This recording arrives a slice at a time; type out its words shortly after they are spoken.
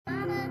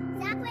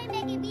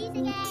My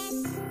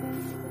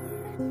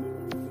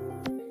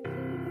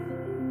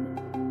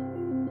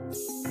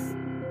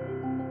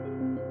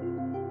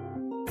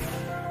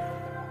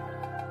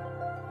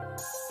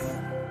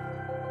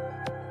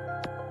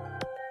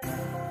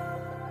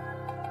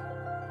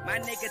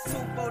nigga 2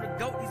 for the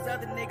GOAT, these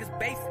other niggas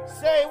basic.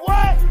 Say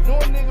what? No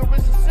nigga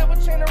wrist a silver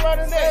chain around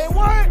the neck. Say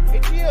what?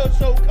 ATL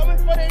show coming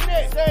for their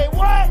neck. Say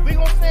what? We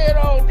gon' say it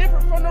all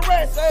different from the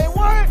rest. Say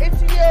what?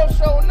 ATL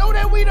show, know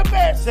that we the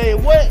best. Say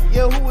what?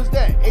 Yeah, who was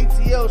that?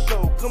 ATL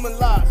show coming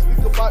live, speak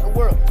about the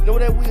world. Know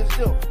that we is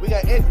still. We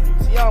got Anthony,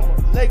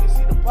 Tiama,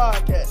 Legacy, the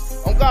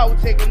podcast. On God,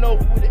 we're taking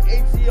over with the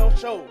ATL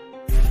show.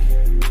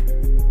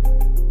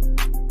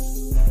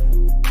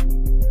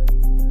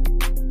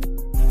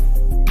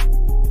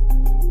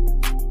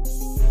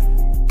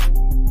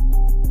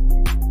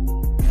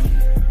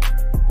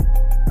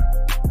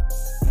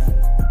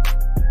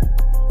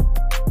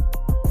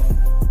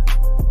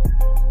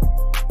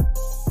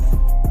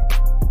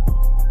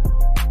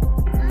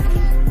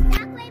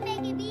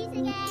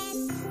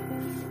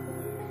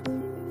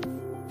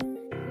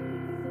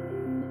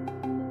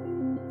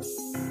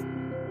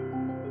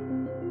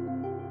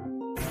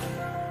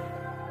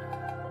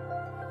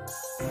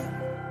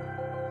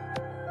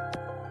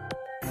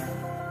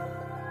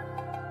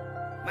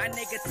 My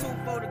nigga 2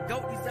 for the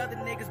GOAT, these other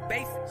niggas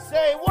basic.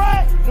 Say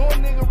what? No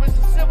nigga wrist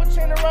a silver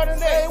chain around the neck.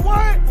 Say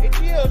what?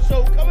 ATL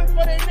show coming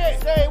for their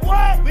neck. Say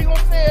what? We gon'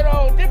 say it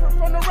all different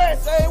from the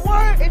rest. Say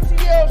what?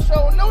 ATL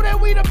show, know that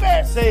we the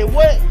best. Say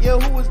what? Yeah,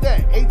 who was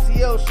that?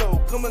 ATL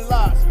show coming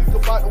live, speak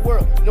about the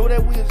world. Know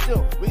that we is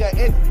still. We got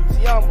Anthony,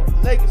 Tiama,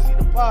 Legacy,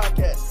 the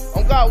podcast.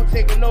 On God, we're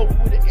taking over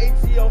with the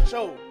ATL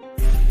show.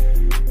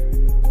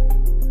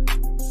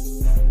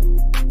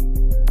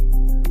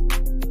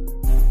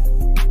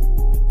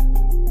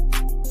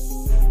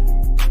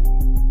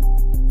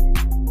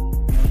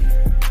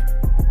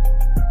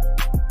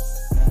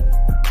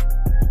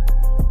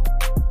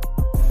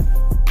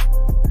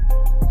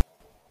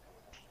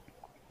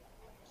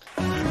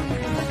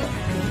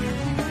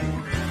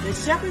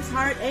 Shepherd's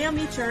Heart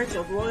AME Church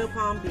of Royal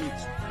Palm Beach,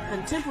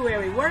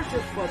 contemporary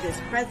worship for this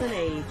present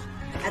age.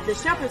 At the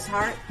Shepherd's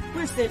Heart,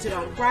 we're centered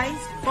on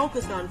Christ,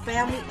 focused on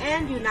family,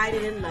 and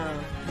united in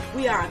love.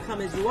 We are a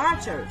come as you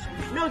are church.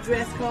 No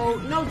dress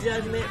code, no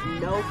judgment,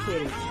 no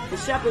kidding. The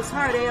Shepherd's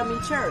Heart AME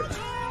Church,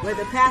 where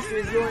the pastor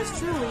is yours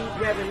truly,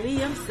 Reverend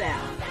Liam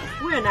Sal.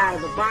 We're an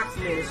out-of-the-box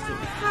ministry.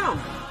 Come,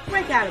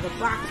 break out of the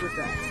box with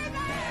us.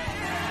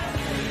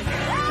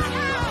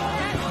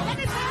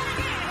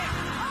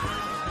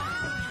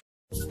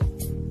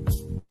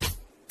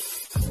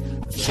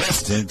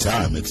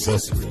 Just-in-time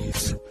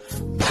accessories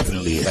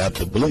definitely have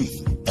the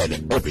bling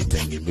and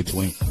everything in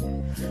between.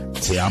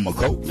 Tiama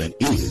Copeland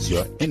is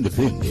your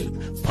independent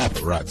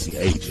paparazzi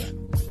agent.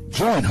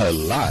 Join her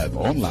live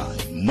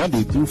online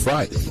Monday through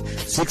Friday,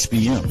 6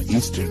 p.m.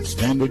 Eastern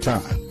Standard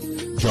Time.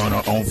 Join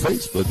her on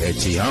Facebook at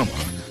Tiama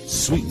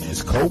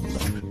Sweetness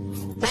Copeland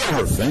or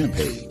her fan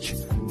page,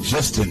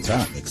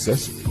 Just-in-Time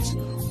Accessories,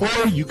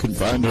 or you can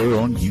find her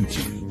on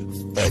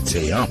YouTube at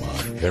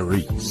Tiama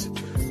Harris.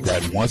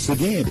 That once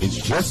again is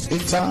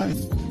Just-in-Time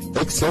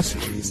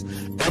Accessories.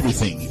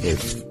 Everything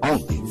is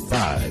only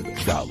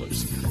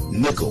 $5.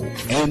 Nickel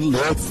and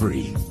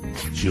lead-free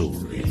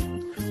jewelry.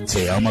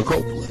 Tiama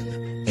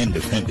Copeland,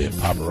 independent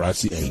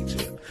paparazzi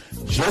agent.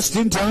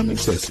 Just-in-Time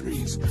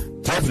Accessories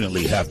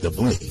definitely have the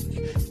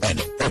bling and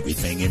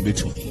everything in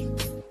between.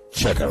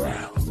 Check her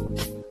out.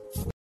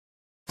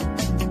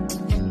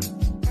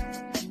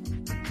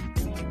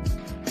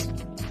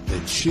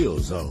 The Chill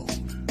Zone.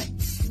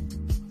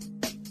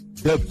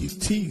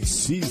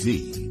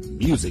 WTCZ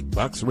Music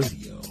Box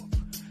Radio.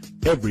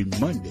 Every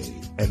Monday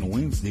and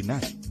Wednesday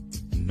night,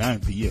 9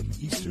 p.m.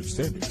 Eastern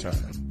Standard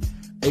Time,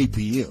 8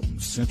 p.m.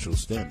 Central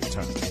Standard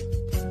Time.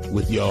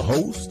 With your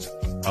host,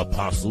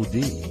 Apostle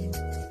D.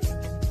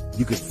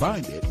 You can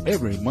find it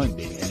every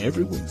Monday and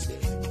every Wednesday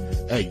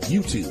at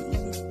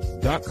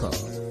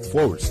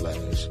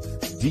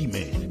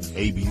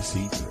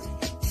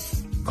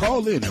youtube.com/DmanABC3.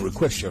 Call in and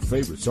request your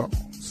favorite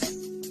songs.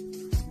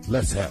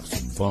 Let's have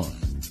some fun.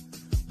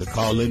 The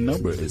call-in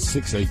number is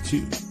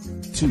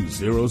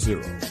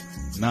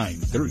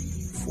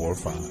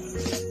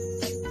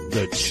 682-200-9345.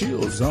 The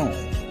Chill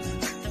Zone,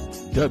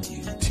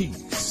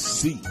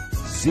 WTCZ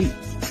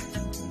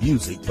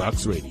Music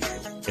Box Radio,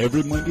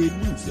 every Monday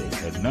and Wednesday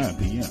at 9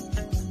 p.m.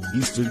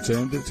 Eastern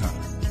Standard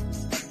Time,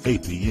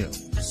 8 p.m.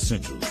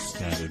 Central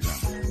Standard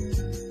Time,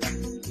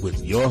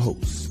 with your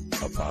host,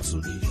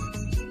 Apostle D.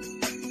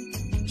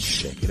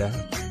 Check it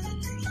out.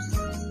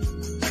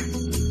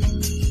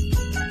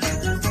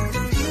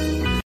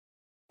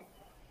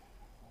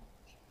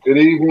 Good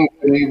evening,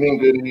 good evening,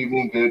 good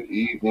evening, good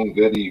evening,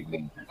 good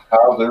evening.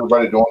 How's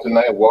everybody doing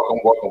tonight? Welcome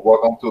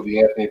to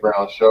the Anthony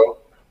Brown Show.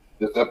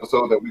 This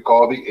episode that we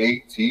call the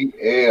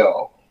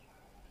ATL.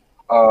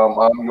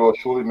 I'm yours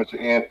truly, Mr.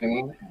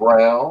 Anthony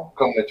Brown,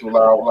 coming at you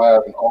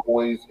live and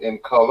always in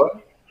color.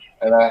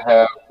 And I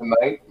have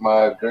tonight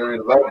my very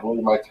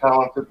lovely, my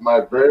talented,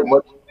 my very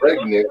much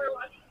pregnant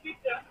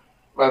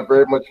my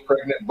very much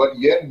pregnant but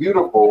yet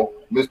beautiful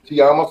Miss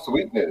Tiama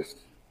Sweetness.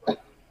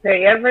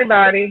 Hey,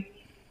 everybody.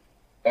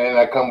 And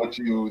I come with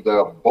you,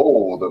 the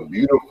bold, the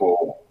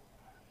beautiful,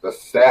 the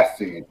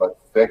sassy but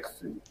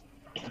sexy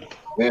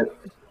Miss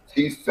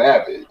T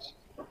Savage.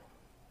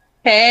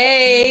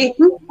 Hey.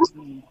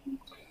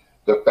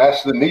 The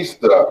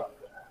fashionista,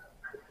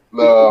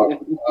 the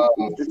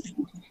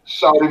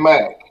Shawty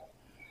Mac,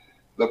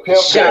 the pimp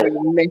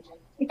Shawty.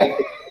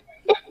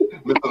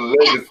 Mr.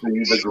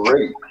 Legacy, the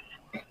great.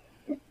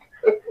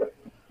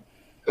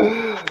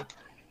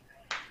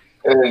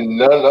 And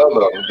none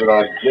other than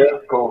our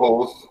guest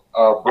co-host,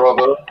 our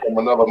brother from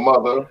another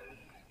mother,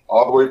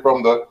 all the way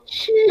from the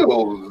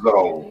chill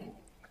zone,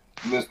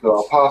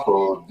 Mr.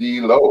 Apostle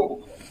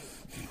D-Lo.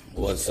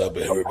 What's up,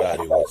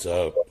 everybody? What's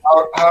up?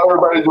 How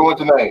everybody doing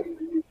tonight?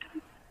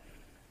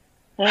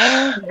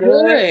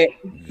 Good.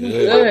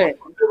 Good.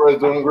 Everybody's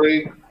doing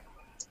great?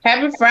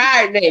 Happy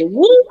Friday.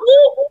 Woo,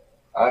 woo.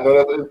 I know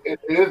that it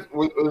is.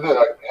 Isn't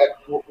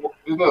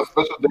it a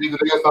special day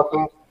today or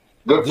something?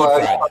 Good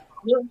Friday.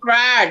 Good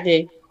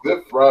Friday.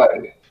 Good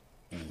Friday.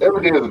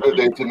 Every day is a good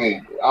day to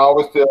me. I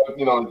always tell,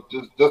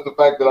 just the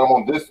fact that I'm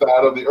on this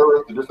side of the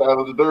earth, this side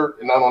of the dirt,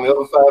 and not on the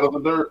other side of the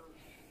dirt,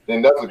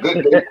 then that's a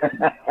good day.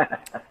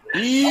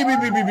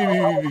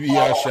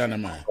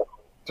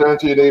 Turn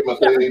to your neighbor and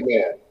say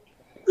amen.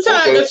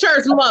 Turn the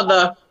church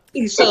mother.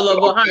 He's so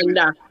little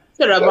Honda.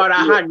 Should have bought a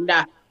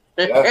Honda.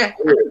 That's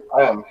good.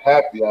 I am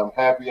happy. I'm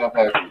happy.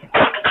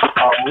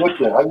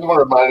 Listen, I just want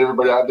to remind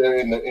everybody out there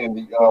in the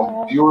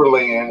viewer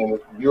land and the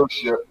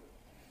viewership,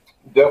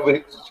 definitely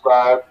hit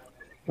subscribe.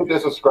 Hit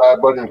that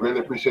subscribe button. Greatly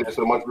appreciate it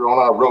so much. We're on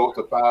our road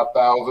to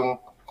 5,000.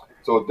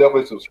 So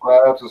definitely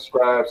subscribe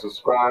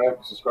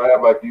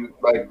like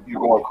you're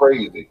going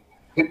crazy.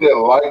 Hit that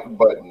like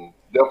button.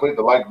 Definitely hit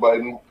the like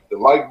button. The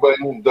like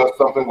button does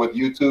something with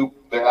YouTube,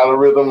 the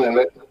algorithm, and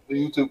let the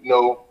YouTube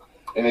know,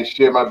 and they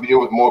share my video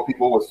with more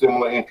people with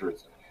similar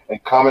interests.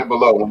 And comment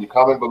below. When you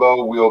comment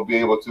below, we'll be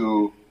able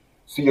to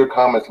see your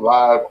comments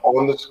live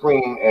on the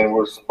screen and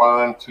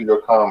respond to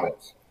your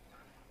comments.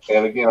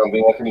 And again, I'm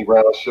the Anthony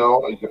Brown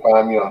Show. You can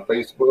find me on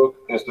Facebook,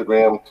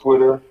 Instagram,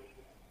 Twitter,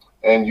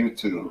 and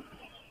YouTube.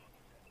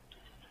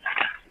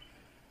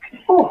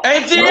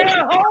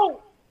 ATL,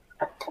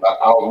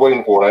 I was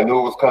waiting for it. I knew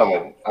it was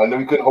coming. I knew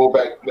he couldn't hold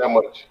back that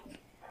much.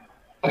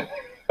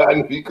 I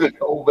knew he couldn't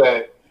hold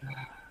back.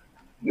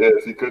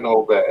 Yes, he couldn't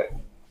hold back.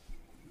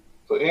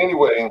 So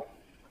anyway,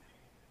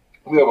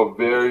 we have a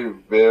very,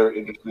 very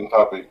interesting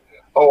topic.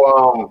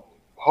 Oh,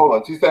 hold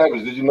on. T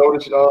Savage, did you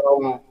notice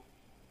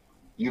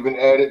you've been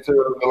added to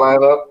the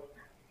lineup?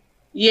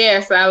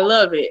 Yes, I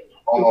love it.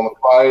 On the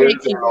flyer.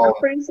 Thank you. I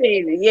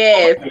appreciate it.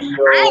 Yes. I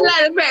ain't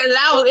like the fact that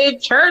I was in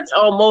church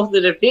on most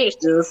of the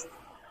pictures.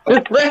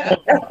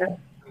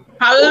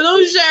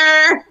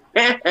 Hallelujah.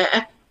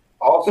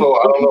 Also,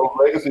 I don't know if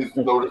Legacy's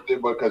noticed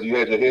it because you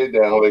had your head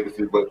down,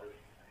 Legacy, but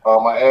I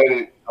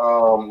added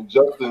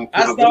Justin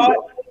to the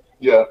video.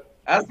 Yeah.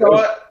 I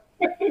saw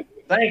it.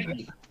 Thank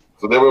you.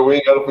 So that way we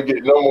ain't got to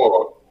forget no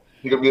more.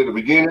 He can be at the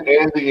beginning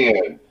and the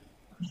end.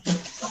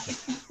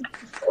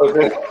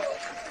 Okay.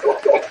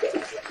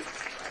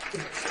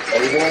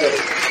 Amen.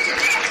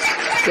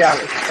 Yeah,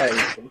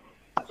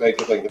 Thank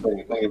you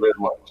very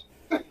much.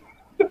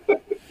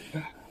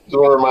 Just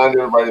want to remind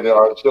everybody that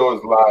our show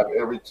is live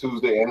every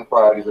Tuesday and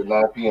Fridays at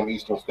 9 p.m.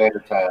 Eastern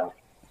Standard Time.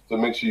 So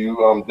make sure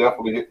you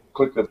definitely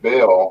click the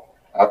bell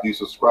after you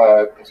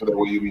subscribe, so that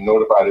way you'll be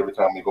notified every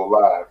time we go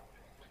live.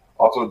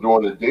 Also,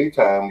 during the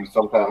daytime, we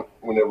sometimes,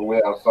 whenever we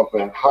have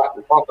something hot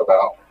to talk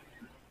about,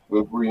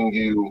 we'll bring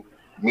you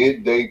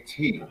midday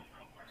tea.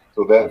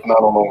 So that's not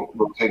on a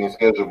rotating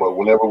schedule, but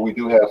whenever we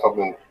do have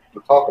something to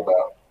talk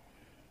about,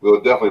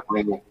 we'll definitely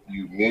bring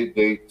you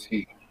midday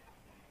tea.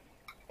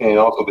 And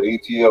also the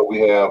ATL, we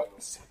have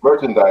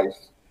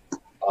merchandise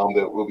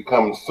that will be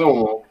coming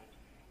soon.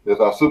 There's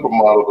our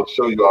supermodel to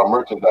show you our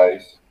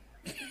merchandise.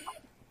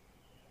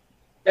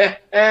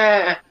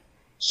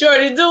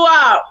 Shorty do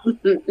out.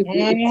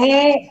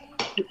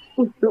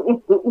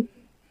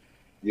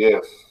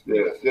 Yes.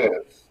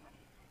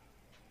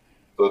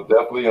 So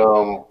definitely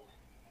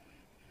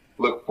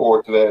look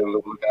forward to that and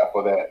look out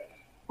for that.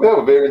 We have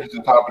a very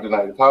interesting topic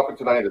tonight. The topic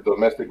tonight is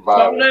domestic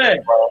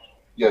violence.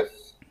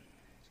 Yes.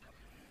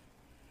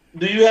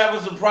 Do you have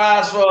a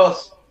surprise for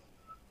us?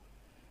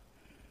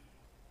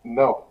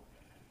 No.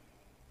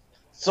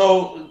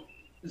 So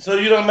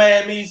you done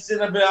made me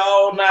sit up here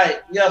all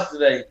night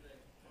yesterday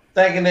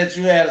thinking that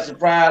you had a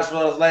surprise for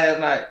us last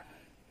night.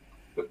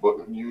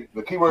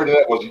 The key word in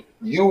that was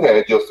you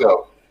had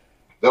yourself.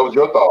 That was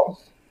your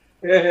thoughts.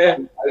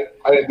 I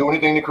didn't do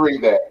anything to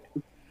create that.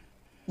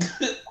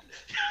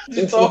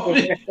 You told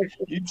me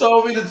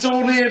to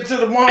tune in to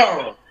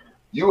tomorrow.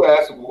 You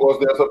asked, was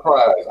there a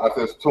surprise? I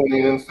said, tune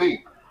in and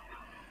see.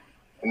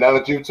 And now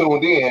that you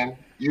tuned in,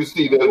 you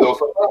see there's no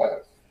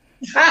surprise.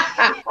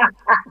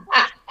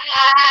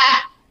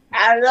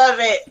 I love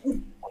it.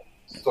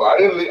 So I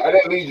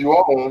didn't lead you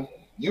on.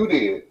 You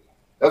did.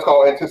 That's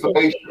called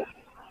anticipation.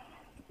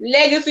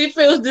 Legacy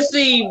feels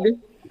deceived.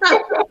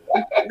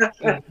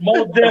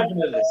 Most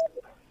definitely.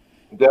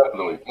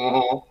 Definitely.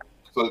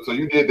 So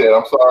you did that.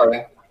 I'm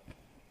sorry.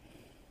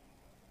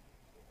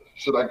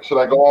 Should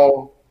I go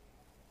on?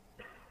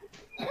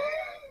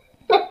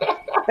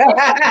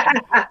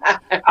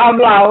 I'm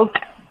lost.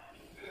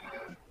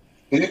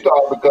 He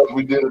thought because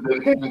we did a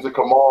dedication to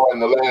Kamal in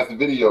the last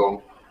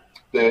video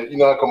that, you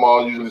know how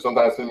Kamal usually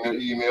sometimes send me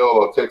an email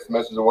or text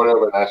message or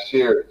whatever, and I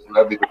share it. So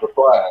that'd be the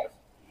surprise.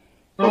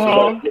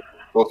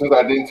 So since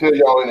I didn't tell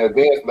y'all in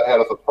advance that I had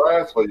a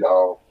surprise for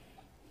y'all,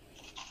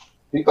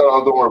 he thought I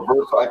was doing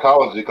reverse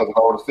psychology, because if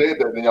I would have said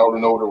that, then y'all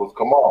would know it was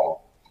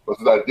Kamal. But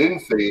since I didn't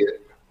say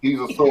it, he's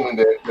assuming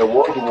that there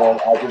was one,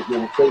 I just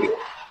didn't say it.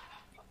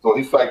 So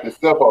he psyched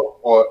himself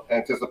up for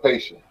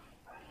anticipation.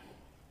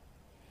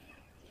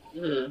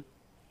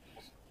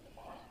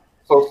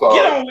 So sorry.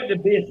 Get on with the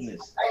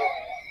business.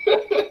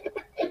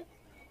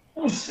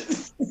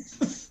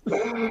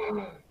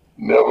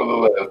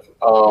 Nevertheless,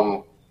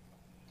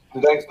 the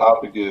next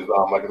topic is,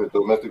 like I said,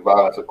 domestic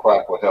violence, a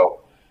cry for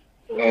help.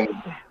 And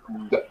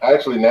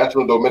actually,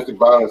 National Domestic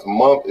Violence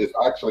Month is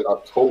actually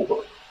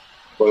October.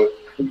 But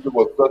since it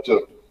was such a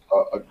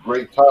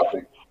great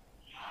topic,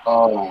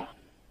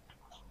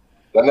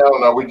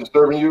 Danielle, are we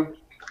disturbing you?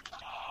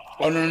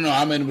 Oh, no.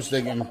 I made a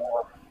mistake.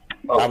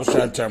 I was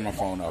trying to turn my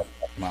phone off,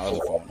 my other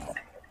phone off.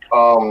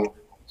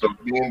 So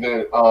being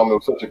that it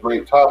was such a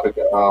great topic,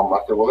 I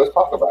said, well, let's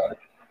talk about it.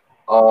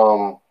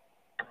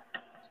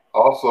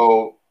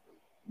 Also,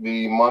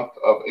 the month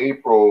of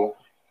April,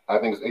 I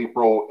think it's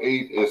April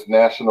 8th, is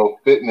National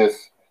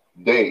Fitness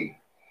Day.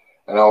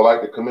 And I would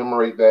like to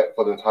commemorate that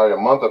for the entire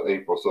month of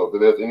April. So if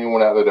there's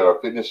anyone out there that are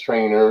fitness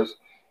trainers,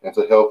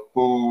 into health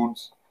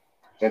foods,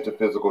 into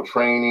physical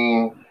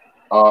training,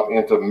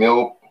 into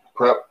meal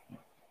prep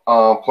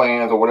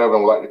plans or whatever,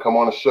 and would like to come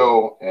on the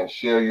show and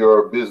share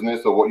your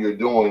business or what you're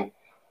doing,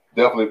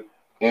 definitely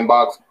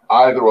inbox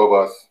either of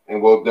us,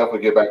 and we'll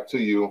definitely get back to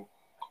you,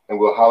 and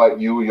we'll highlight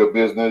you, your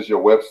business,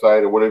 your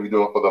website, or whatever you're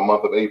doing for the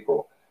month of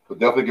April. So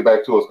definitely get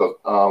back to us, because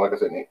like I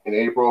said, in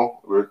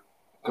April, we're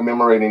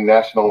commemorating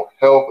National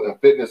Health and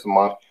Fitness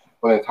Month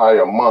for the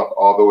entire month,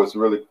 although it's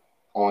really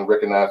only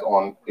recognized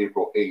on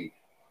April 8th.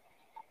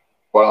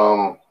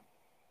 But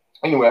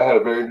anyway, I had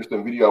a very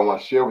interesting video I want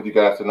to share with you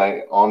guys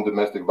tonight on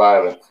domestic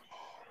violence.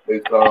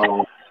 It's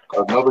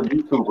another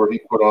YouTuber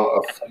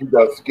he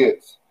does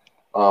skits.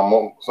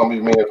 Some of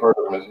you may have heard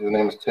of him. His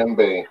name is Tim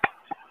Bay.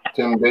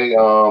 Tim Bay is a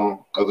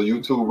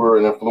YouTuber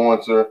and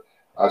influencer.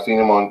 I've seen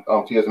him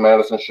on T.S.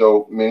 Madison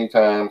show many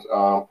times.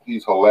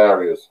 He's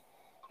hilarious.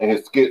 And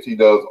his skits, he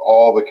does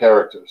all the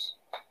characters.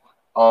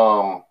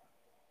 So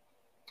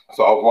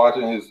I was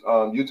watching his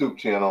YouTube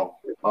channel,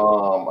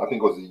 I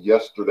think it was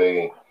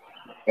yesterday,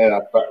 and I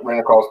ran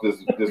across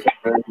this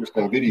very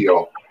interesting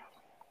video.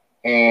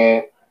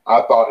 And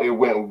I thought it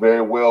went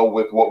very well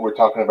with what we're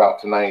talking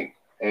about tonight,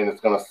 and it's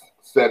gonna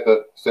set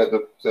the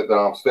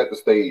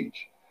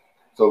stage.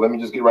 So let me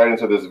just get right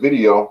into this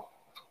video,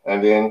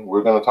 and then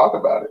we're gonna talk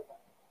about it.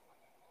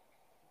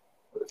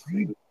 Let's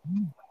see.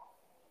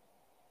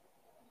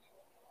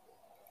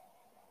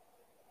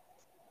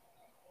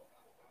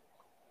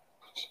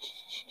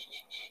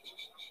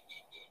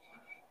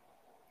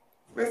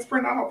 Best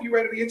friend, I hope you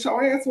ready to get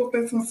your ass whooped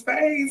in some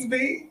spades,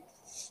 B.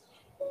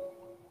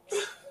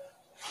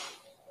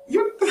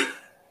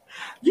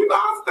 You know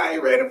I stay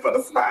ready for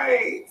the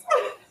spades.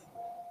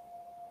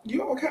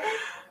 You okay?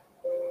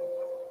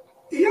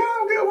 Yeah,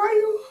 I'm good.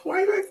 Why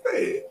you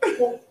excited?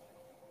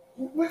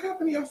 What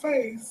happened to your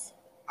face?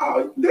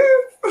 Oh,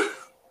 this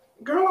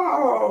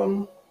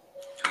girl,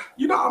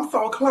 you know I'm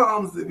so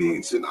clumsy,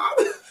 bitch, you know.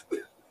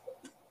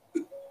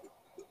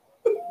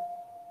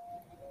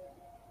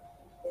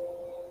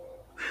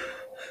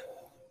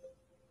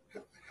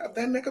 Have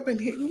that nigga been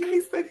hitting you?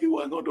 He said he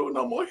wasn't gonna do it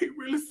no more. He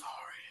really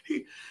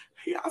sorry.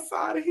 He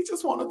outside and he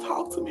just want to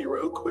talk to me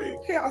real quick.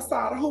 He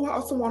outside of who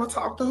house and want to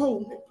talk to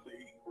who?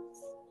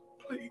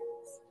 Please.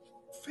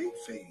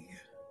 Fifi.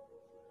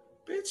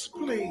 Bitch,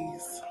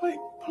 please.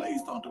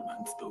 Please don't do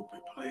nothing stupid,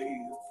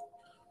 please.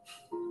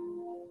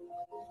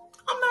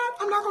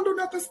 I'm not gonna do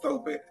nothing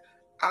stupid.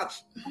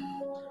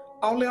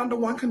 Only under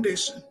one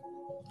condition.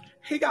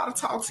 He gotta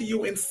talk to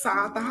you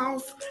inside the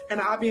house and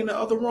I'll be in the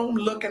other room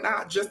looking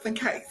out just in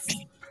case.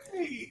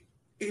 Hey,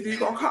 either you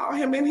gonna call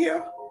him in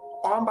here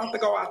or I'm about to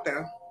go out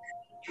there.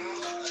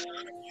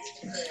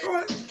 Go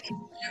ahead.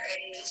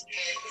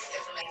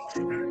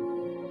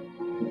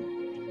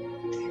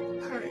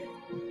 Hey,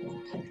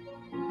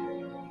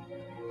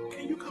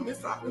 can you come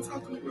inside and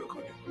talk to me real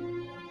quick?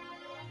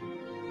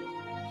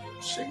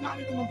 She not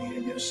even gonna be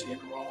in here, she in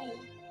the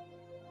room.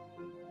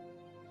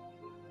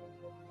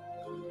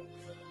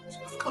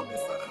 Just come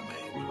inside,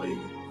 man,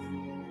 please.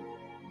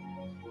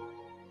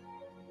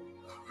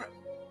 All right.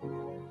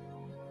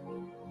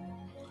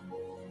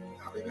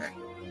 I'll be back.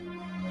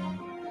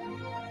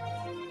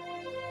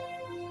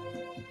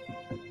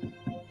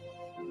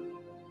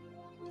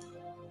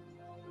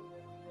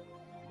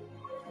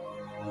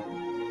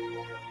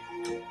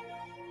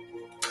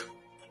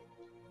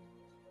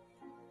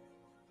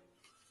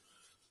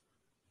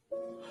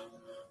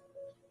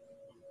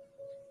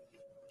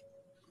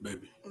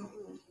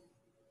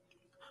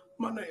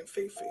 My name's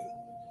Fifi.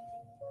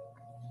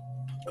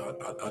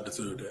 I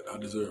deserve that. I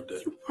deserve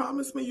that. You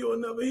promised me you'll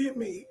never hit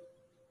me,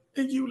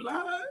 and you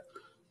lied.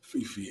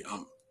 Fifi,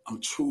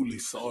 I'm truly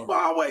sorry. I'm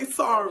always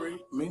sorry.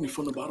 Mainly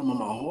from the bottom of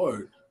my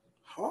heart.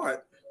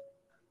 Heart?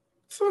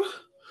 So,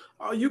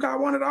 oh, you got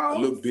one of those?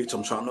 Look, bitch,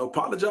 I'm trying to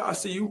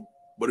apologize to you,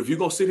 but if you're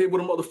gonna sit here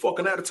with a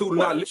motherfucking attitude and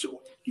not let you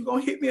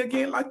gonna hit me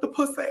again like the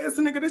pussy ass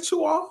nigga that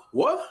you are?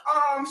 What?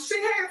 She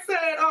had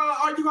said,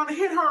 are you gonna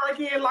hit her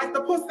again like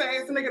the pussy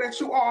ass nigga that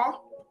you are?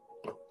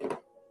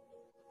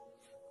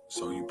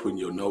 So you putting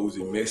your nose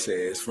in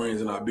messy ass friends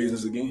in our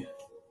business again?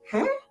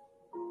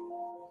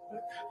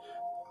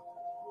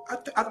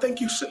 I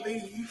think you should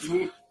leave.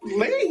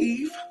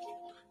 Leave?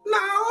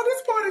 No,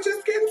 this party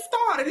just getting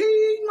started.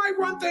 He might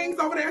run things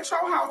over there at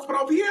your house, but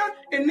over here,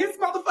 in this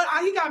motherfucker,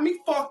 he got me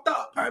fucked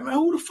up. All right, man,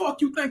 who the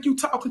fuck you think you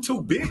talking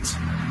to, bitch?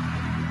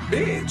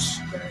 Bitch.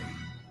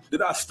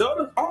 Did I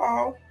stutter?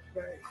 Uh-oh.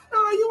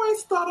 No, you ain't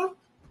stutter.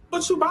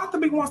 But you about to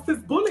be once this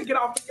bullet get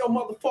off of your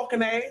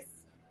motherfucking ass.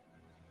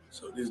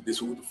 So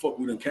this what the fuck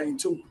we done came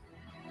to?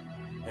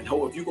 And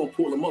ho, if you gonna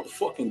pull a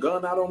motherfucking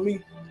gun out on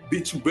me,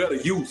 bitch, you better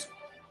use it.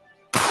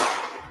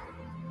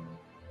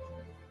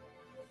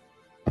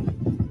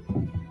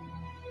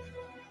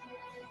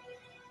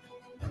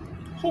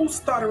 Who's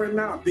stuttering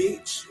now,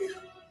 bitch?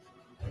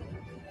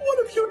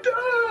 What have you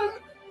done?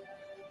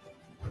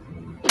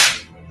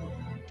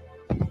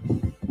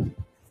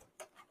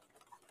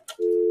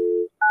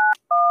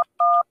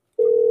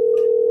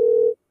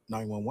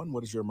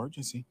 What is your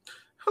emergency?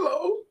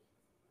 Hello?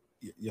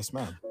 Yes,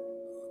 ma'am.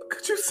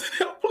 Could you send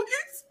help,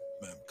 please?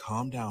 Ma'am,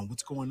 calm down.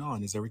 What's going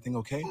on? Is everything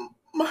okay?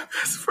 My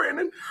best friend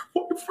and her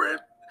boyfriend,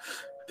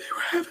 they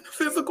were having a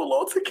physical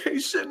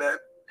altercation, and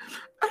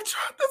I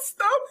tried to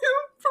stop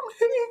him from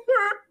hitting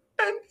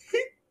her, and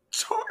he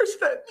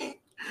charged at me.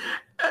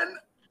 And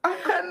I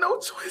had no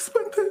choice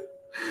but to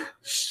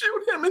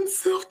shoot him in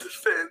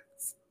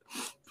self-defense.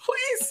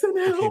 Please send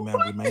help. Okay,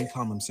 ma'am, remain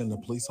calm. I'm sending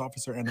a police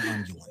officer and an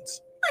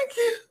ambulance. Thank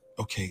you.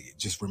 Okay,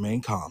 just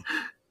remain calm.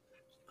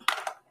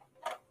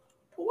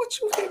 What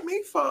you hit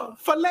me for?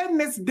 For letting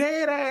this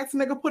dead-ass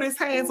nigga put his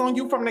hands on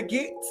you from the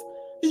get?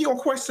 You gonna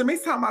question me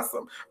talking about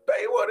some,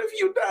 babe, what have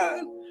you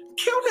done?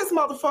 Killed his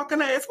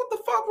motherfucking ass. What the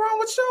fuck wrong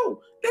with you?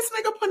 This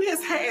nigga putting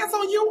his hands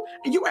on you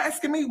and you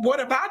asking me, what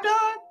have I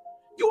done?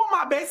 You are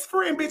my best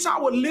friend, bitch. I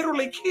would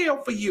literally kill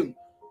for you.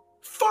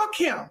 Fuck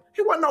him.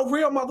 He wasn't no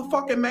real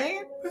motherfucking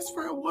man. Best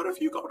friend, what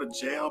if you go to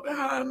jail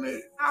behind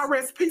this? I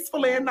rest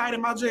peacefully at night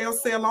in my jail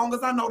cell as long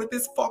as I know that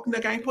this fuck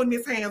nigga ain't putting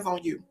his hands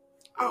on you.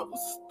 I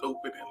was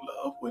stupid in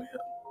love with him.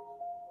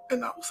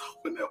 And I was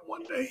hoping that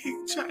one day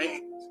he'd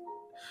change.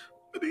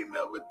 But he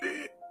never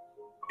did.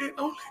 It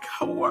only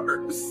got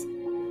worse.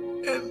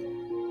 And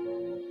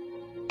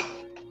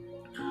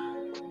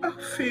I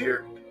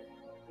feared.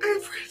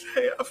 Every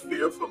day I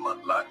fear for my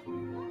life.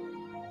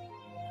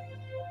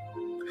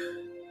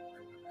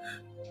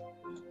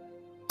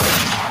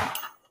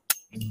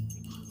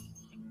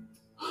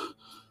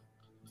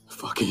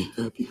 If I can't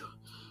help you,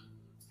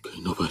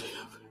 can't nobody help you.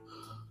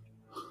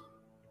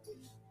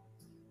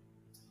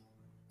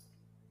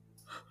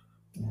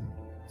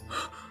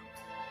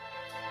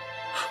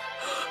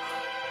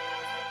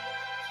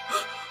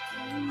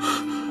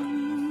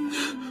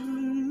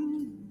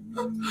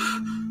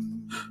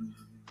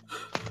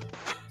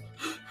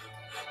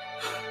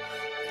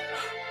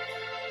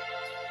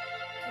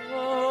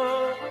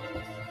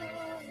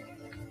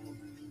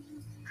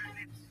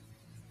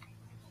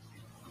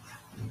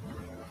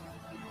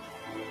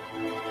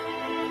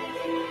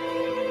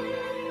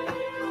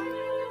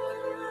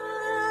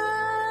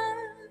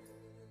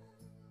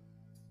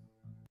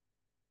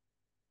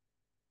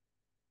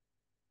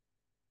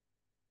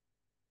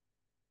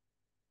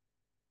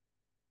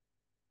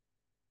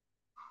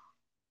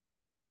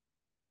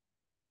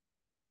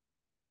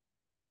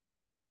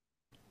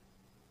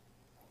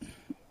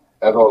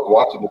 As I was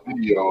watching the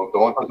video, the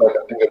only person I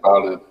can think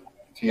about is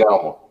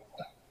Tiama.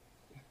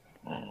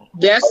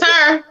 That's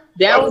her.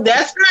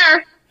 That's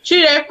her.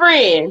 She that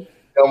friend.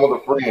 Tiama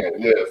the friend,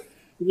 yes.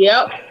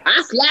 Yep.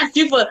 I slapped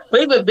you for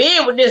even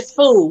being with this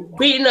fool,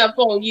 beating up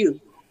on you.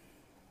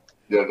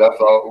 Yeah, that's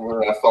all.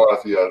 When I saw it,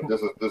 I said,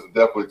 this is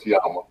definitely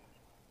Tiama.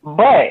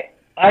 But,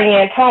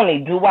 and Tony,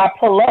 do I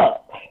pull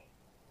up?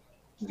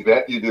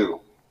 That you do.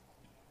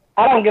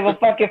 I don't give a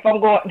fuck if I'm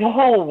going,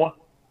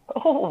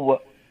 who?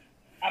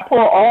 I pull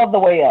all the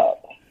way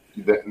up.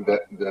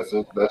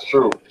 That's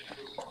true.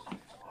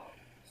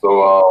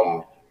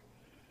 So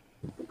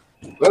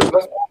let's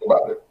talk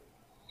about it.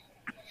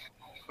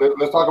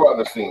 Let's talk about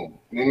the scene.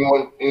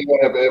 Anyone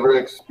have ever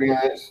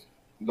experienced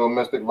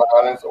domestic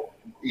violence,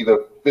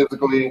 either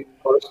physically,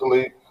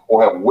 personally,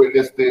 or have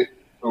witnessed it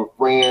through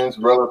friends,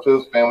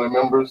 relatives, family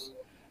members?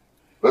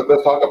 Let's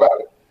talk about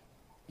it.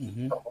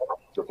 Mm-hmm.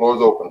 The floor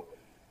is open.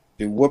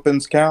 Do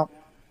whoopings count?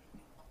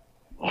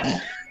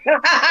 Was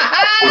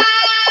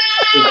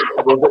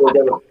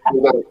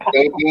that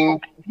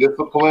spanking,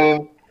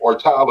 discipline, or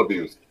child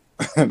abuse?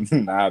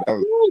 Nah, that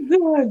was...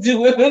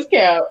 Do it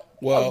count.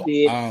 Well,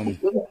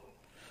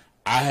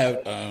 I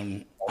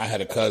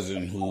had a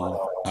cousin who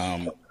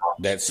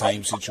that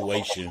same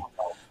situation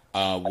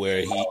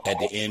where he at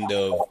the end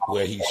of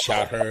where he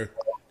shot her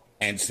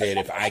and said,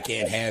 "If I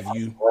can't have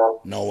you,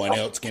 no one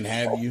else can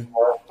have you."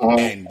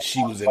 And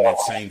she was in that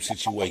same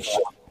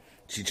situation.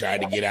 She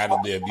tried to get out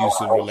of the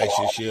abusive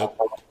relationship.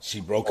 She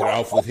broke it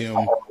off with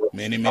him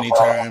many, many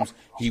times.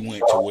 He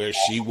went to where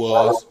she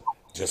was,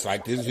 just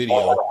like this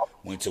video,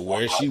 went to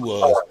where she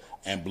was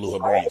and blew her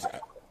brains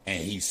out.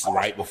 And he's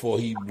right before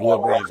he blew her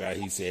brains out,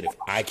 he said, "If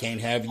I can't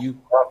have you,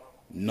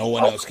 no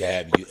one else can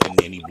have you." And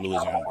then he blew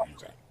his own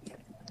brains out.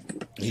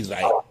 He's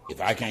like,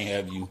 "If I can't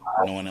have you,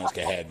 no one else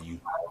can have you."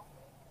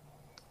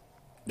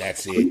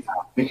 That's it.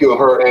 He killed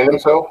her and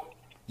himself?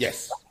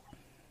 Yes.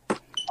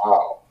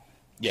 Wow.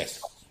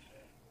 Yes.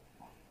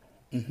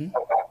 Mm-hmm.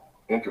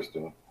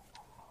 Interesting.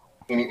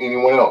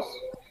 Anyone else?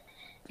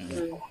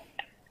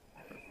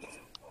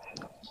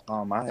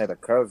 I had a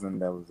cousin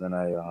that was in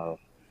a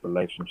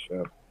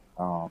relationship.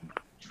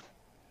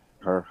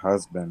 Her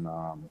husband,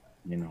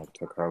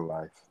 took her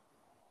life,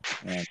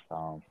 and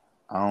I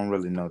don't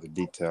really know the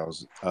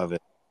details of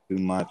it too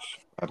much,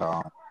 but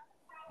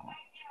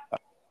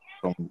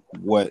from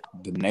what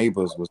the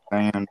neighbors were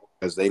saying,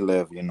 because they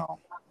live,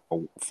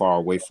 far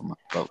away from us,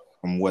 but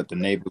from what the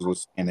neighbors were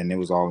saying, and it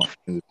was all on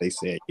the news, they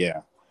said,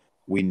 yeah,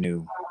 we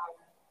knew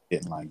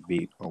getting like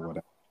beat or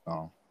whatever.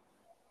 So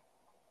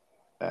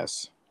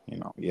that's,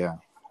 yeah.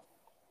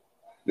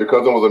 Your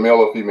cousin was a male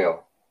or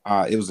female?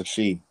 It was a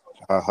she.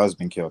 Her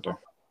husband killed her.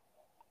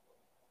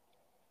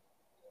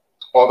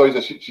 Oh, I thought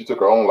you said she took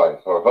her own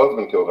life. Her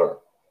husband killed her.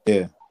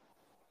 Yeah.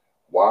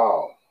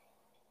 Wow.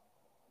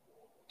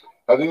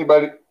 Has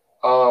anybody,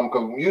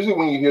 because usually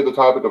when you hear the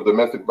topic of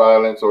domestic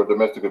violence or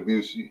domestic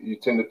abuse, you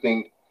tend to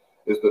think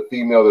it's the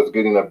female that's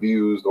getting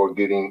abused or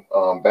getting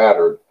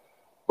battered.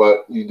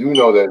 But you do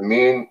know that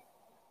men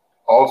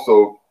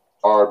also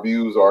are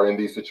abused or in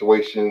these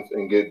situations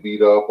and get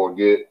beat up or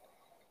get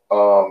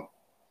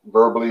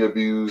verbally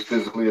abused,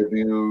 physically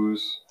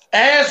abused.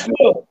 Ass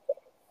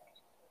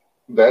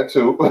that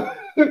too.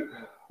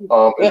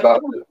 It's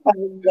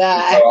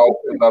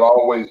not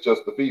always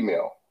just the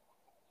female.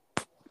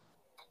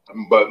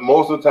 But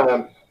most of the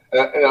time,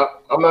 and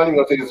I'm not even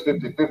going to say it's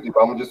 50-50, but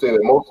I'm going to just say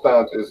that most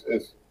times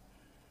it's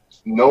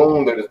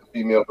known that it's the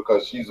female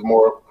because she's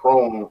more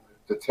prone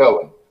to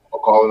telling or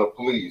calling the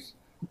police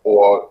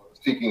or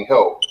seeking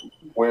help.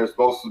 Whereas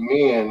most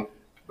men,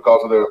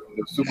 because of their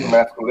super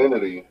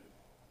masculinity,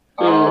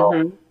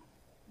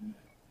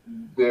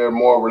 they're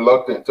more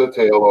reluctant to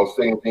tell or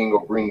say anything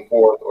or bring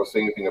forth or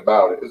say anything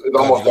about it. It's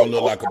almost you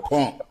look like a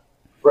punk.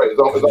 Right. It's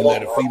almost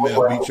let a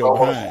female beat your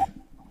behind.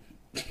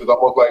 It's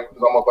almost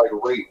like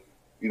rape.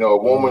 A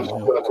woman's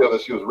going to tell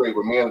that she was raped,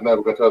 but man's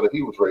never going to tell that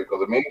he was raped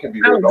because a man can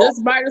be raped. I was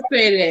just about to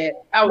say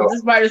that. I was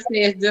just about to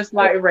say it's just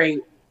like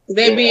rape.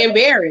 They be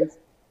embarrassed.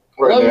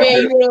 Right, what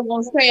man you ain't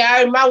gonna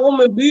say? My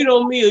woman beat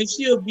on me or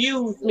she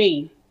abused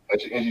me.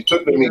 And she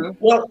took the meat.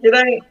 Well, it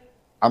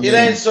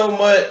ain't so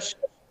much.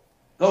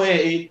 Go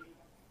ahead, E.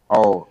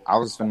 Oh, I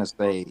was gonna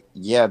say,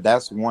 yeah,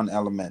 that's one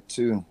element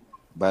too.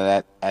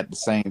 But at the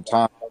same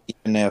time,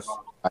 even if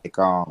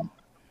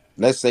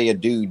let's say a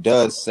dude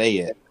does say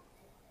it,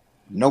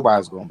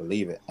 nobody's gonna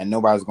believe it and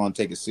nobody's gonna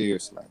take it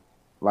seriously.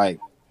 Like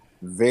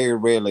very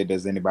rarely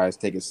does anybody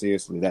take it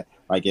seriously. That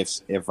like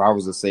if I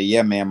was to say,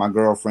 yeah, man, my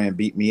girlfriend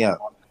beat me up.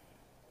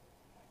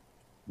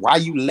 Why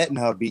you letting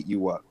her beat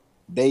you up?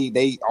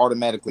 They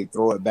automatically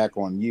throw it back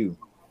on you.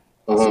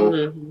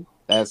 Mm-hmm.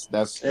 That's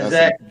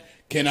exactly.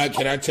 Can I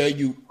tell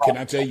you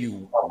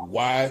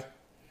why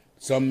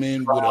some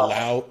men would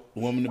allow a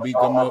woman to beat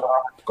them up?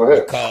 Go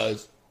ahead.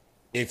 Because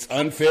it's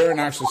unfair in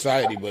our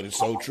society, but it's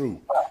so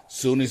true.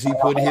 Soon as he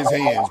put his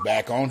hands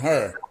back on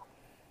her,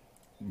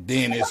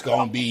 then it's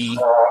gonna be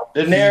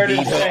the narrative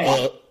he beat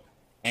her up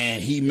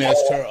and he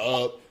messed her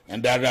up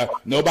and da.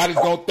 Nobody's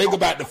gonna think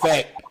about the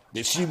fact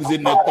that she was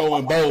in there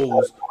throwing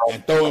bows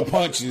and throwing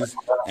punches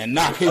and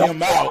knocking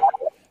him out.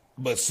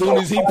 But soon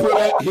as he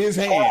put his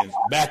hands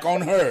back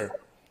on her,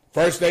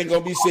 first thing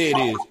gonna be said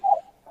is,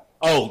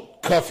 "Oh,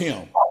 cuff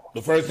him."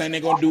 The first thing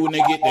they're gonna do when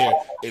they get there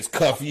is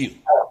cuff you.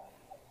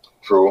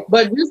 True.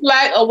 But just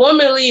like a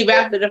woman leave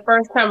after the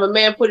first time a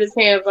man put his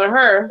hands on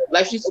her,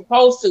 like she's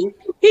supposed to,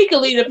 he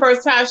could leave the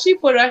first time she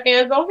put her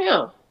hands on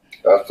him.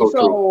 That's so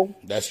true.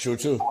 That's true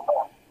too.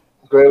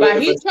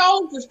 Like he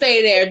chose to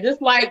stay there,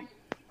 just like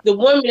the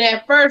women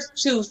at first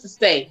choose to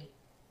stay.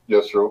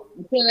 Yes, true.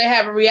 Until they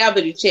have a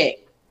reality check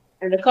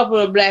and a couple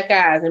of black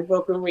eyes and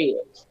broken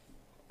ribs.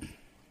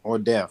 Or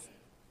death.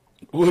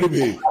 Would it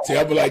be? See,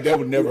 I be like, that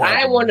would never happen. I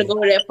didn't want to go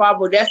that far,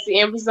 but that's the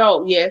end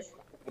result, yes.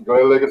 Go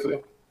ahead, Legacy.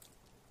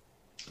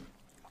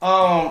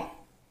 I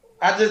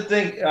just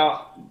think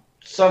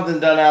something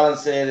Don Allen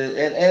said,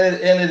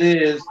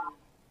 and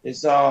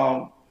it's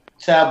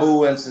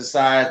taboo in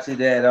society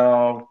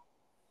that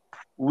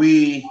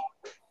we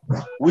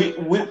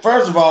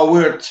first of all,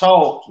 we're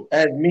taught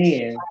as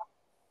men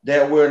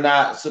that we're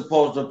not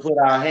supposed to put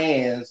our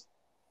hands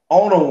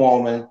on a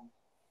woman,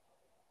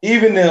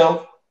 even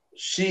if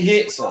she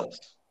hits us.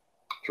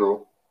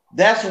 True.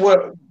 that's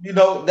what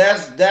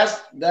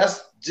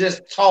that's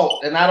just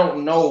talk, and I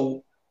don't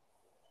know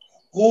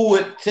who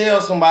would tell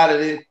somebody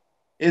that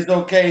it's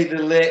okay to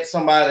let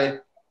somebody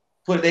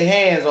put their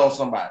hands on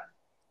somebody.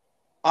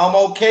 I'm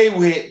okay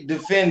with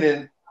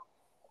defending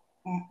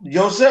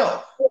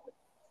yourself,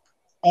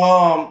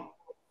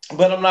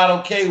 but I'm not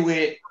okay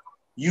with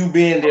you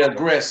being the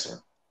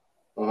aggressor.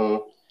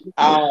 No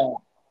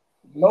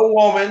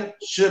woman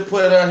should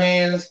put her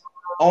hands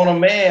on a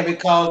man,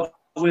 because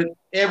with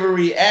every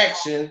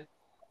reaction,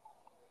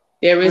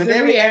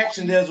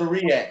 there's a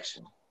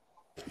reaction.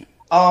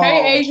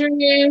 Hey,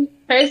 Adrian.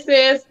 Hey,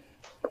 sis.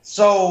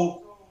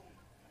 So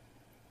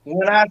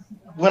when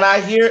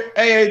I hear,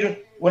 hey, Adrian,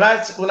 when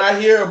I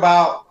hear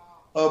about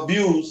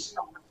abuse,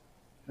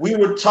 we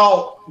were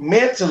taught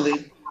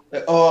mentally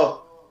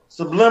or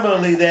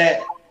subliminally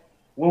that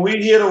when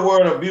we hear the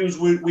word abuse,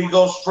 we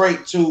go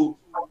straight to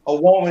a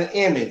woman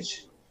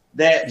image,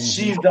 that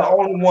she's the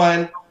only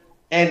one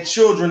and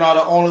children are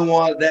the only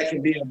ones that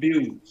can be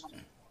abused.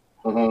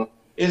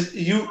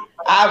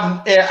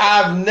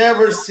 I've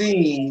never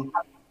seen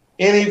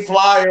any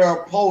flyer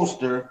or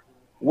poster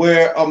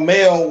where a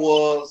male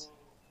was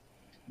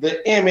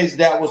the image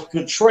that was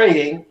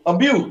portraying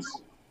abuse.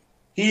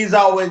 He's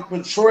always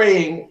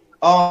portraying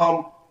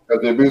the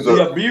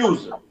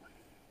abuser.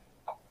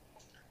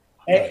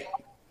 And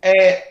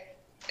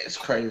it's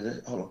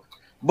crazy. Hold on.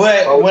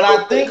 But when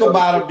I think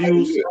about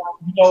abuse,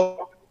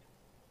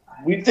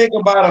 we think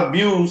about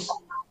abuse.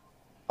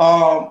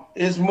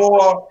 It's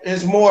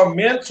more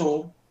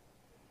mental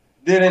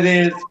than it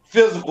is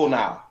physical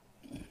now,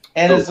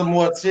 and it's a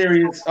more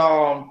serious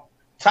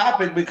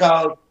topic,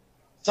 because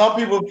some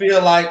people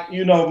feel like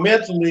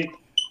mentally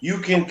you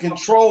can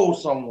control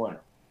someone.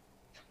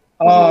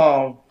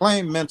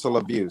 Plain mental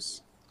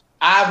abuse.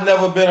 I've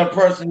never been a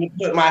person to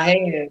put my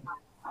hand.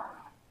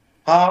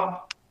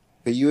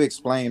 Could you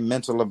explain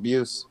mental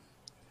abuse?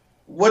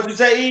 What'd you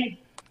say, E?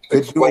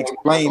 Could you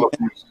explain?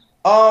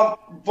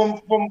 From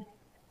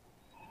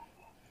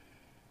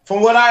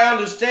what I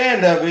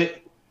understand of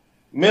it,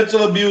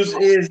 mental abuse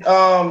is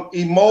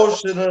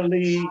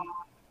emotionally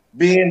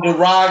being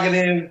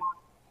derogative,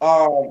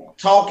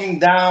 talking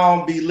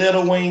down,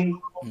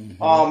 belittling,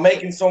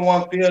 making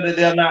someone feel that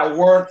they're not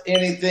worth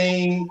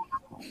anything,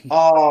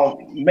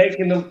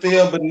 making them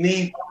feel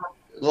beneath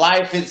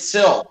life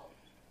itself.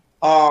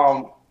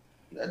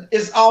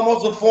 It's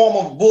almost a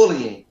form of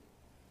bullying.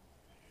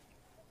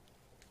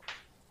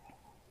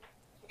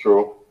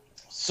 True.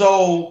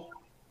 So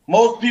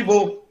most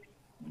people,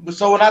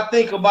 when I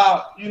think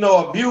about,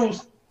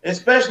 abuse,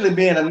 especially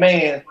being a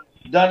man,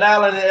 Don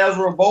Allen and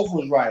Ezra both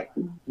was right.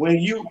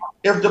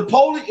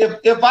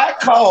 If I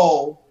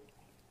call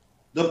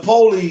the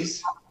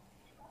police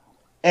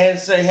and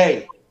say,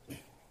 hey,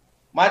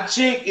 my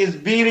chick is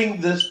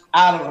beating this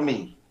out of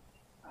me,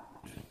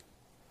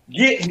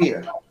 get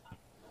here.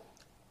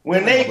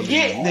 When they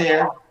get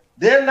there,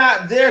 they're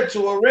not there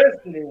to arrest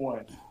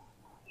anyone.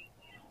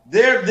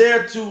 They're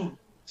there to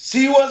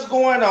see what's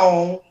going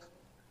on,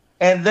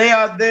 and they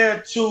are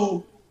there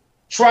to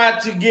try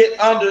to get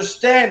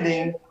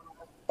understanding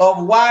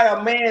of why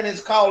a man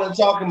is calling,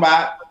 talking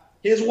about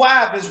his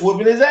wife is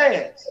whooping his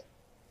ass.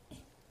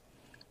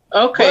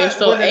 Okay, but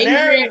so when the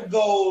Adrian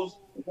goes,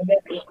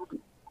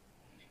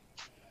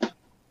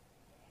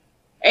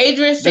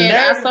 Adrian said, the "I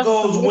narrative suffer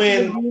goes from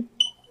when."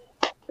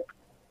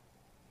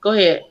 Go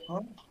ahead.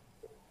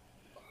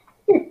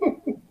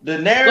 The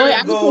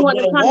narrative goes when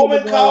a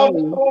woman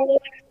calls.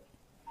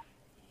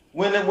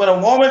 When a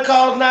woman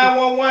calls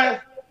 911,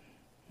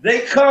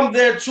 they come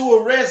there to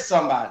arrest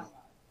somebody.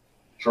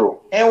 True.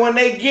 And when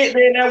they get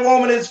there and that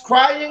woman is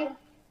crying,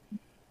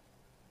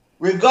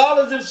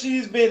 regardless if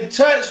she's been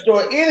touched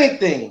or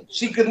anything,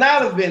 she could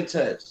not have been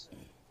touched.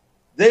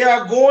 They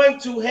are going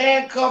to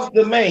handcuff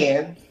the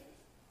man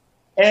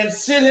and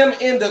sit him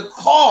in the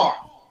car,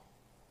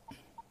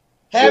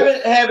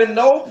 having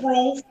no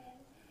proof,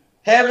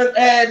 haven't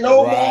had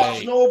no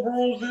marks, no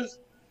bruises.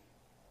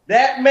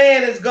 That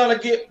man is going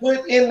to get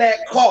put in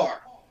that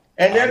car.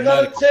 And they're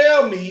going to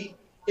tell me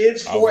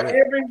it's for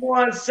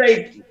everyone's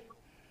safety.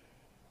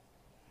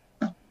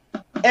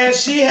 And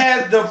she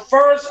has the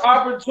first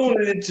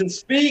opportunity to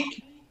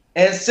speak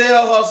and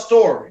sell her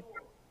story.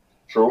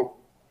 True.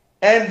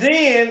 And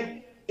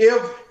then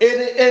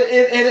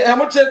I'm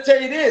going to just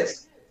tell you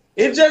this.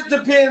 It just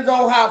depends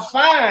on how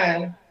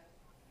fine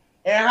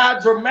and how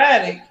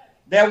dramatic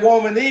that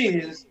woman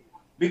is,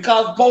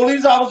 because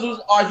police officers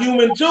are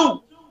human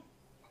too.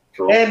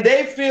 True. And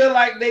they feel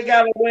like they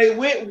got away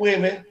with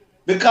women,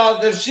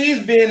 because if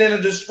she's been in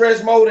a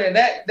distress mode and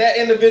that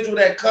individual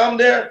that come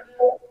there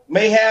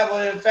may have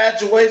an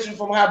infatuation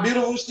from how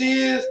beautiful she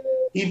is,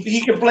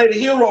 he can play the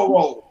hero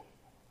role.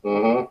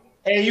 And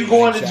you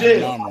going to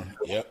jail.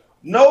 Yep.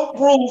 No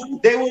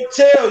proof. They will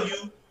tell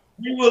you,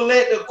 we'll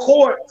let the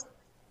courts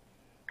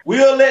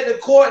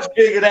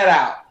figure that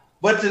out.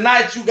 But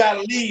tonight you got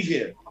to leave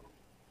here.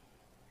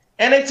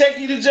 And they take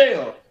you to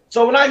jail.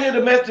 So when I hear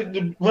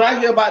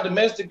about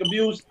domestic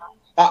abuse,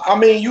 I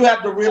mean, you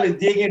have to really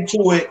dig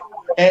into it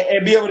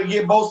and be able to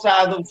get both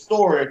sides of the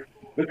story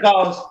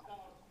because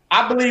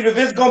I believe if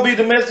it's gonna be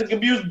domestic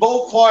abuse,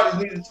 both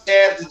parties need to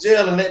stay at the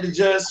jail and let the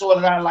judge sort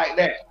it out like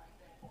that.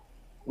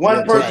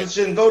 One person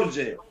shouldn't go to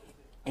jail.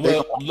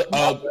 Adrian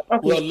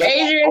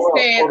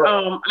said,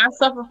 I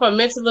suffer from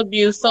mental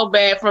abuse so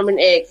bad from an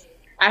ex.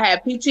 I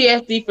had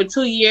PTSD for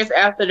 2 years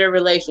after the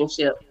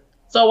relationship.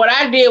 So what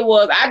I did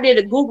was I did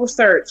a Google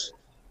search.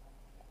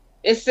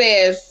 It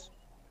says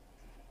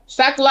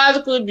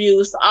psychological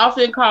abuse,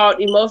 often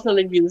called emotional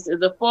abuse, is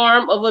a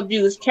form of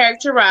abuse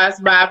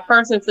characterized by a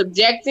person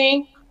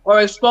subjecting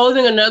or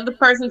exposing another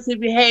person to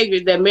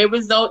behaviors that may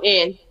result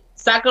in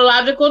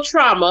psychological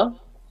trauma,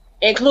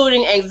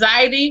 including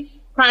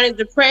anxiety, chronic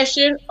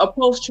depression, or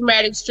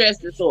post-traumatic stress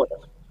disorder.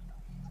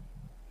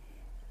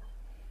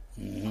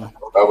 I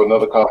have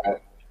another comment.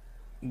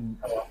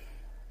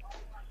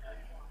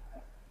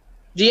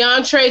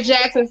 DeAndre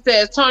Jackson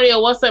says,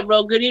 Tonio, what's up,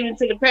 bro? Good evening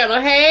to the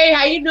panel. Hey,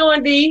 how you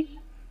doing, D?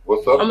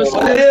 What's up? I'm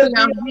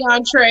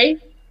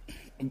DeAndre.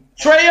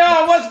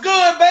 Trayon, what's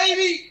good,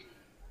 baby?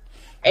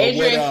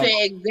 Adrian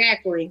said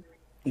exactly.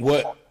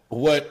 What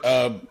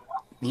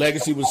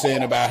Legacy was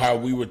saying about how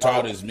we were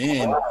taught as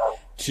men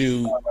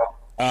to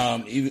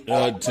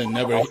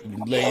never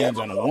lay hands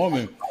on a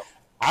woman.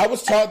 I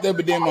was taught that,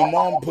 but then my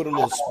mom put a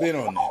little spin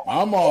on that.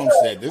 My mom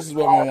said, this is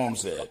what my mom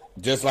said,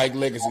 just like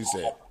Legacy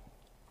said.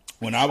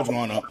 When I was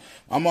growing up,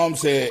 my mom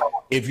said,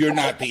 if you're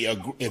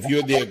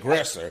the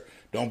aggressor,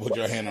 don't put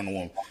your hand on a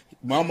woman.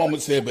 My mama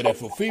said, but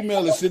if a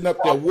female is sitting up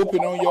there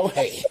whooping on your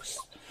ass,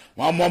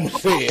 my mama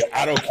said,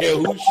 I don't care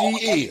who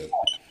she is.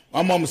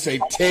 My mama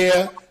said,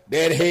 tear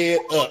that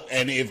head up.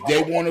 And if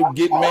they want to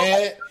get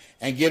mad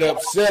and get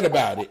upset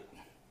about it,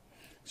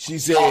 she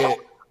said,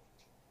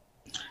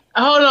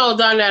 hold on,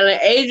 Donnell.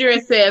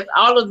 Adrian says,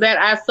 all of that,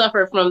 I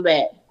suffer from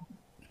that.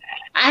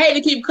 I hate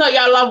to keep cutting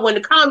y'all off. When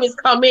the comments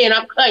come in,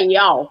 I'm cutting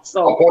y'all.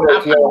 So I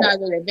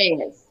apologize in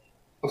advance.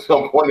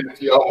 I'm pointing at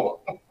Tiamo.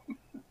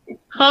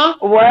 Huh?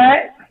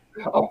 What?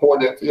 I'm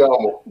pointing at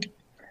Tiamo.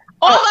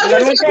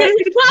 Let me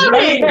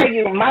tell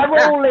you, my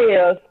rule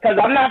is, because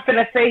I'm not going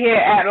to sit here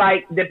at,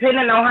 like,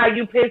 depending on how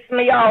you piss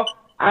me off,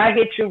 I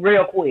hit you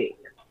real quick.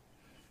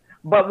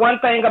 But one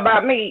thing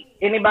about me,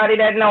 anybody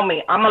that know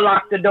me, I'm going to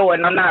lock the door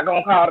and I'm not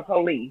going to call the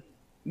police.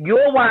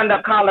 You'll wind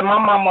up calling my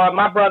mama or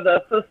my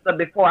brother or sister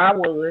before I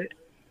would.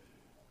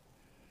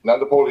 Not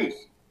the police.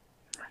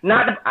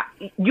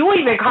 You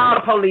even call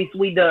the police,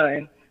 we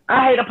done.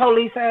 I hate a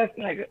police ass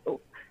nigga.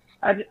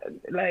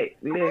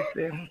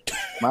 Listen.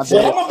 I'm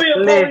gonna be a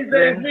police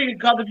ass nigga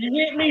because if you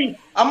hit me,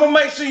 I'm gonna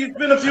make sure you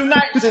spend a few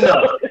nights in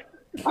there.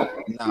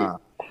 Nah.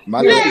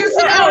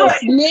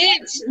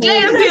 Snitch.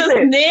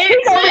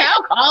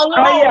 I'll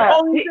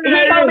call him.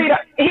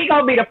 He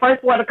gonna be the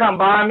first one to come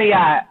buy me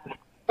out.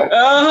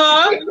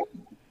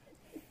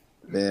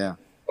 Yeah.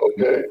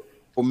 Okay.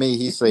 For me,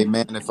 he say,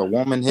 man, if a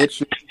woman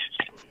hits you,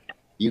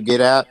 you get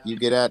out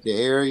the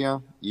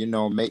area,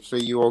 make sure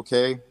you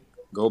okay.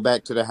 Go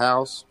back to the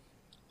house.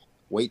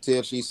 Wait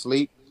till she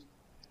sleep.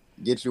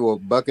 Get you a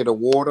bucket of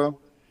water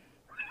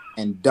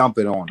and dump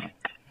it on her.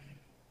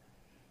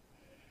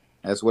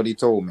 That's what he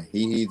told me.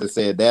 He either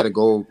said that or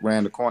go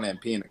around the corner and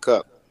pee in a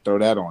cup. Throw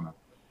that on her.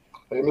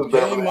 Hey,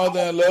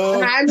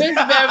 mother-in-law. Hi, Miss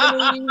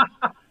Beverly.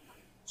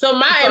 So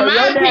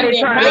my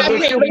opinion,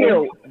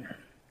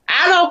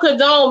 I don't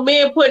condone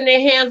men putting their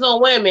hands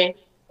on women.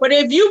 But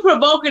if you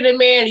provoking a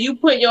man, you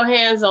put your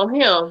hands on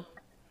him.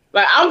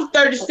 Like, I'm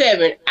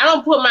 37. I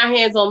don't put my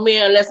hands on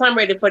men unless I'm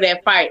ready for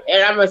that fight.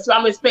 And I'm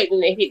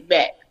expecting to hit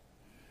back.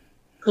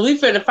 Because we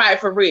finna fight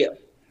for real.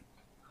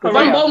 If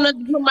I'm bold enough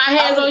to put my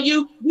hands on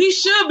you, we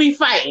should be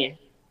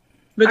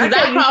because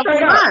I call for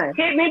mine.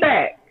 Hit me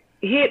back.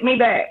 Hit me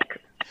back.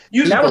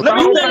 You the ones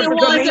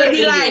that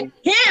be like,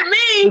 hit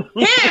me,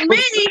 hit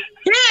me,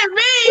 hit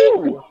me.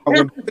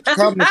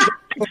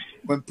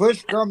 When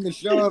push comes to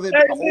shove, it'd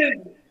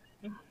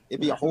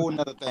be a whole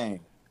nother thing.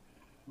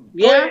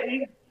 Yeah.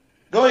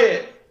 Go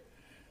ahead.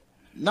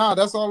 Nah,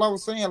 that's all I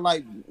was saying.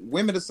 Like,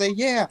 women to say,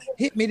 yeah,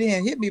 hit me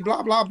then, hit me,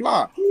 blah, blah,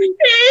 blah.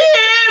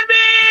 Hit me!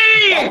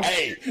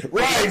 Hey,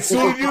 right,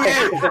 soon as you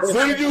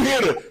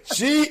hit her,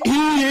 he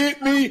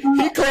hit me,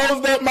 he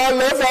closed up my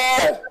left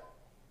eye.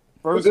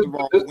 First of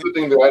all, this is the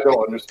thing that I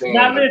don't understand.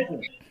 Now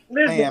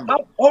listen,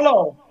 hold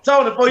on.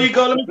 Tony, before you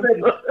go, let me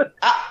say this.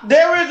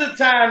 There is a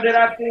time that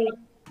I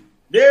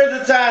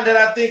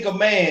think a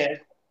man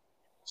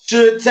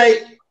should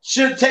take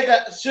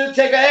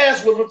a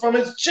ass whipping from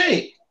his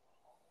chick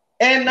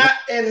and not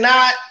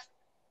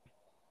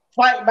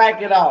fight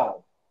back at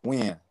all.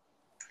 When?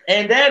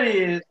 And that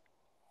is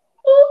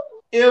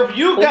if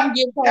you got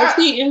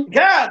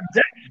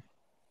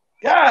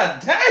God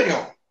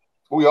damn.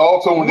 We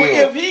all tuned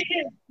in.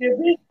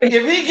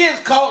 If he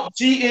gets caught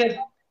cheating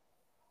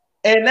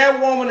and that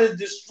woman is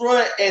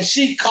destroyed and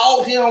she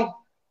caught him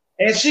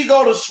and she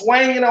go to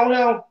swinging on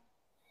him,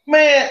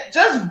 man,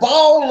 just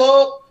ball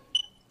up,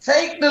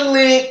 take the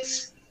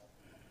licks,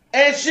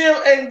 and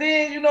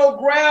then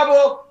grab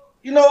her,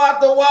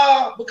 after a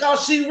while,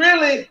 because she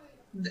really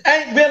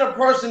ain't been a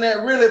person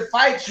that really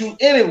fights you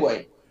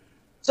anyway.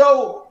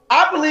 So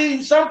I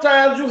believe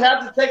sometimes you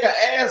have to take an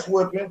ass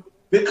whipping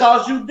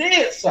because you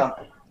did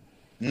something.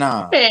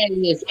 Nah.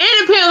 It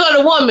depends on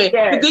the woman.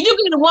 Yes. Because you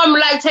get a woman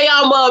like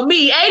Tayama or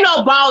me, ain't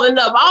no balling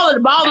up. All of the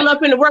balling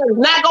up in the world is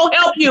not gonna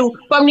help you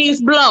from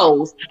these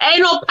blows. Ain't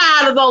no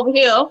powders over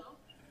here.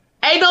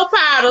 Ain't no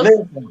powders.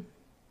 Listen,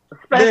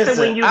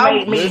 Especially when you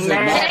make me listen,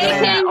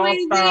 mad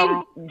on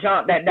some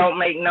junk that don't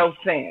make no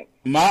sense.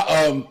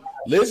 My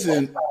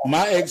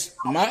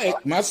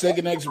my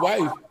second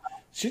ex-wife,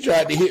 she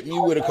tried to hit me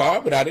with a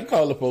car, but I didn't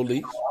call the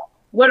police.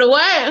 With a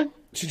what?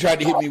 She tried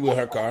to hit me with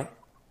her car.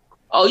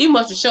 Oh, you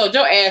must have showed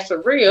your ass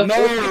for real.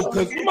 No,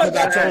 because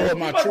I told her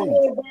my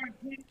truth.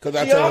 Because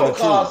I told her the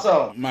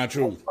truth, my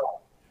truth.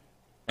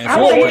 And I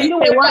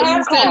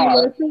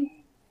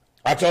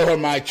told her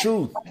my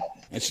truth,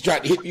 and she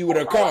tried to hit me with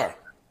her car.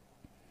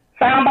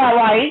 Sound about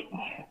right.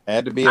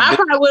 Had to be. I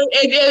probably would.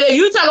 If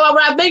you talking about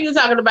what I think you're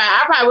talking about,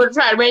 I probably would have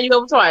tried to run you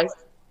over twice.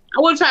 I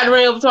would have tried to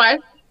run you over twice.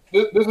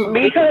 This is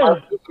Me too.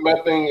 my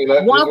thing.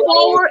 One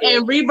forward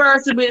and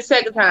reverse to be the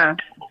second time.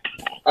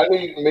 I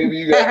need maybe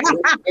you guys,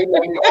 maybe I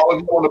need all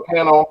of you on the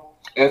panel,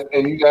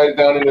 and you guys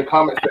down in the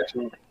comment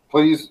section,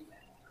 please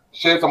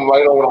shed some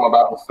light on what I'm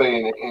about to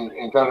say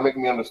and try to make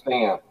me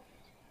understand,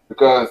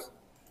 because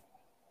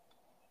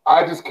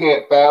I just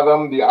can't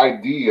fathom the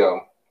idea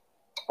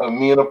of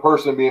me and a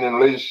person being in a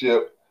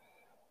relationship,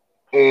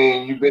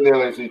 and you've been there,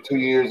 let's say 2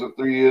 years or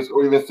 3 years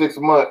or even 6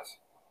 months,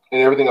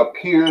 and everything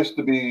appears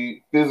to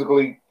be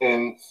physically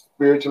and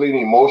spiritually and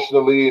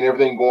emotionally and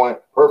everything going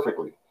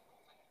perfectly.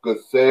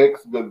 Good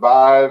sex, good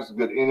vibes,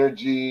 good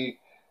energy.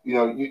 You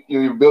know,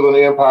 you're building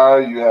an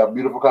empire. You have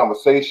beautiful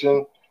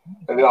conversation,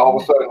 and then all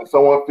of a sudden,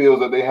 someone feels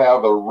that they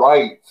have the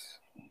right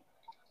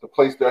to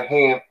place their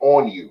hand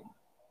on you.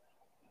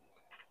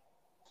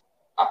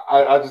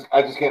 I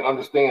just can't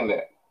understand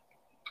that.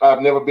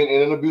 I've never been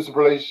in an abusive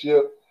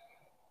relationship.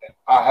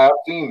 I have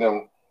seen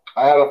them.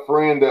 I had a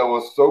friend that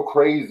was so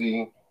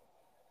crazy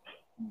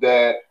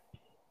that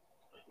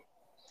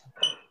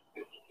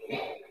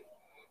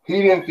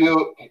he didn't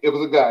feel, it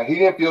was a guy, he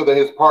didn't feel that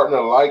his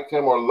partner liked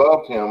him or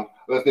loved him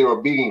unless they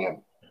were beating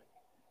him.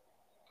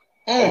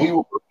 And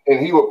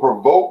he would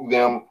provoke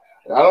them.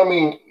 I don't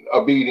mean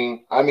a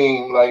beating. I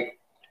mean like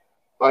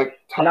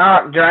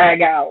knock,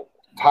 drag out,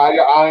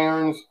 tire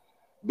irons,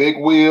 big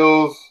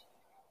wheels,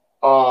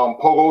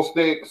 pogo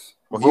sticks,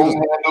 broom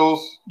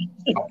handles.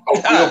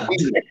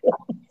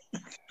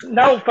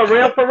 No, for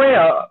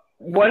real.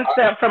 One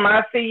step from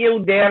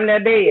ICU, damn near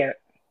dead.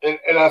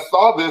 And I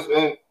saw this,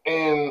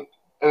 and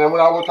then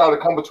when I would try to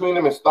come between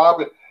them and stop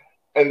it,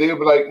 and they would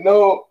be like,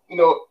 no, you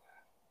know,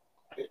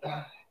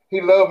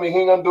 he loved me, he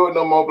ain't gonna do it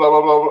no more, blah,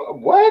 blah, blah, blah.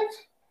 What?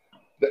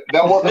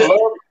 That wasn't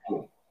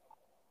love.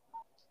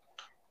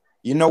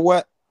 You know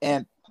what?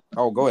 And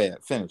go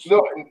ahead, finish.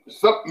 No,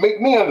 make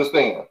me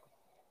understand.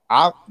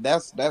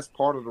 That's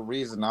part of the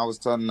reason I was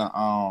telling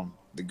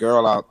the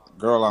girl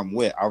I'm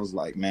with. I was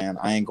like, man,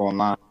 I ain't gonna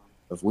lie.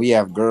 If we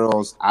have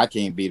girls, I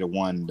can't be the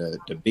one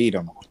to beat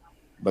them,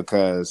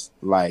 because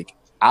like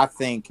I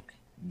think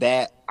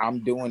that I'm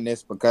doing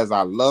this because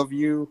I love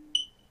you.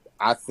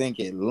 I think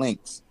it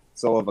links.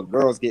 So if a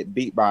girls get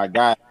beat by a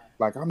guy,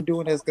 like, I'm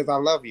doing this because I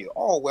love you.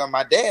 Oh well,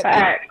 my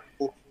dad.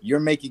 You're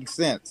making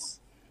sense.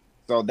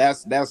 So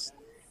that's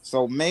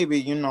so maybe,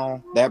 you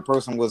know, that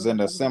person was in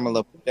a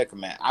similar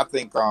predicament. I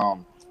think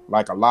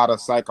like a lot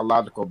of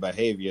psychological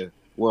behavior,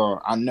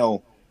 well, I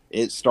know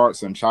it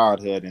starts in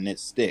childhood and it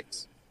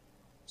sticks.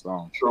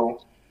 So true.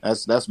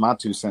 That's my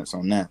 2 cents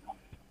on that.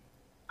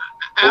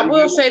 I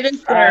will say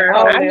this, sir.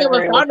 I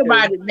never thought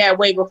about it that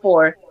way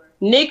before.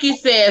 Nikki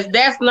says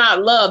that's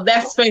not love,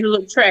 that's fatal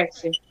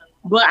attraction.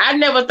 But I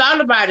never thought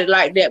about it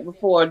like that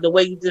before, the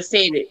way you just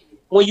said it.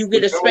 When you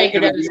get a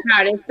spanking at the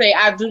child and say,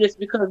 I do this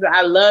because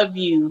I love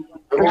you,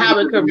 and how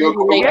it can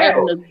resonate as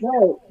an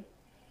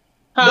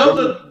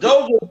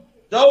adult.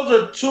 Those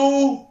are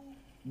two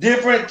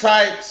different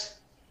types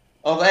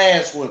of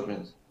ass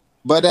whippings.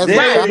 But but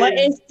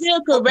it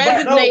still could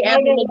resonate as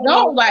an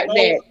adult like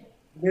that.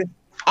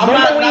 I'm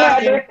not we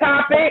had this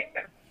topic.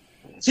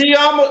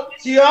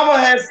 Tiama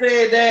has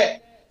said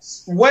that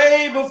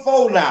way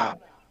before now.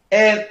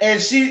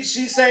 And she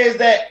says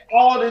that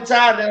all the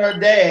time that her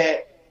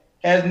dad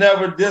has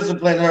never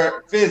disciplined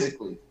her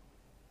physically.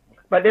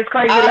 But this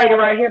crazy lady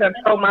right here done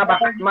stole my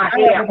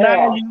hair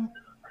off.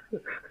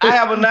 I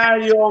have a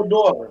 9-year-old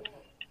daughter.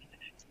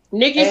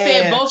 Nikki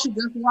said both should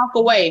just walk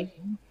away.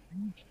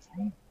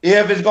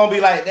 If it's gonna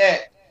be like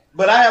that.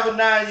 But I have a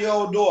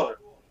 9-year-old daughter.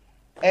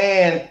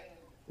 And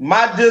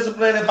my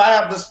discipline, if I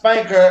have to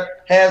spank her,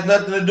 has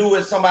nothing to do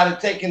with somebody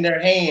taking their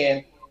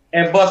hand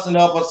and busting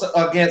up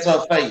against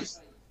her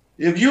face.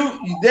 If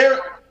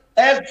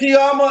as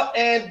Tiama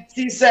and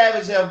T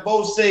Savage have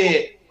both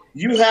said,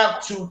 you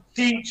have to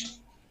teach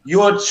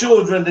your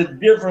children the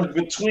difference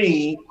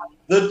between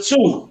the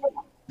two.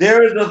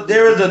 There is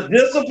a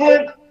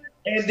discipline,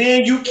 and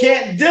then you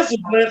can't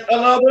discipline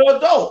another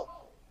adult.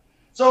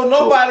 So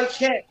nobody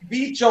can't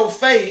beat your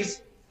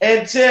face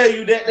and tell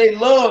you that they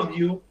love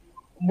you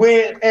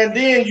and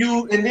then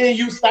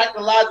you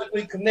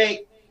psychologically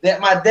connect that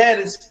my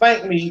daddy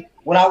spanked me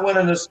when I went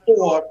in the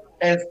store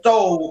and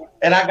stole,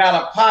 and I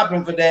got a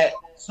popping for that,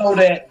 so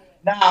that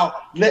now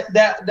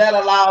that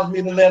allows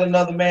me to let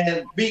another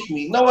man beat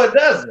me. No, it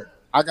doesn't.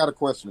 I got a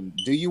question.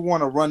 Do you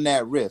want to run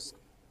that risk?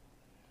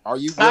 Are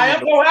you? I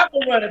am gonna have to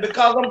run it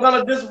because I'm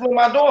gonna discipline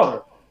my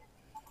daughter.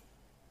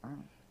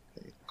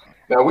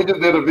 Now we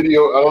just did a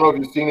video. I don't know if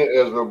you've seen it,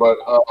 Ezra, but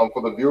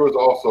for the viewers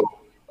also,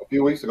 a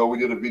few weeks ago we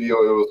did a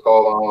video. It was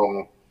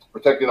called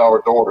 "Protecting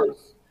Our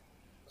Daughters."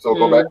 So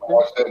go back and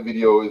watch that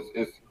video.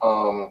 It's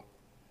on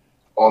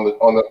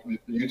the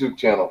YouTube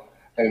channel.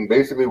 And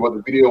basically, what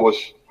the video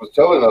was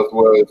telling us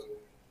was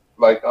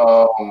like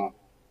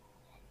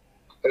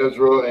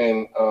Ezra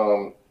and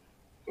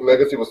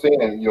Legacy was saying,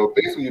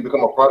 basically you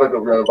become a product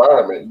of your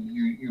environment.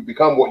 You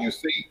become what you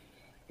see.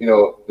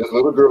 This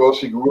little girl,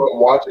 she grew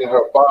up watching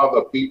her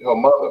father beat her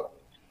mother.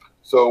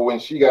 So when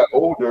she got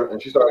older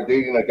and she started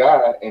dating a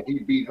guy and he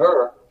beat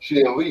her, she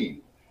didn't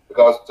leave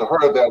because to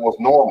her that was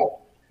normal.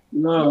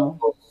 No,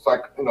 it's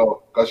like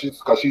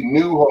because she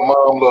knew her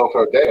mom loved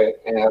her dad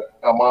and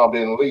her mom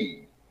didn't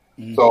leave.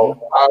 Mm-hmm. So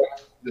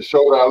to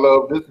show that I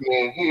love this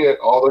man here,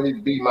 although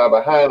he's beating my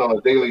behind on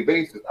a daily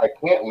basis, I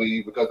can't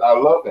leave because I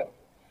love him,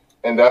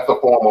 and that's a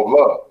form of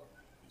love.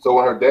 So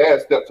when her dad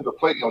stepped to the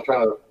plate and was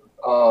trying to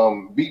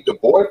beat the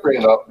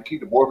boyfriend up to keep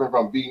the boyfriend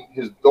from beating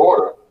his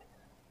daughter,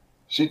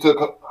 she took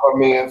her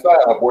man's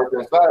side, her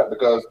boyfriend's side,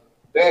 because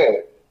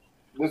Dad,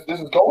 this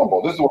is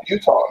normal. This is what you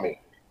taught me.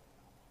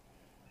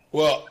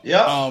 Well,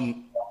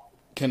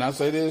 can I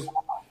say this?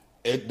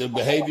 The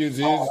behaviors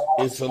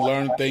it's a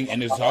learned thing,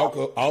 and it's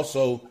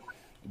also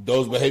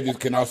those behaviors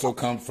can also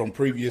come from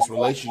previous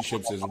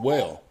relationships as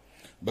well.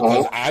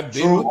 Because I've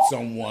been with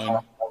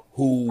someone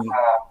who,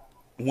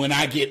 when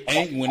I get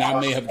angry, when I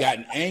may have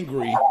gotten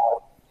angry,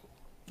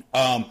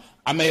 I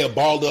may have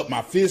balled up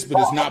my fist, but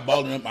it's not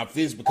balling up my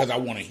fist because I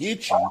want to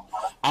hit you.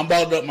 I'm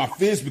balling up my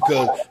fist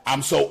because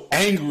I'm so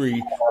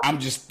angry. I'm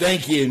just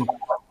thinking,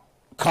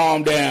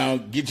 calm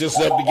down, get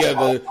yourself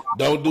together,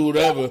 don't do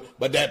whatever.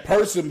 But that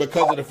person,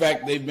 because of the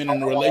fact they've been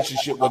in a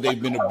relationship where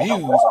they've been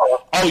abused,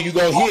 oh, you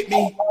gonna hit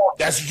me?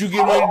 That's what you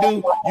getting ready to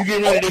do? You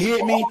getting ready to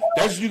hit me?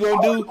 That's what you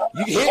gonna do?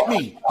 You hit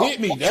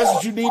me. That's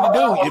what you need to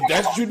do. If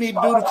that's what you need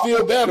to do to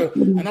feel better.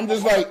 And I'm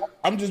just like,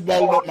 I'm just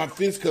balling up my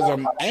fist because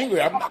I'm angry.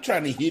 I'm not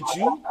trying to hit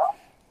you.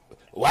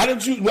 Why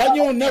you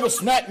don't never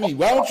smack me?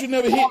 Why don't you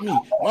never hit me?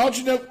 Why don't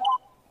you never?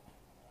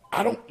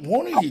 I don't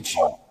want to hit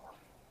you.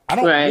 I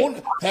don't want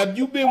to. Have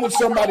you been with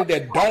somebody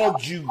that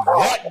dogged you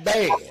that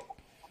bad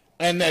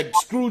and that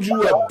screwed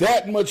you up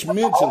that much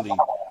mentally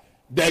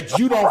that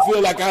you don't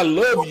feel like I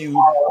love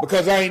you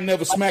because I ain't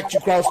never smacked you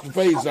across the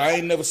face, or I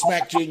ain't never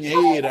smacked you in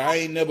your head, or I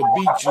ain't never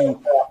beat you,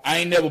 I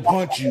ain't never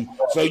punched you,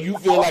 so you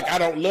feel like I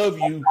don't love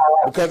you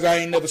because I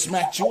ain't never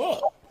smacked you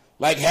up?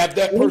 Like, have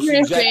that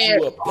person jack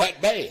you up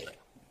that bad?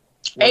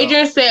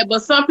 Adrian said,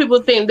 but some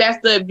people think that's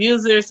the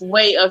abuser's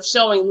way of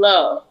showing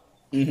love.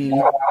 Mm-hmm.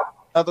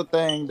 Other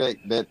thing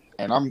that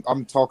and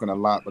I'm talking a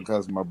lot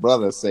because my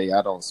brother say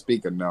I don't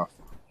speak enough.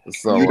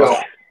 So you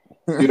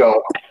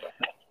don't.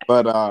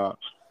 But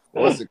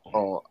what's it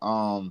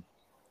called?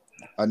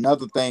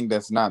 Another thing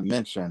that's not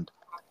mentioned,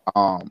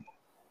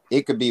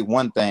 it could be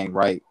one thing,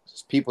 right?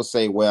 People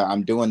say, well,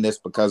 I'm doing this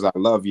because I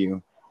love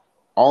you.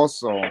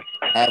 Also,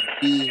 have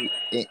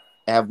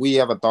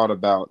we ever thought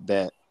about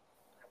that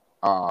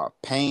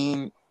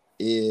pain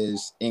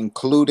is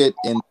included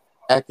in the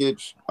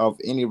package of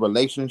any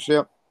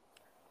relationship?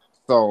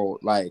 So,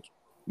 like,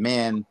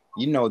 man,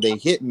 they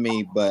hit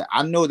me, but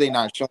I know they're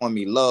not showing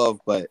me love,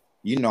 but,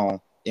 in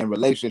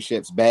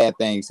relationships, bad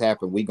things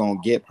happen. We gonna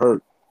get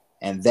hurt.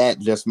 And that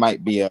just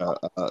might be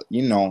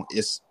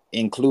it's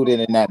included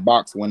in that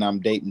box when I'm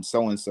dating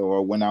so-and-so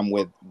or when I'm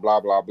with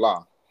blah, blah,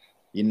 blah.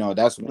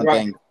 That's one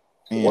thing.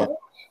 And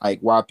like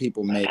why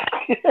people make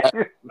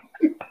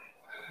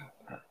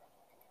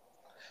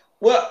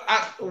Well,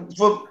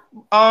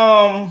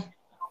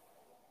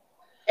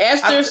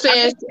 Esther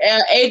says,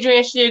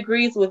 Adrian, she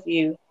agrees with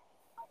you.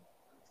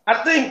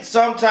 I think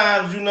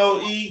sometimes,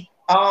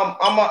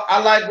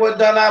 I like what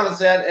Don Allen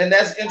said, and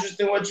that's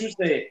interesting what you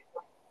said.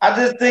 I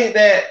just think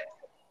that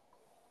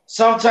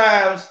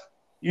sometimes,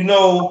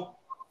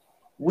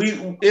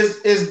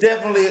 it's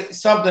definitely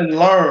something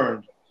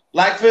learned.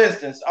 Like, for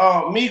instance,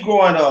 me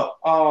growing up,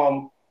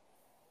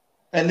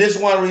 and this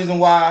is one reason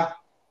why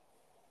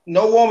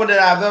no woman that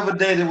I've ever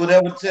dated would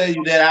ever tell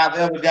you that I've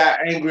ever got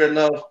angry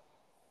enough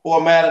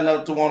or mad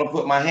enough to want to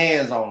put my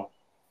hands on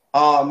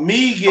them.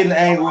 Me getting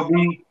angry would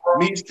be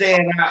me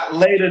staying out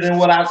later than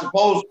what I'm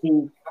supposed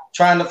to,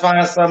 trying to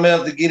find something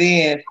else to get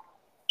in,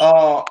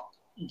 to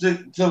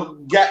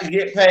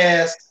get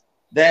past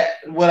that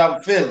what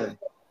I'm feeling.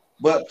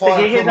 But to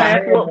get his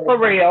ass whooped for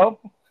real.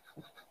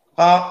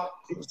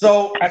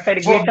 So I said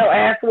to get your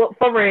ass whooped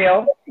for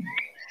real.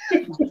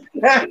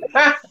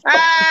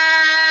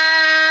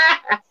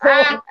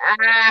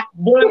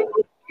 But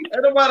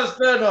everybody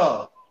stand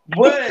up.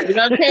 But we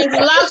done change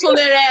the locks on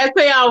that ass.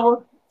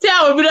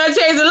 Tell me, we done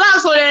change the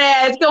locks on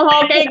that ass. Come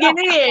home, can't get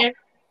in.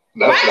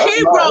 My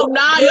key broke.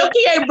 Nah, your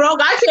key ain't broke.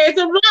 I changed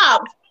the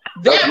locks.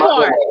 That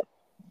part.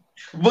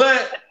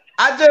 But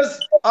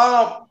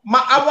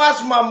I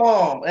watch my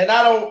mom, and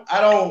I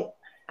don't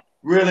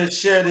really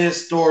share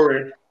this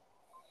story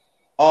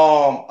a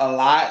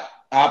lot.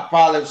 I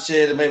probably have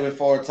shared it maybe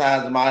 4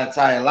 times in my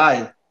entire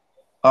life.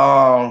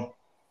 When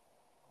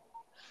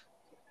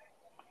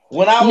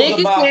I was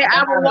Nikki said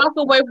I would walk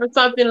away for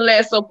something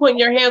less, so putting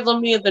your hands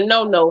on me is a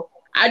no-no.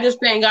 I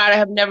just thank God I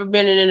have never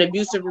been in an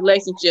abusive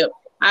relationship.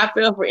 I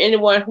feel for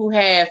anyone who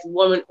has,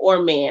 woman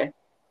or man.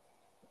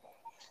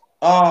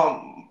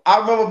 I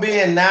remember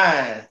being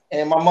 9,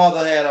 and my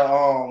mother had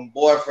a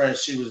boyfriend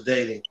she was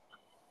dating,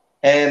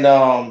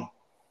 and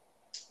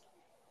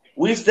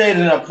we stayed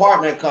in an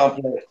apartment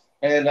complex.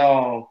 And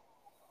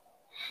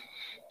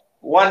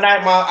one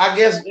night, I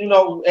guess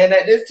and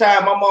at this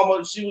time, my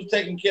mama, she was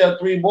taking care of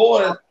 3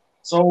 boys,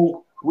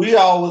 so we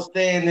all was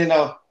staying in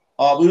a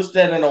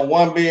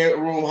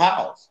 1-bedroom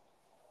house.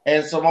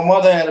 And so my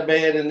mother had a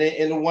bed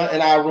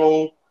in our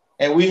room,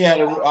 and we had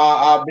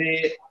our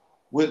bed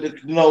with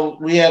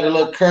we had a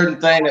little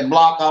curtain thing that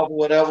blocked off or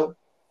whatever.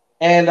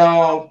 And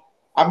I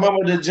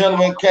remember the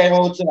gentleman came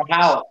over to the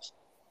house,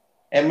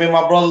 and me and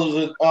my brother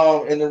was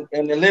in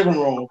the living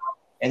room,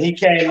 and he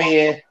came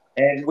in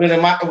and went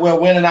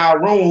in our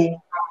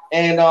room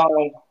and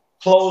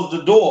closed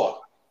the door.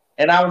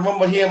 And I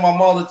remember hearing my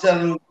mother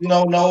telling him,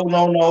 no,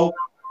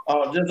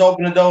 just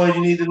open the door and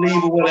you need to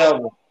leave or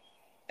whatever.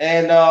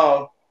 And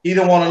he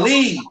didn't want to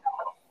leave.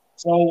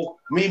 So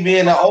me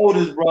being the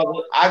oldest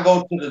brother, I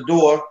go to the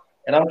door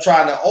and I'm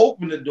trying to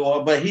open the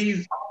door, but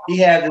he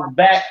had his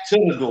back to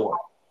the door.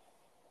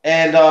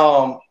 And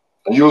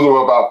you was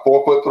about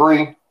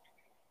 4'3"?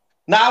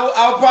 No,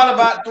 I was probably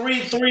about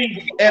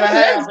 3'3" and a half.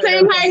 That's the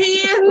same height he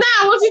is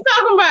now. What you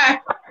talking about?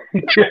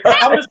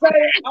 I'm just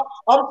saying,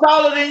 I'm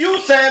taller than you,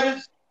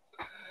 Savage.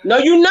 No,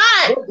 you're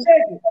not.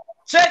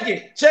 Check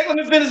it. Let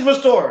me finish my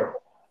story.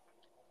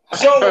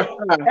 So as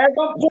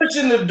I'm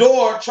pushing the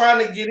door,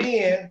 trying to get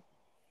in,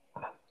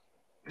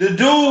 the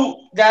dude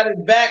got his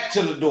back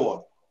to the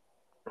door.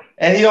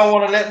 And he don't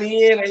want to let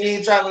me in, and he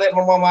ain't trying to let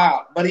my mama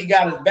out. But he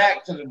got his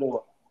back to the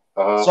door.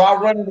 So I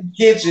run in the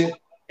kitchen.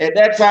 At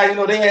that time,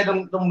 they had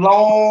them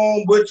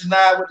long butcher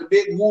knives with the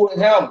big wood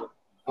handle.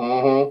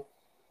 Mm-hmm.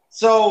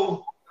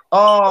 So,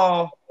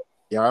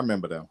 yeah, I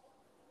remember them.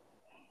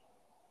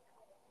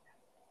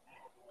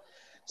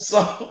 So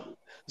hold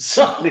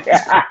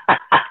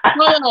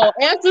on.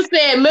 Esther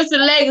said, Mr.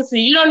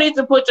 Legacy, you don't need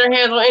to put your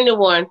hands on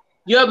anyone.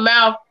 Your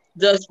mouth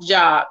does the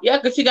job. Yeah,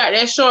 because you got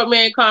that short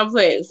man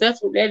complex.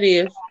 That's what that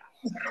is.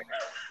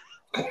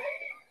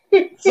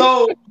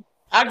 So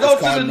I go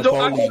to the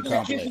door, I go to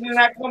the kitchen, and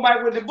I come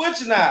back with the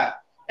butcher knife.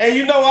 And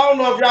I don't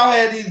know if y'all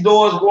had these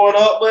doors going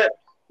up, but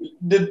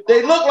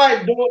they look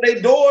like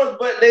doors,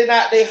 but they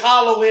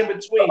hollow in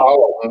between.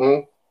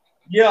 Mm-hmm.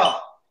 Yeah.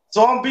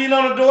 So I'm beating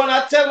on the door, and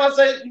I tell him, I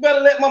say, you better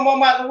let my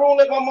mom out the room,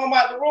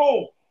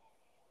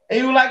 And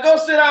he was like, go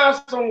sit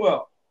down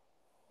somewhere.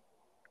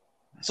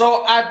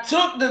 So I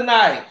took the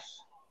knife,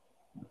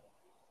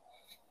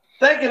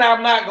 thinking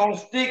I'm not going to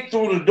stick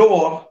through the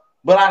door,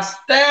 but I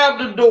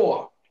stabbed the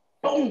door.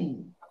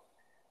 Boom.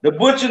 The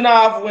butcher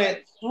knife went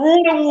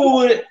through the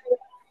wood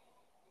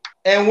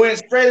and went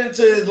straight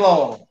into his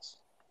lungs.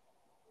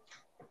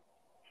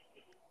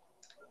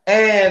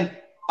 And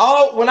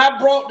when I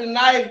brought the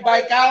knife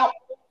back out,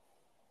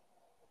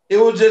 it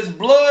was just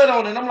blood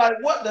on it. I'm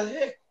like, what the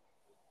heck?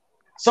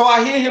 So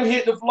I hear him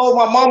hit the floor.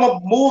 My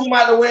mama moved him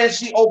out of the way, and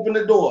she opened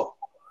the door.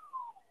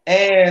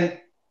 And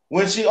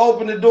when she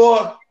opened the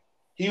door,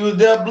 he was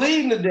there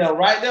bleeding to death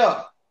right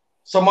there.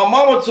 So my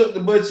mama took the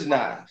butcher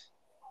knife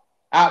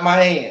out my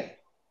hand.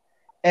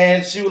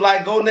 And she was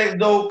like, go next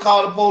door,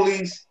 call the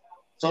police.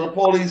 So the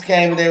police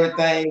came and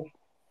everything.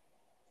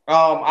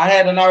 I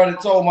hadn't already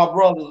told my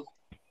brothers,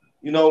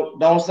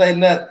 don't say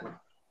nothing.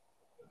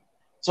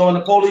 So when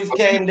the police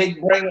came, they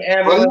bring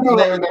ambulance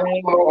and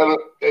everything.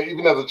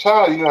 Even as a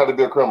child, you know how to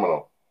be a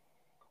criminal.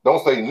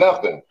 Don't say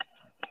nothing.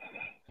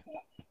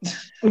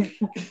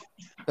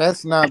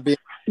 That's not being.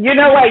 You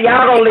know what?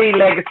 Y'all gonna leave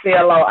Legacy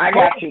alone. I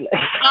got you.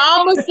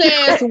 Alma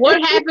says,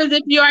 what happens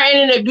if you are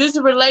in an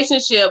abusive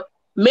relationship,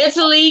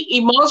 mentally,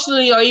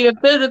 emotionally, or even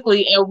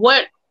physically, and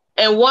want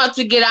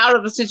to get out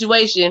of the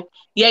situation,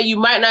 yet you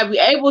might not be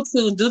able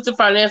to due to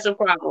financial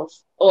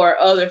problems or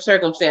other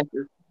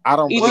circumstances? I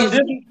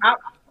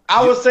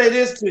would say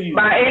this to you.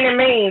 By any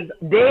means,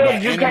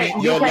 you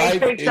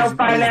can't fix your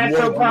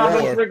financial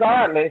problems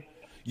regardless.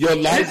 Your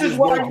life is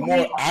worth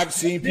more. I've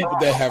seen people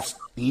that have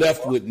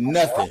left with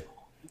nothing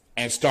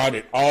and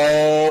started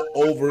all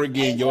over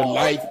again. Your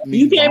life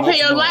means you can't pay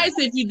your life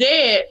if you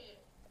dead.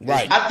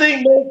 Right. I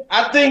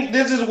think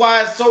this is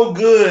why it's so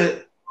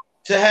good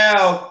to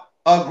have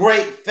a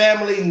great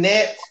family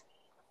net,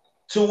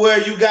 to where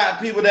you got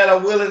people that are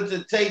willing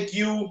to take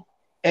you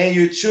and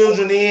your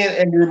children in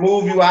and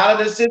remove you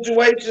out of the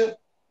situation,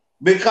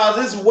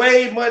 because it's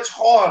way much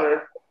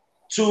harder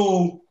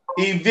to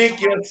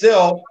evict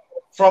yourself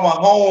from a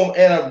home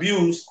and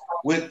abuse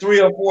with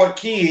 3 or 4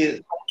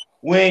 kids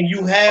when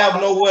you have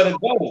nowhere to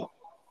go.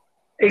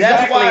 Exactly.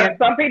 That's why, and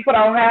some people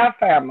don't have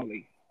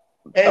family.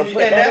 And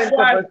that's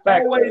why it's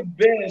always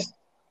best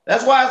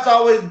That's why it's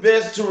always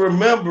best to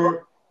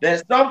remember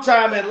that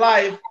sometime in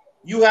life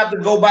you have to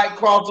go back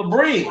across a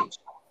bridge.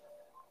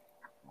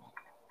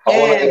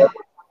 And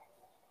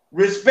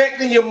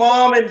respecting your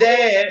mom and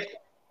dad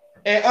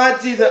and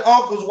aunties and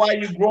uncles while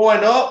you're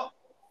growing up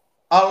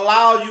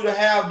allow you to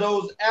have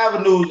those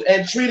avenues,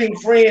 and treating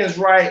friends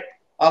right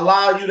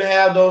allow you to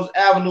have those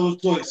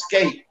avenues to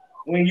escape.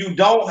 When you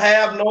don't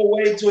have no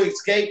way to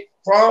escape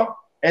from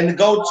and to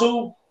go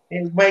to,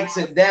 it makes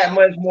it that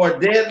much more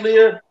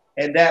deadlier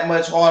and that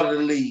much harder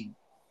to leave.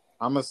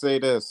 I'm gonna say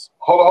this.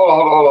 Hold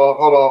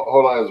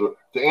on, Ezra.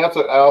 To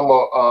answer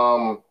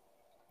Alma,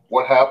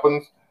 what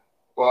happens?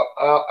 Well,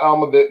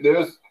 Alma,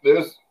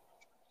 there's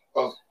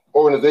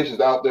organizations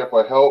out there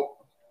for help.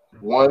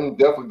 One,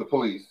 definitely the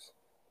police.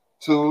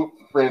 Two,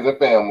 friends and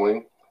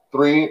family.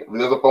 Three,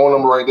 there's a phone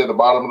number right there at the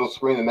bottom of the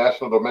screen, the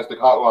National Domestic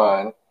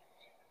Hotline.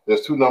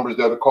 There's 2 numbers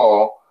there to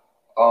call.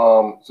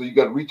 So you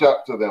got to reach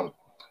out to them.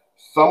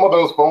 Some of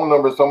those phone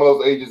numbers, some of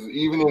those agencies,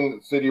 even in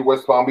the city of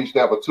West Palm Beach,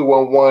 they have a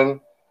 211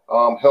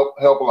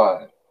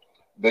 helpline.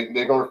 They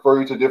can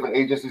refer you to different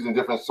agencies and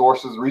different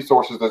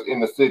resources that's in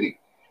the city.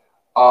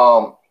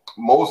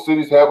 Most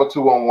cities have a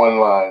 211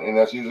 line, and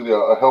that's usually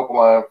a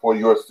helpline for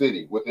your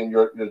city within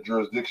your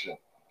jurisdiction.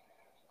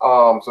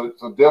 So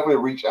definitely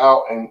reach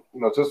out and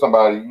to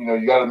somebody.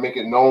 You got to make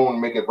it known,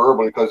 make it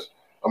verbally, because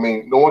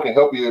no one can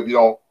help you if you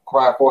don't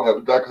cry for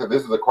help. Like I said,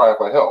 this is a cry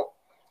for help.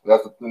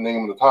 That's the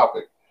name of the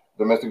topic.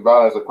 Domestic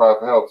violence, a cry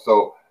for help.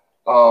 So,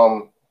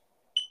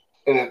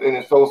 and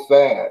it's so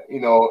sad,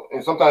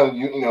 And sometimes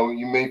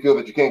you may feel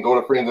that you can't go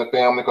to friends and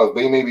family because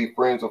they may be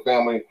friends or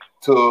family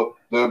to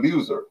the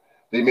abuser.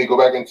 They may go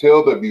back and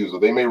tell the abuser.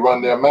 They may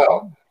run their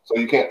mouth. So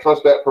you can't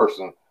trust that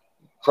person.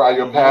 Try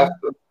your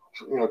pastor.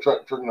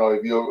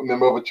 If you're a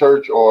member of a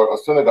church or a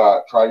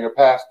synagogue, try your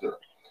pastor.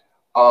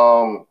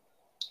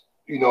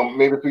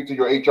 Maybe speak to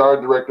your HR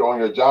director on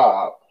your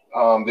job.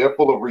 They're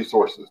full of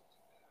resources.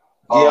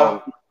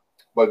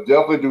 But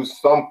definitely do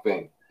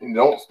something. And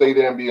don't stay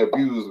there and be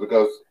abused,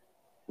 because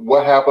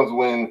what happens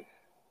when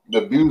the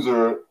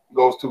abuser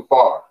goes too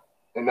far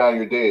and now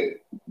you're dead?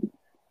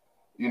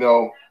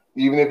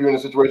 Even if you're in a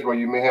situation where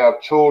you may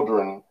have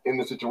children in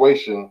the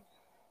situation,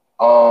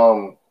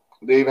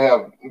 they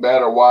have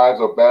battered wives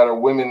or battered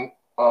women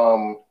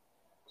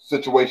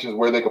situations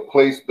where they could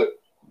place the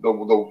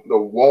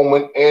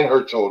woman and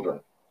her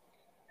children.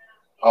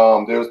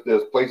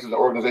 There's places and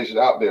organizations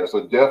out there.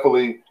 So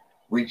definitely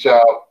reach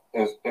out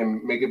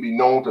and make it be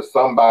known to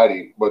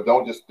somebody, but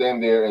don't just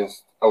stand there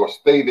or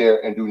stay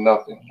there and do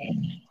nothing.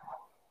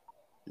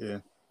 Yeah.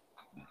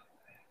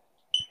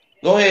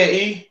 Go ahead,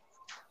 E.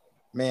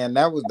 Man,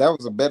 that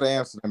was a better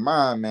answer than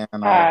mine, man.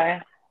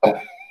 Hi.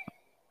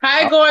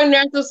 Hi, going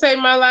there to save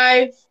my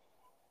life.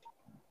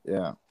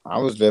 Yeah, I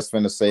was just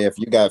finna say, if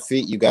you got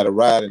feet, you got a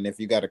ride, and if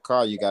you got a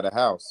car, you got a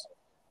house.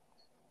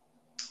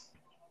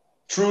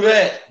 True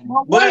that.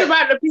 What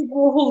about the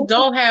people who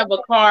don't have a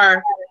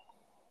car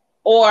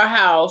or a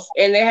house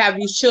and they have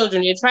these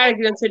children? They try to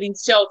get into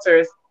these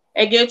shelters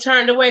and get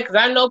turned away, because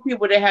I know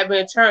people that have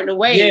been turned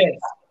away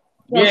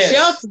from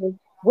shelters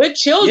with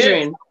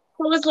children. Yes.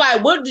 So it's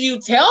like, what do you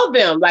tell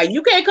them? Like,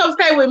 you can't come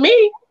stay with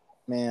me.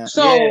 Man.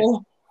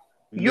 So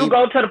you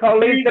go to the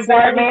police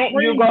department,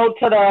 you go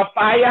to the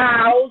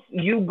firehouse,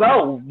 you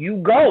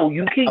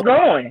keep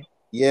going.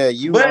 Yeah,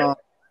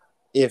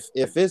 if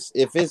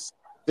it's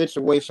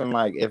situation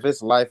like, if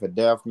it's life or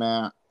death,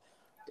 man,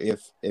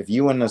 if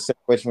you in a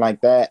situation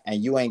like that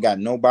and you ain't got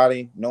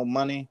nobody, no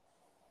money,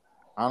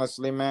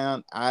 honestly,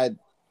 man, I'd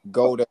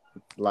go to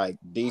like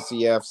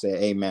DCF, say,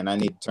 hey man, I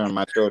need to turn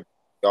my children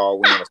all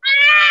win.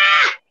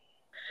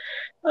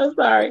 I'm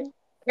sorry.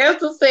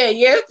 Esther said,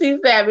 yes,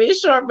 he's having a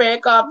short man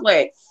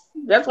complex.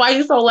 That's why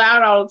he's so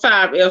loud all the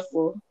time,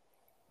 Esther.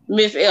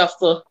 Miss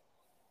Esther.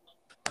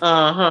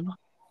 Uh-huh.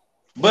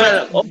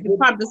 But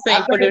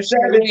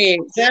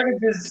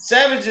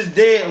Savage is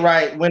dead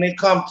right when it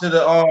comes to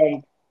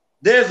the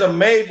there's a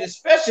major,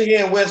 especially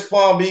here in West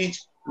Palm Beach,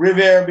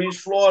 Riviera Beach,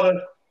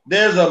 Florida,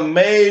 there's a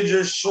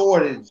major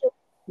shortage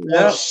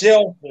of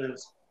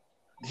shelters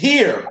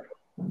here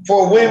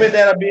for women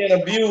that are being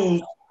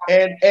abused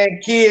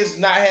and kids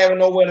not having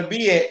nowhere to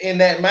be at in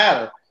that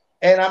matter.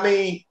 And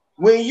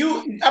when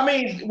you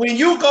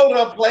go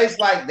to a place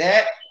like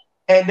that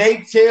and they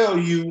tell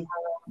you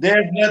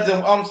there's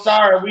nothing, I'm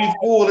sorry, we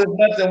full, there's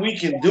nothing we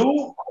can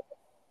do,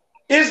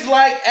 it's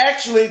like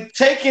actually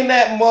taking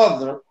that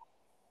mother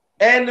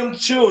and them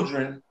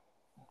children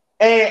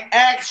and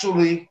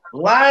actually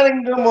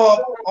lining them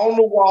up on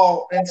the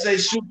wall and say,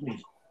 shoot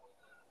me.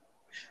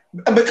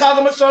 Because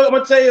I'm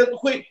gonna tell you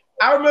quick,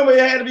 I remember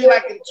it had to be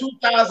like in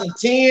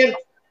 2010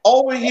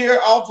 over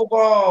here off of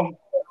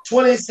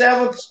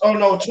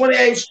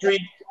 28th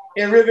Street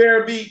in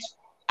Riviera Beach.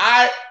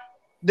 A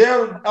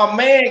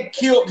man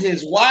killed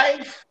his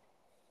wife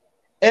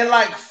and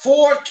like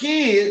 4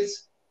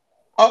 kids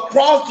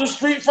across the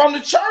street from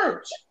the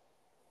church.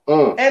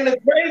 And the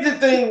crazy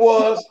thing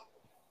was,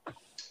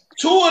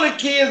 2 of the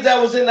kids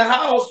that was in the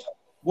house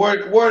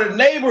were the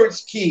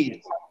neighbor's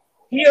kids.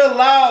 He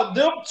allowed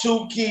them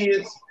 2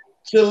 kids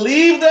to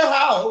leave the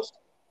house.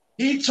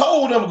 He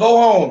told them, go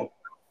home.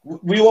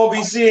 We won't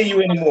be seeing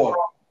you anymore.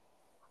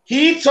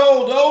 He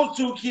told those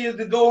 2 kids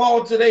to go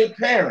home to their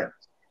parents.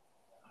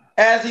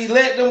 As he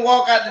let them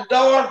walk out the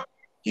door,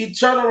 he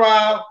turned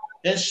around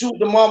and shoot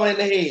the mama in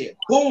the head.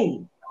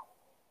 Boom.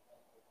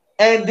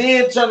 And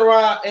then turn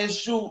around and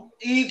shoot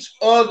each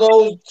of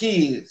those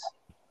kids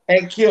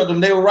and killed them.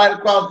 They were right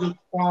across the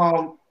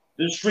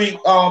street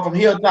from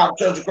Hilltop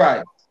Church of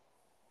Christ.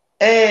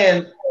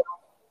 And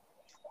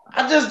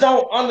I just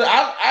don't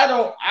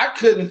I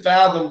couldn't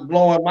fathom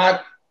blowing my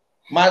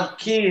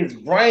kids'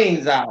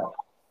 brains out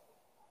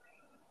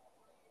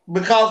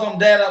because I'm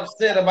that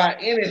upset about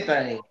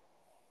anything.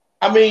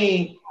 I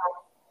mean,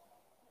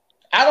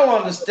 I don't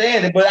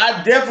understand it, but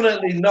I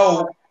definitely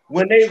know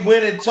when they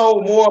went and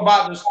told more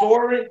about the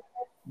story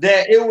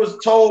that it was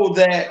told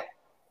that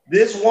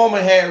this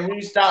woman had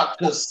reached out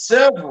to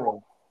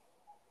several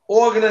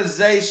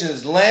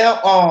organizations,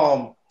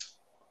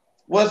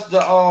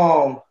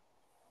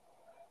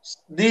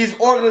 these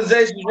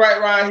organizations right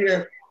around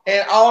here,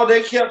 and all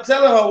they kept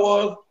telling her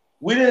was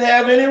we didn't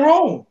have any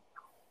room.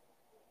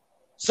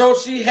 So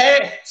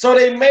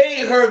they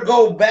made her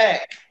go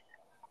back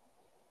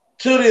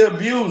to the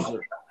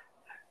abuser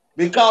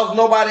because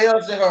nobody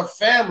else in her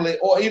family,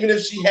 or even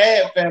if she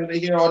had family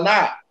here or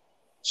not,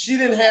 she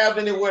didn't have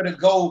anywhere to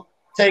go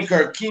take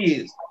her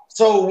kids.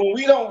 So when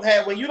you don't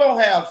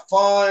have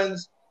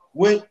funds,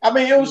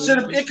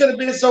 it could have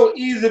been so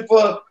easy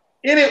for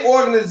any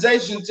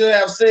organization to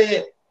have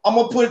said, I'm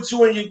gonna put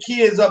you and your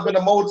kids up in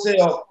a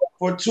motel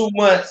for 2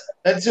 months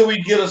until we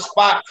get a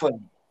spot for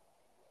you.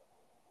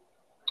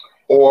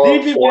 Or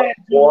even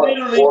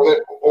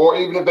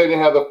if they didn't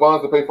have the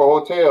funds to pay for a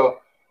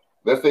hotel,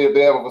 let's say if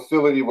they have a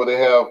facility where they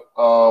have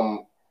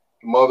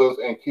mothers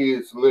and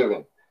kids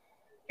living,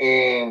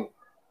 and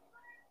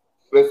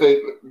let's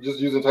say, just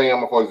using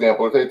Tayama for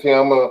example, let's say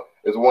Tayama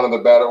is one of the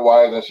battered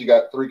wives and she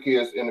got 3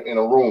 kids in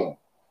a room.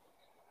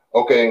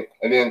 Okay,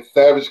 and then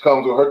Savage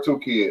comes with her 2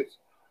 kids.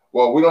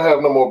 Well, we don't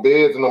have no more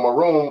beds and no more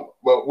room,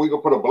 but we can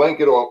put a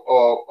blanket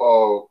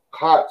or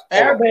cot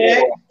and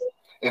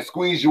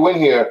squeeze you in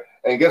here.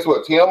 And guess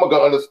what? Tayama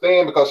gonna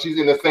understand because she's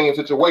in the same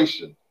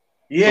situation.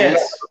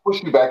 Yes. So we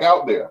push you back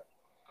out there.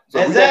 So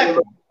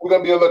exactly. We're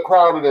gonna be a little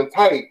crowded and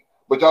tight,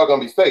 but y'all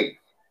gonna be safe.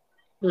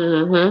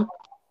 Mm-hmm.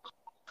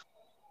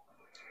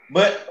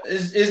 But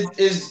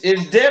it's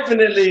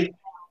definitely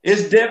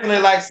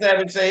like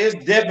Savage say, it's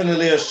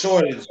definitely a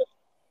shortage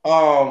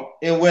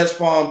in West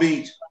Palm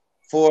Beach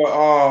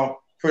for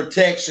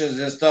protections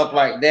and stuff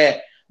like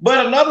that.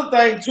 But another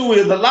thing too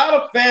is a lot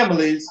of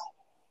families,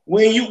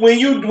 when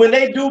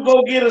they do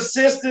go get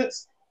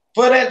assistance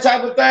for that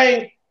type of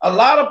thing, a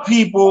lot of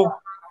people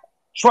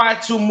try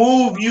to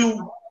move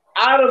you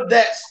out of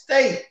that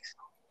state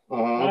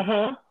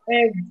and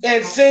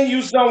send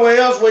you somewhere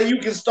else where you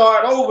can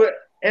start over,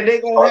 and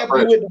they're gonna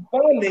help you with the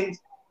funding.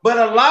 But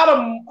a lot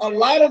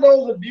of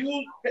those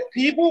abused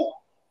people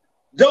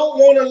don't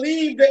want to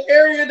leave the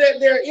area that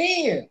they're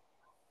in.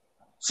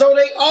 So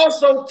they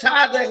also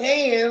tie the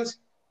hands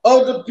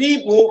of the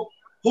people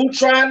who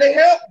trying to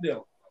help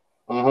them.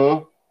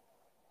 Mm-hmm.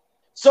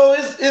 So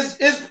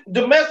it's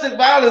domestic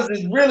violence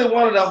is really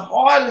one of the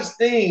hardest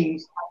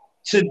things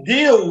to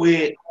deal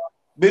with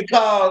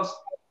because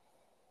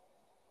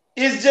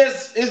it's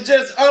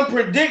just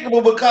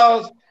unpredictable.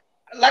 Because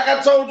like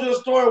I told you a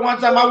story one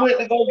time, I went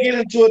to go get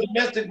into a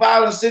domestic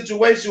violence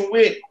situation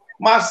with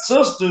my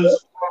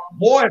sister's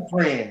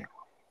boyfriend.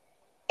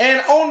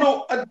 And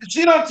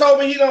she done told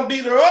me he done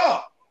beat her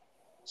up.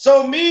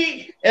 So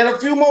me and a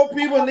few more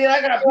people, and then I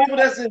got people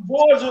that's in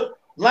Georgia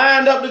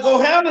lined up to go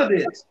handle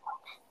this.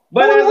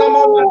 But as I'm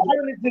on my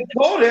journey to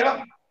go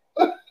there,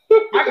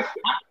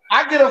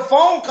 I get a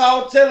phone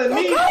call telling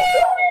me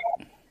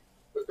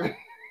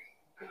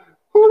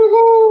who to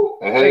go.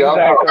 Hey,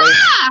 exactly.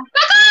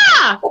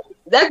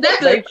 That's a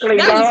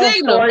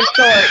signal.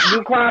 Short,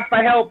 you cry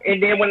for help,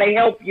 and then when they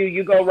help you,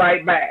 you go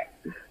right back.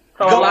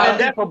 So a lot of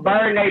people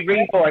burn their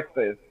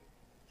resources.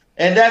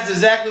 And that's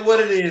exactly what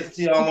it is,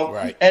 Tayama.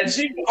 Right. And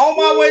she, on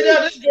my way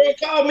there, this girl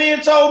called me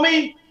and told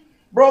me,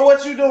 bro,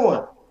 what you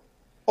doing?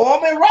 Oh,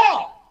 I'm in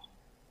Raw.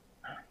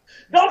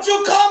 Don't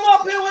you come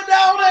up here with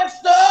all that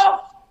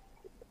stuff.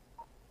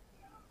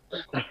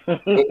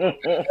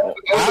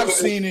 I've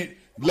seen it,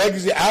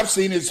 Legacy, I've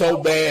seen it so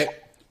bad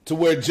to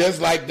where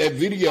just like that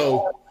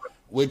video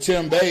with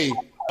Tim Bay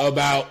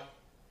about,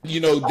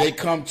 they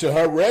come to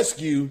her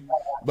rescue,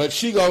 but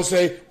she gonna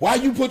say, why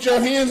you put your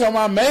hands on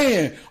my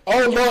man?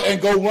 Oh, Lord, and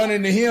go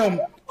running to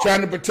him, trying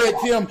to protect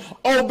him.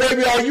 Oh,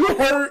 baby, are you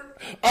hurt?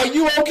 Are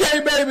you okay,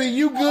 baby?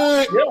 You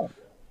good? Yeah.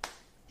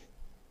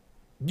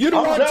 You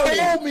the one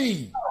told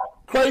me.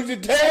 Crazy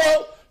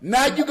tale.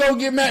 Now you gonna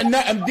get mad.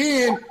 And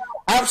then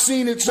I've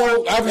seen it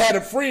so I've had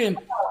a friend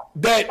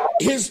that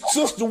his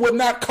sister would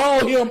not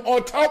call him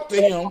or talk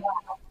to him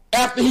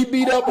after he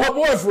beat up her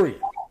boyfriend.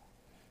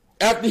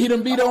 After he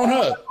done beat on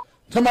her.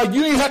 Talking about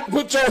you ain't have to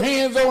put your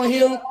hands on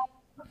him.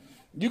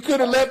 You could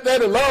have left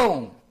that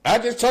alone. I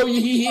just told you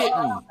he hit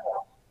me.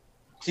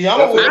 See, I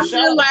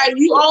feel like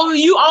you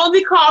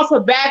only call for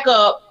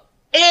backup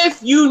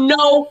if you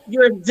know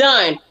you're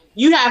done.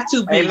 You have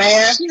to be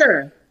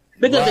sure.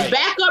 Because the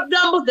backup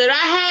numbers that I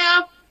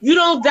have, you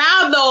don't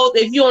dial those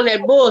if you're on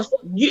that bullshit.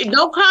 You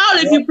don't call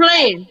if you're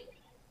playing.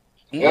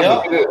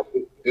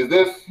 Is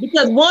this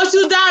because once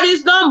you dial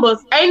these numbers,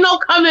 ain't no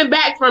coming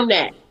back from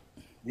that.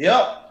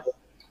 Yep.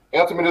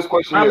 Answer me this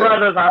question. My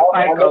brothers are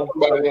psycho.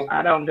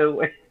 I don't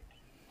do it.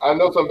 I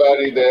know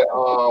somebody that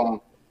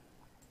hold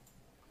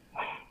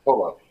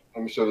on.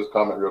 Let me show this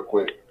comment real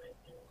quick.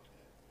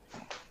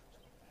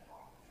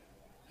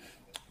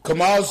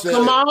 Kamal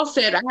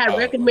said I had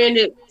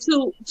recommended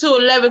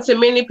 211 to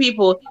many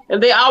people,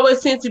 and they always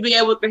seem to be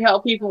able to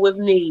help people with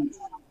needs.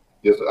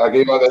 Yes, I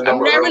gave out that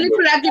number. I really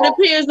feel like it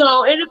depends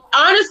on it.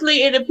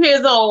 Honestly, it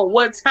depends on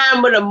what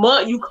time of the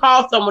month you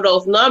call some of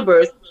those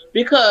numbers,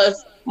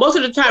 because most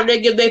of the time they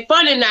give their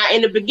funding now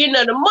in the beginning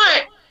of the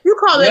month. You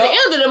call it at the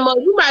end of the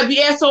month, you might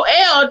be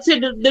SOL till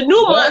the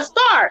new month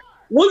start.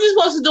 What you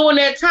supposed to do in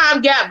that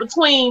time gap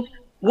between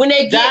when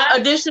they get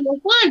additional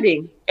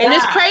funding? And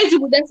it's crazy,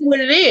 but that's what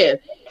it is.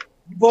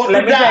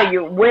 Let me tell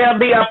you, we'll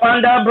be up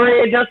under a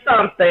bridge or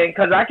something,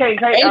 because I can't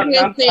take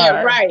Adrian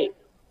said, right.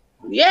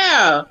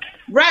 Yeah.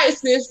 Right,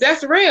 sis.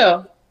 That's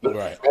real.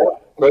 Right.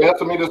 But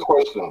answer me this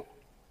question.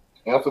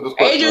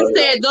 Adrian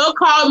said, don't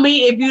call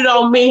me if you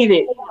don't mean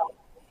it.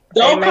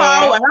 Don't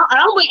call.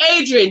 I'm with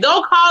Adrian.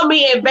 Don't call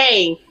me in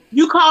vain.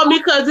 You call me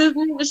because this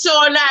nigga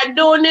sure not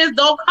doing this.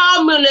 Don't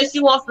call me unless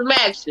you want some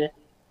action.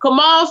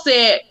 Kamal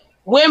said,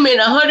 women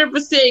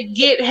 100%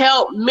 get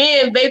help.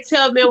 Men, they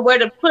tell them where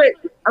to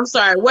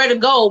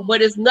go,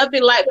 but it's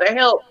nothing like the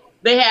help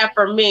they have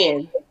for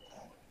men.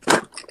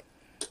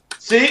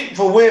 See,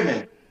 for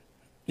women.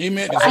 He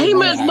must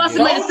have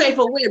meant to say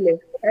for women.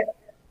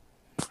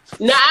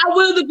 Now, I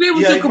will agree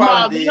with you,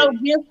 Kamal. They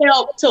don't give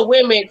help to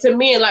women, to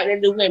men like they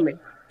do women.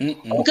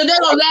 Because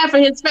they're going to laugh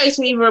in his face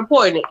for even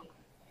reporting it.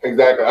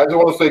 Exactly. I just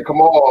want to say,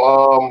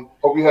 Kamal,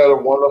 hope you had a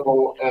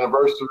wonderful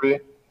anniversary.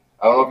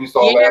 I don't know if you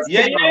saw last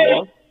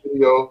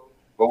video,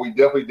 but we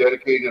definitely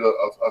dedicated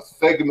a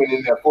segment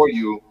in there for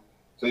you.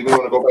 So you may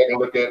want to go back and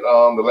look at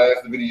the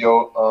last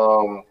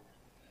video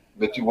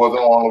that you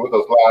wasn't on with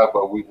us live,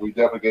 but we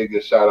definitely gave you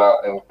a shout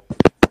out and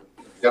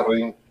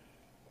definitely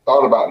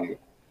thought about you.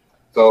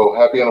 So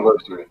happy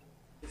anniversary.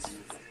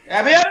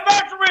 Happy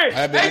anniversary.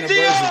 Happy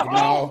anniversary,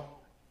 Kamal.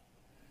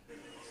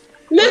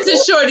 Listen,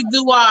 Shorty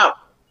Doo-Wop.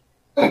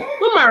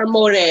 Where my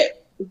remote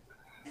at?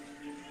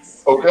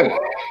 Okay.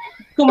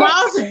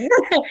 Kamal said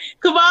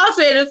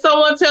if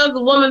someone tells a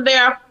woman they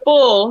are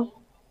full,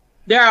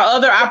 there are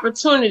other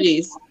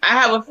opportunities. I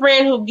have a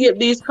friend who get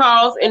these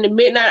calls in the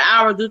midnight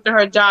hour due to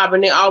her job,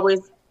 and they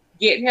always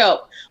get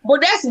help.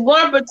 But that's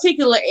one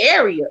particular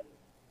area.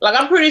 Like,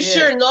 I'm pretty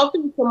sure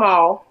nothing,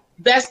 Kamal.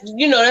 That's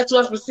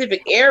one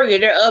specific area.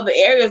 There are other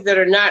areas that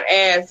are not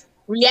as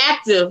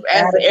reactive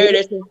as the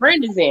area that your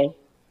friend is in,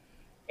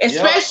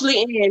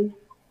 especially in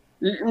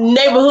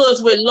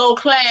neighborhoods with low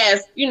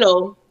class,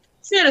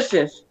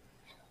 citizens.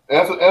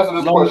 Answer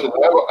this question.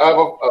 I have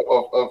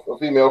a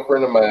female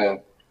friend of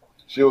mine.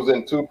 She was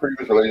in 2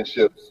 previous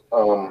relationships.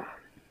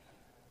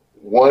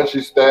 One, she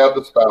stabbed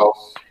the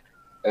spouse,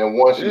 and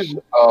one, she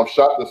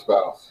shot the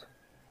spouse.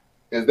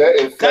 Is that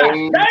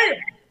insane?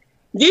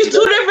 These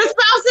 2 different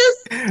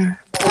spouses?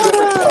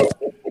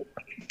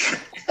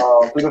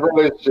 2 different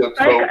relationships.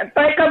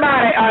 Think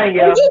about it,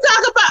 Anya. What you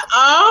talk about?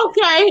 Oh,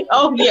 okay.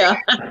 Oh, yeah.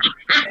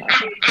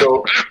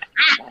 So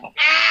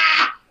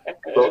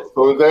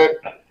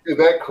is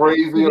that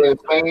crazy or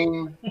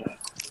insane?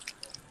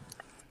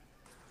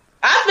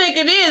 I think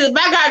it is. If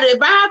I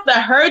have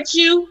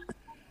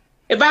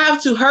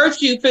to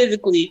hurt you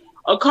physically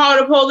or call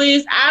the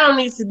police, I don't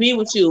need to be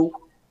with you,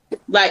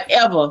 like,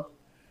 ever.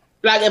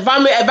 Like, if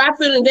I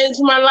feel in danger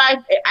to my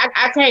life,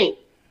 I can't.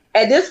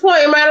 At this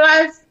point in my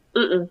life,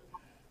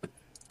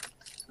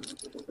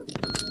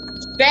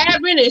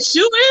 stabbing and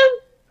shooting,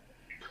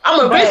 I'm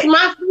gonna risk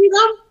my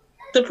freedom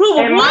to prove a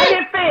point.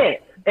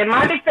 In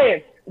my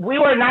defense, we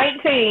were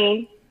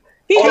 19.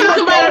 He's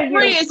talking about a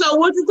friend, so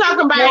what you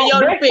talking about in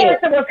your defense? This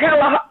person was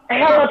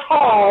hella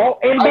tall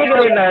and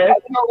bigger than us.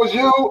 It was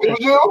you.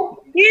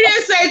 He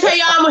didn't say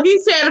Tayama, he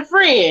said a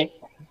friend.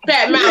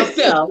 Fat mouth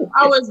self.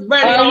 I was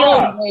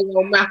running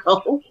on mouth.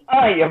 Oh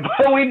yeah,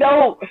 but we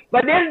don't.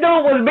 But this dude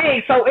was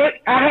big, so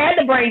I had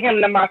to bring him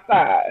to my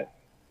side.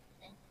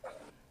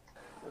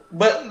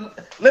 But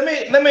let me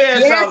ask you.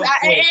 Yes,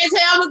 in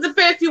Tayama's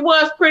defense, he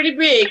was pretty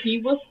big. He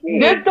was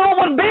big. This dude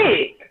was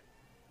big.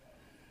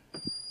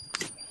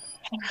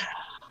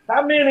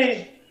 How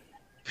many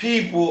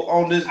people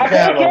on this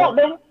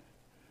panel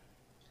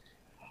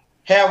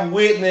have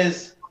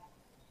witnessed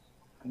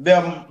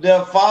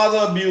their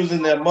father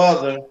abusing their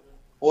mother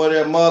or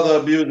their mother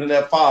abusing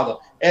their father?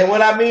 And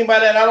what I mean by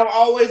that, I don't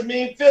always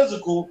mean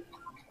physical.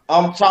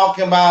 I'm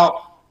talking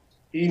about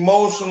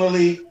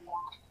emotionally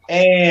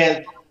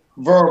and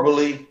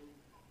verbally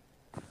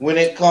when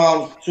it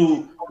comes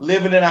to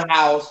living in a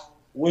house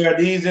where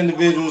these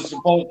individuals are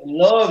supposed to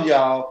love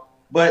y'all,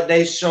 but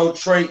they show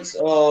traits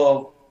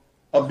of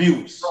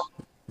abuse.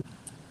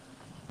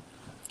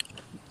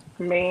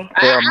 Me.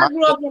 I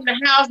grew up in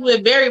a house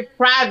with very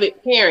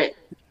private parents.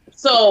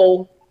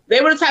 So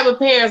they were the type of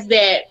parents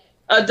that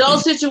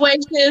adult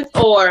situations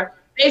or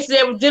things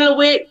they were dealing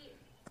with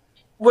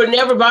were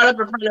never brought up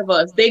in front of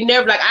us. They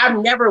never, like, I've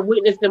never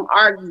witnessed them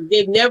argue.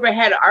 They've never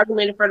had an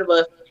argument in front of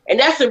us. And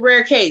that's a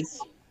rare case.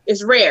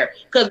 It's rare.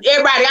 Because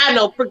everybody I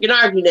know freaking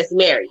argue that's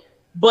married.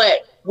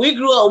 But we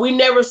grew up, we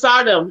never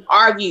saw them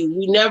argue.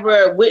 We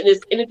never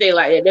witnessed anything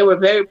like that. They were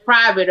very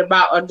private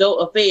about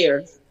adult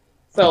affairs.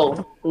 So,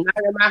 not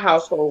in my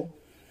household.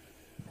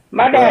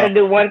 My dad will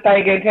do one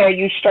thing and tell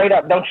you straight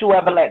up, don't you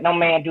ever let no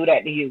man do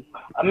that to you.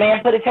 A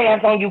man put his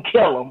hands on you,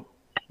 kill him.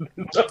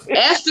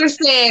 Esther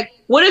said,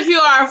 what if you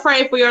are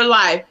afraid for your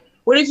life?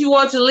 What if you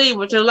want to leave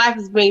but your life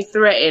is being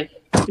threatened?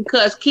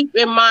 Because keep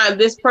in mind,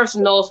 this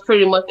person knows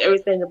pretty much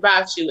everything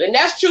about you. And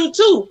that's true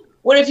too.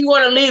 What if you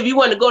want to leave, you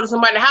want to go to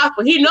somebody's house,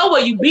 but he know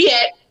where you be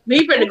at.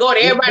 He finna go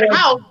to everybody's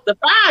house to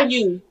find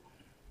you,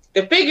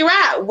 to figure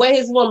out where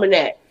his woman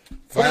at.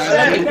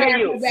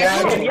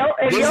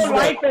 If your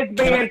life is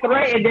being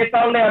threatened, it's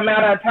only a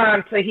matter of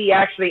time till he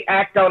actually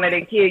act on it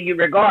and kill you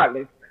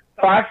regardless.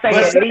 So I say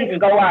at least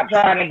go out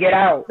trying to get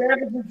out.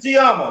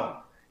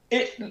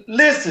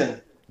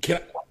 Listen,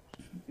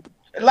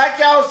 like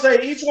y'all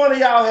say, each one of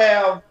y'all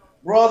have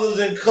brothers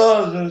and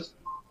cousins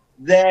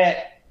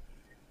that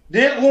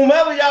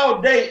whomever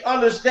y'all date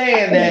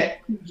understand that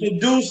to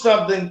do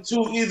something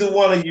to either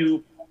one of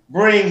you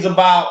brings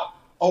about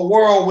a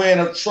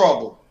whirlwind of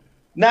trouble.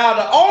 Now,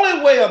 the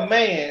only way a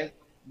man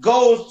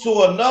goes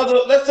to another,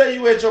 let's say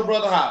you at your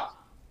brother's house.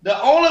 The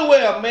only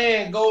way a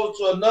man goes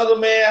to another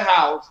man's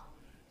house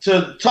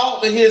to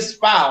talk to his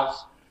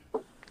spouse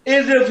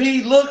is if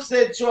he looks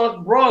at your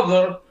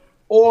brother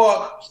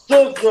or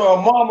sister or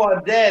mama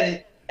or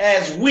daddy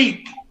as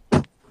weak.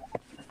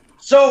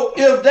 So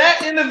if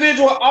that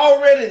individual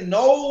already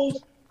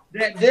knows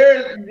that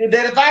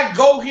that if I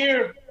go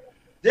here,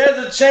 there's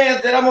a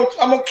chance that I'm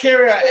gonna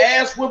carry an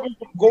ass whipping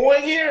from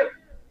going here,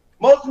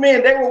 most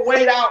men, they will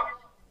wait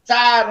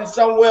outside and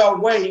somewhere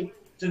away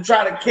to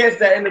try to catch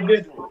that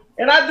individual.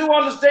 And I do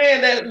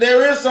understand that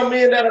there is some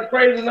men that are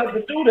crazy enough to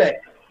do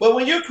that. But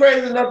when you're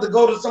crazy enough to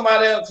go to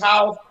somebody else's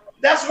house,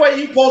 that's where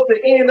you're supposed to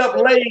end up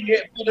laying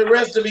it for the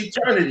rest of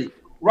eternity.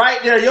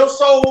 Right there. Your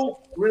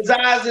soul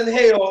resides in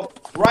hell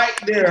right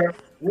there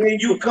when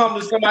you come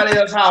to somebody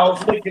else's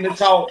house looking to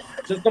talk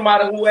to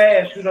somebody who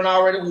asked you done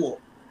already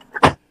whooped.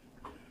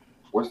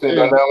 What's that,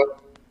 Alex?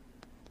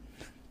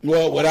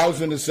 Well, what I was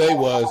going to say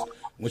was,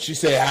 when she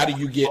said, how do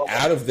you get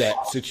out of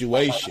that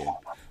situation?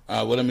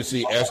 Well, let me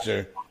see,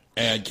 Esther.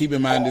 And keep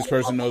in mind, this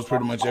person knows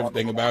pretty much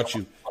everything about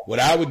you. What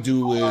I would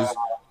do is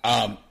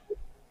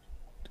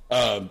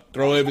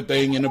throw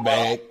everything in a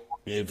bag,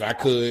 if I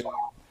could,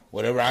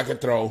 whatever I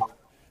could throw.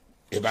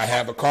 If I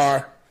have a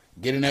car,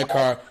 get in that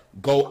car,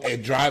 go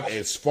and drive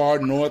as far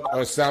north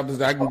or south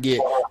as I can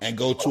get, and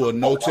go to a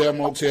no-tell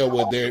motel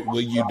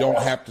where you don't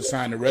have to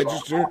sign a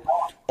register,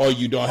 or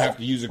you don't have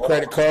to use a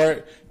credit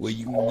card, where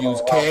you can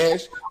use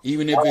cash,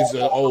 even if it's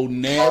an old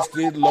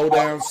nasty,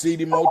 low-down,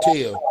 seedy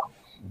motel.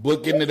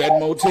 Book into that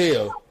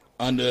motel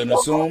under an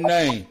assumed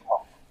name.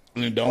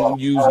 And don't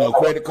use no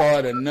credit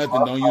card or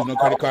nothing. Don't use no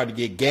credit card to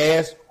get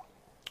gas.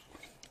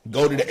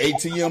 Go to the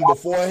ATM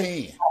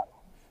beforehand.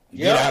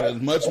 Get out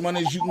as much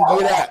money as you can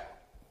get out.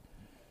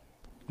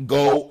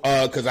 Go,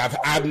 because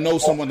I know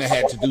someone that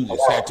had to do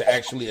this, had to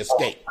actually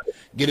escape.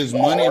 Get as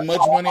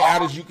much money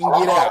out as you can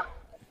get out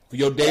for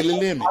your daily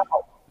limit,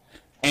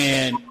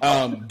 and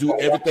do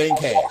everything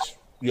cash.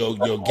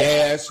 Your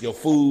gas, your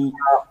food,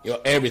 your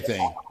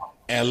everything,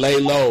 and lay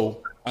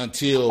low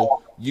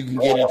until you can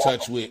get in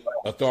touch with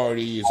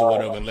authorities or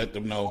whatever and let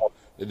them know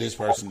that this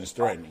person is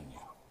threatening you.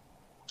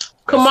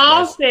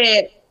 Kamal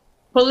said,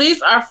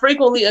 police are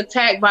frequently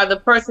attacked by the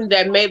person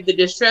that made the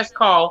distress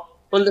call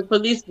when the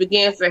police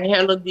begins to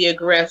handle the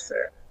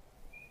aggressor.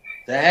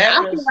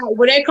 I feel like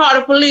when they call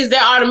the police, they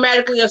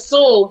automatically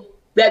assume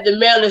that the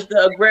male is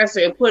the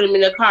aggressor and put him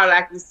in the car,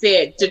 like you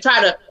said, to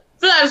try to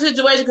fill out the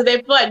situation, because they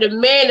feel like the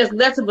man is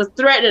less of a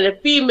threat than the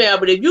female.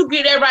 But if you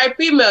get that right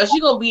female, she's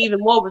going to be even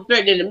more of a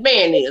threat than the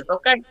man is,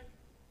 okay?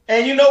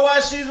 And you know why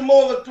she's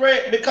more of a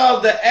threat?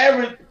 Because the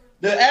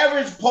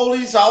average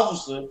police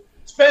officer,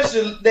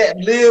 especially that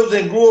lives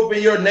and grew up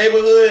in your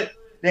neighborhood,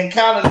 then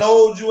kind of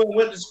knows you and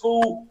went to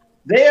school,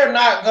 they're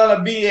not going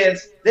to be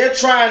they're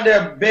trying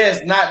their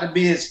best not to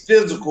be as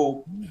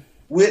physical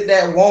with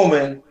that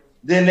woman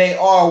than they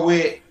are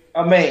with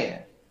a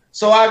man.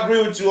 So I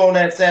agree with you on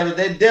that, Savage.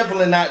 They're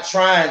definitely not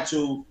trying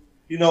to,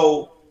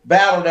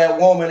 battle that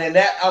woman, and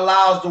that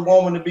allows the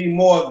woman to be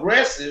more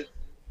aggressive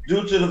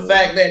due to the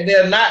fact that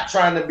they're not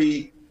trying to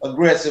be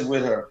aggressive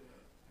with her.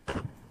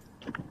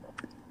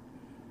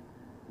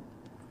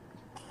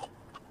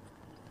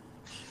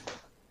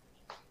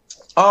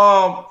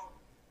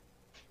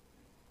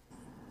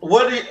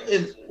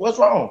 What's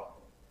wrong?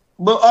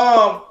 But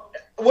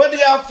what do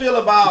y'all feel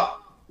about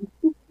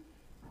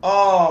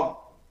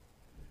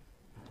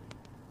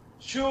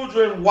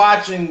children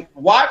watching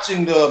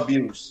the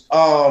abuse?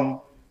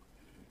 How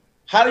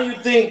do you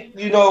think,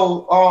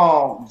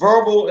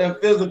 verbal and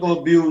physical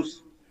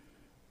abuse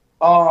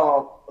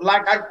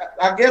like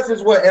I guess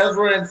it's what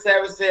Ezra and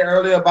Savage said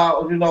earlier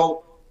about, you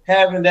know,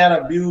 having that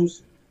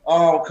abuse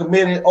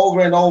committed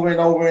over and over and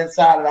over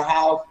inside of the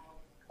house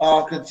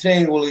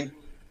continually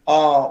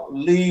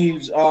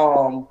leaves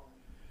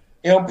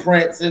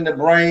imprints in the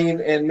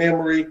brain and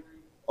memory,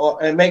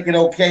 and make it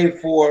okay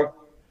for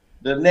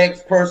the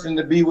next person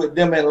to be with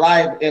them in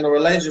life in a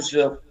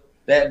relationship.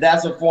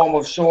 That's a form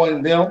of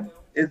showing them.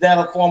 Is that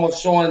a form of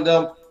showing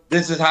them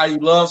this is how you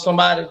love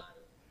somebody?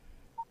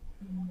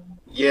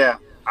 Yeah,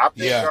 I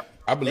think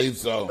I believe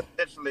so.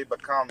 Potentially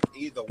become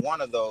either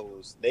one of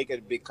those. They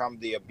could become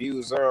the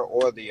abuser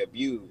or the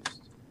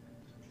abused.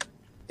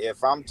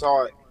 If I'm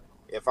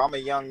a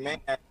young man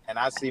and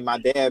I see my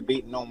dad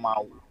beating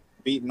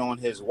on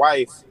his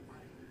wife,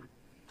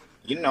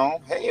 you know,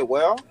 hey,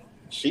 well,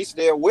 she's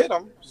still with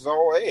him,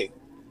 so hey,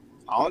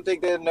 I don't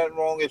think there's nothing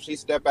wrong if she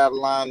step out of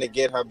line to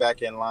get her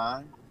back in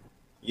line.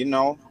 You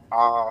know,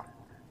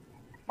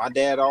 my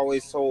dad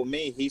always told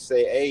me, he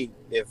said, hey,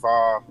 if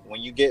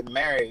when you get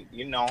married,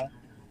 you know,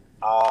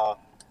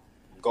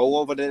 go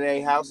over to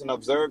their house and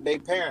observe their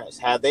parents.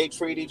 How they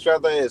treat each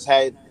other is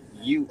how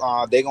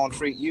they gonna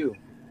treat you.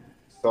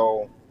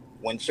 So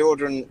when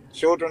children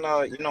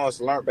are, you know,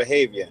 it's learned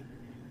behavior.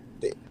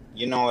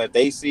 You know, if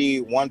they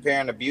see one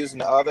parent abusing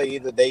the other,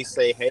 either they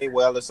say, hey,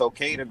 well, it's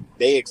okay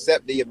they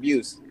accept the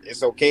abuse.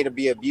 It's okay to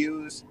be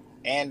abused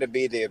and to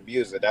be the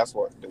abuser. That's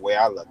the way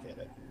I look at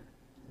it.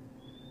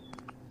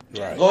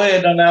 Right. Go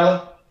ahead,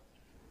 Donella.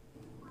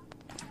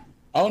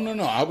 Oh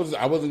no, I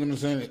wasn't going to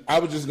say anything. I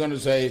was going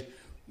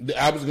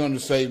to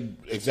say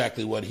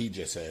exactly what he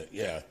just said.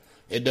 Yeah,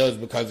 it does,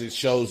 because it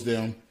shows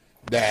them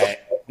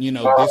that, you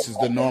know, this is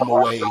the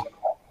normal way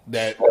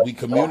that we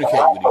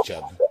communicate with each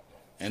other,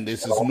 and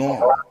this is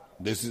normal.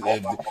 This is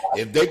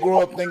if they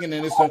grow up thinking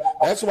that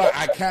that's why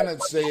I kind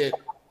of said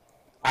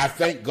I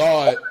thank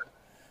God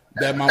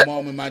that my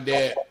mom and my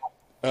dad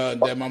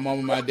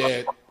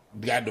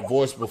got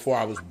divorced before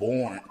I was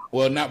born.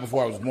 Well, not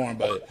before I was born,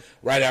 but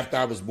right after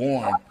I was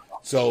born.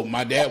 So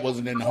my dad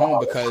wasn't in the home,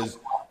 because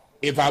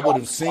if I would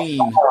have seen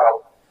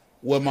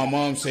what my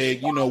mom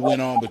said, you know,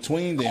 went on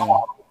between them,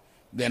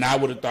 then I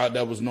would have thought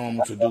that was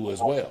normal to do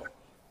as well,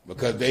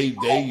 because they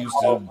used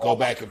to go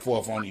back and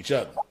forth on each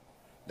other.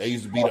 They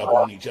used to beat up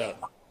on each other.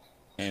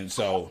 And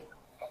so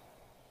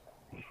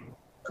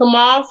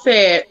Kamal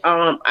said,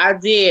 I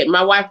did.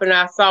 My wife and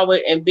I saw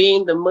it, and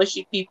being the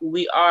mushy people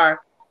we are,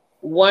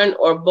 one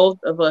or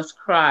both of us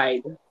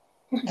cried.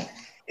 You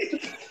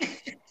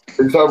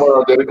talking about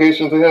our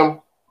dedication to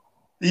him?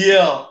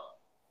 Yeah.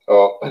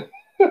 Oh.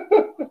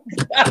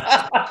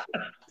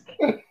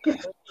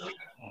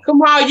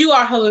 Kamal, you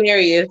are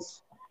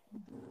hilarious.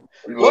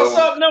 What's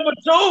up, number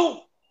 2?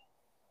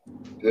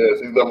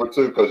 Yes, he's number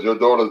 2, because your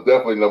daughter's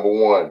definitely number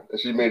 1, and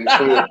she made it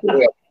clear to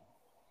him.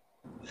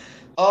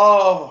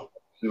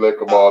 She let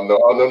Kamal know.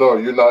 Oh no,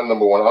 you're not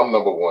number 1. I'm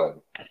number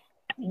 1.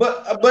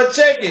 But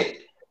check it.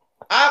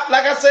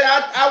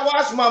 I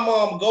watched my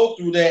mom go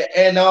through that,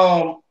 and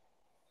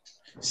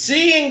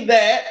seeing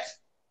that,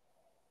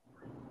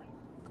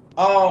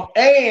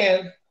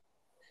 and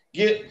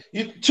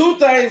two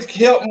things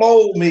helped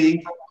mold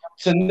me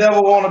to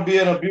never want to be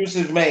an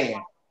abusive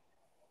man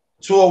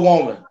to a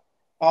woman.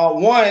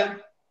 One,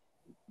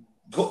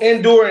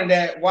 enduring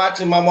that,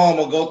 watching my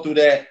mama go through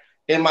that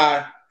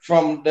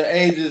from the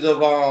ages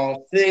of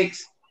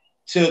 6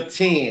 to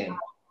 10,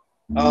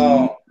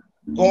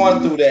 going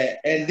through that,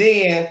 and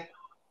then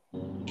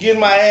getting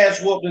my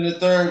ass whooped in the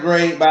 3rd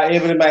grade by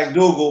Ebony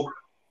McDougal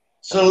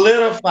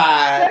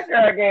solidified.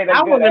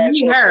 I want to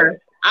meet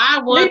her.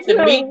 I want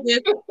to meet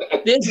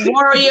this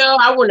warrior.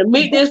 I want to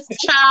meet this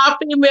child,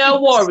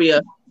 female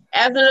warrior,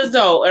 as an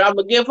adult, and I'm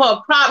gonna give her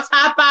props,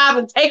 high five,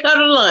 and take her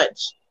to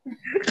lunch.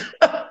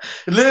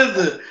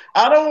 Listen,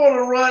 I don't want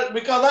to run,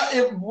 because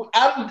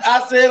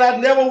I said I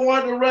never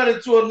wanted to run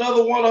into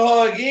another one of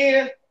her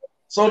again.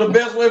 So the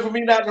best way for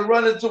me not to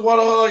run into one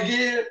of her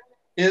again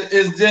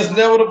is just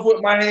never to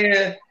put my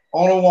hand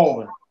on a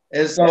woman.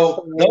 And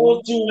so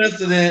those 2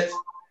 incidents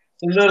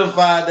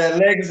solidified that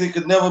Legacy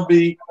could never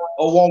be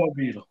a woman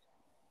beater.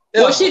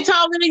 Was she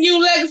taller than you,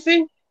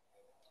 Legacy?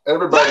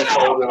 Everybody's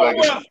taller than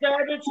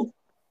Legacy.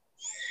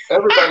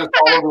 Everybody's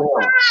taller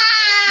than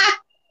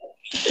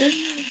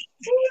him.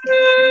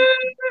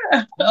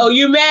 Oh,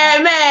 you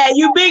mad?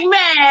 You big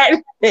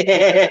mad?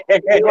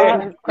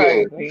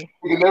 Crazy.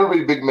 You can never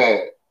be big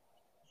mad.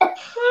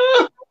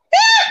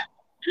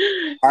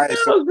 All right,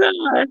 so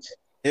God.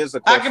 Here's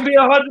a question. I can be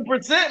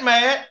 100%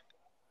 mad.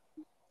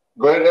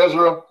 Go ahead,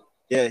 Ezra.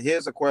 Yeah,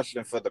 here's a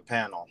question for the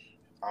panel.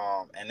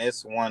 And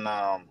this one,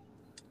 I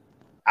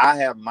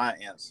have my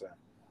answer,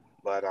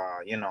 but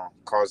you know,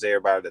 cause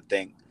everybody to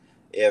think.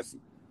 If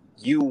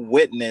you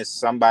witness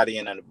somebody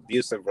in an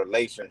abusive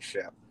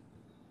relationship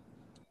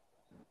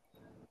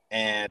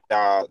and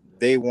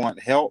they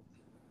want help,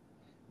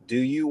 do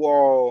you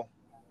all,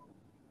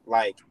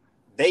 like,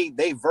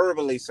 they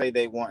verbally say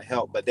they want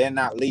help, but they're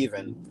not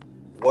leaving,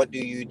 what do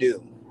you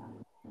do?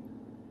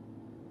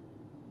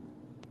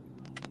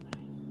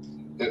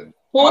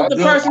 Who's the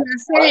person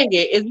that's saying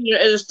it? Is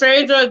it a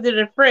stranger or is it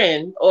a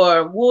friend?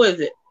 Or who is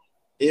it?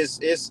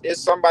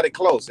 It's somebody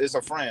close. It's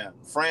a friend,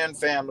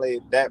 family,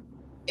 that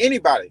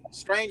anybody.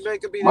 Stranger,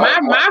 it could be.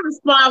 My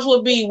response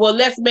would be, well,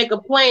 let's make a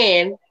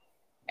plan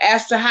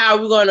as to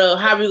how we're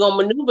gonna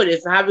maneuver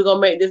this and how we're gonna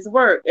make this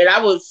work. And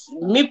I would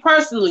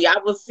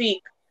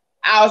seek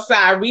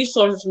outside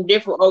resources from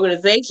different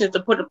organizations to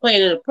put a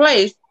plan into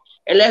place,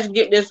 and let's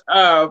get this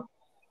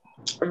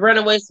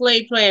runaway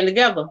slave plan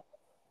together.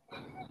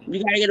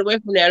 You gotta get away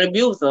from that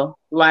abuser.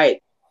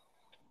 Like,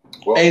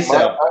 well,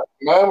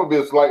 mine would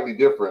be slightly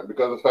different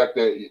because of the fact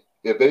that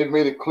if they've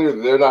made it clear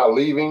that they're not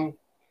leaving,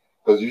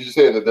 because you just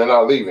said that they're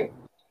not leaving.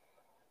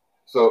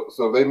 So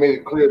they made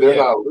it clear they're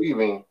not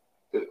leaving.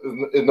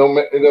 It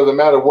doesn't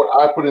matter what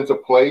I put into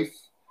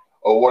place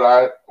or what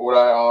I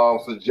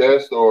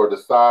suggest or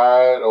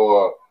decide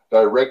or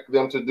direct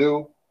them to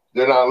do.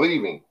 They're not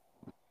leaving.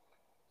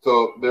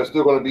 So they're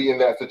still going to be in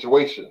that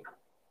situation.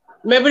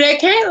 Maybe they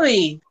can't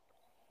leave.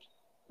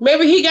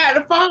 Maybe he got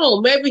the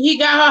phone. Maybe he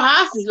got her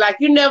hostage. Like,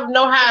 you never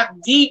know how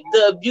deep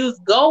the abuse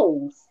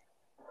goes.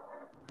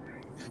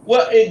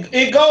 Well,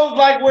 it goes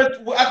like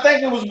what I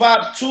think it was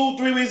about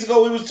 2-3 weeks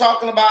ago. We was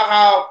talking about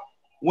how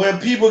when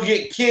people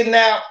get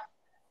kidnapped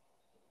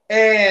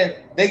and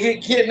they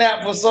get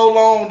kidnapped for so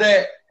long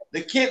that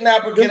the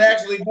kidnapper can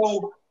actually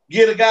go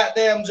get a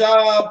goddamn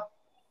job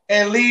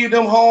and leave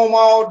them home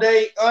all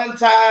day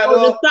untied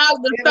up.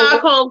 The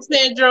Stockholm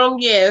syndrome,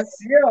 yes.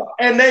 Yeah,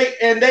 and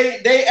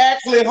they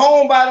actually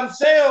home by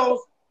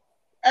themselves.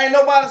 Ain't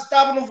nobody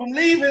stopping them from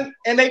leaving,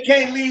 and they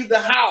can't leave the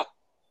house.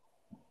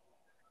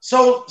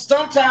 So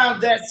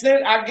sometimes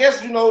I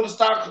guess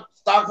the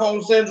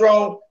Stockholm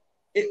syndrome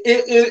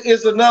it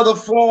is another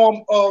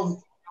form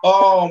of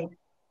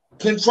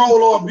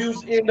control or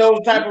abuse in those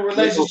type of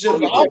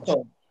relationships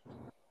also.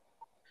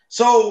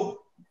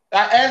 So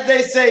as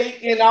they say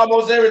in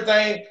almost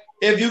everything,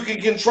 if you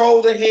can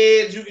control the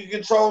head, you can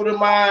control the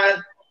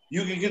mind,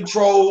 you can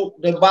control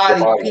the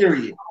body.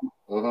 Period.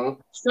 Mm-hmm.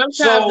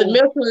 Sometimes the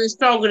mental is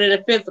stronger than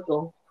the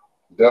physical.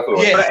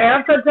 Definitely. Yes. The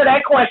answer to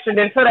that question,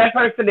 until that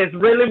person is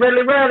really,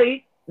 really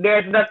ready,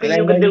 there's nothing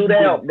you can do to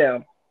help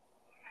them.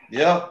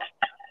 Yep.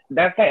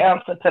 That's the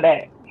answer to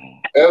that.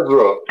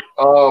 Ezra,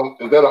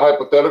 is that a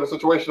hypothetical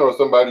situation or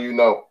somebody you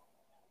know?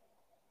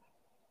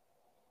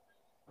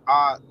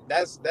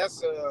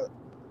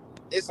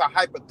 It's a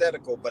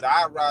hypothetical, but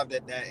I arrived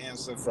at that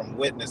answer from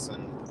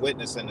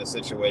witnessing a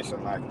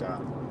situation like that.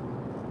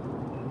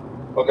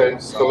 Okay,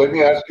 so let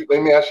me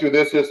ask you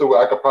this here, so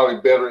I could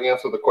probably better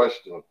answer the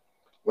question.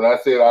 When I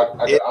said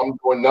I'm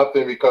doing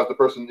nothing because the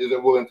person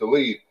isn't willing to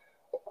leave,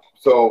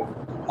 so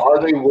are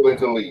they willing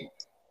to leave?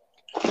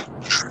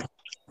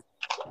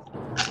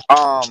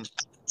 I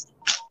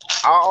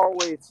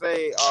always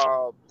say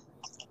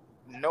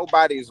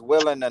nobody's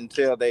willing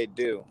until they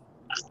do.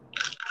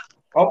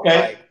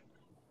 Okay.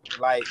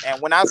 Like,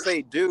 and when I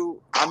say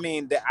do, I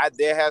mean that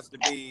there has to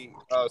be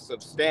a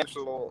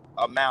substantial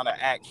amount of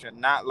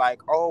action. Not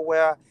like, oh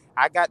well,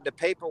 I got the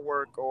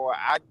paperwork, or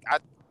I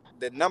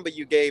the number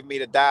you gave me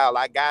to dial,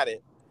 I got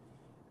it.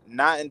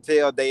 Not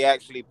until they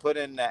actually put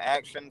in the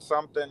action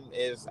something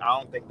I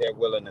don't think they're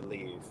willing to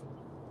leave.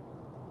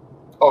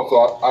 Oh,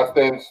 so I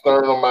stand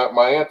stern on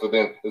my answer.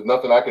 Then there's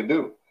nothing I can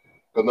do,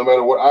 because no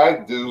matter what I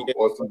do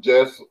or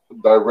suggest,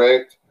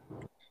 direct,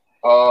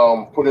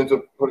 put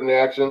in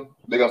action,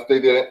 they're gonna stay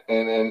there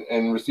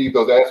and receive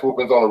those ass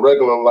whoopings on a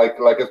regular, like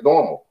it's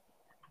normal.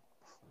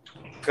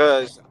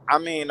 Because I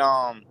mean,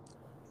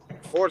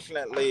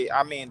 fortunately,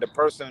 I mean the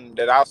person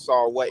that I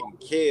saw wasn't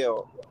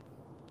killed.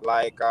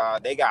 Like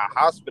they got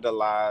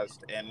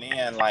hospitalized, and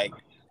then like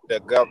the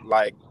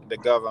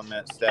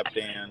government stepped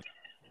in.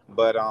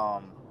 But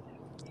I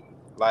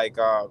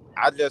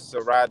just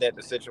arrived at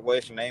the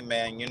situation. Hey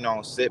man,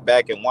 sit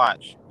back and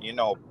watch.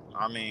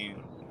 I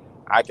mean,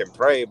 I can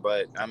pray,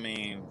 but I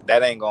mean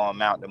that ain't gonna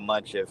amount to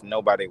much if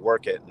nobody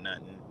work at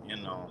nothing.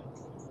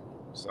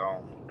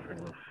 So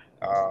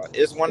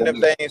it's one of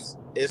them things.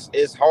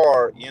 It's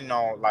hard,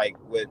 like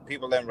with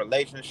people in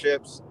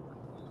relationships.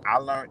 I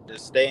learned to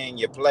stay in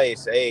your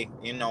place. Hey,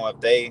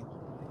 if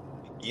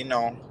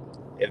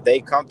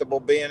they comfortable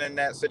being in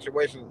that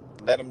situation,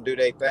 let them do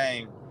their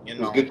thing.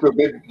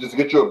 Just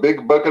get you a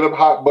big bucket of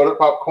hot butter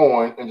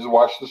popcorn and just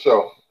watch the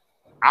show.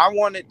 I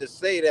wanted to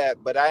say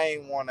that, but I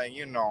ain't want to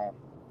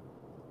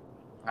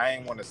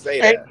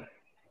say that.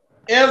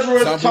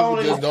 Ezra, some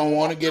people just don't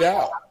want to get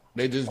out.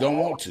 They just don't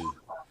want to.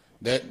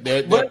 They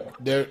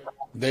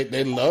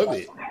love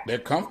it. They're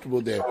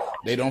comfortable there.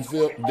 They don't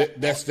feel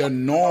that's their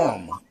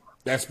norm.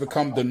 That's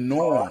become the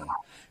norm.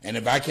 And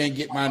if I can't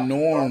get my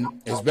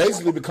norm, it's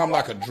basically become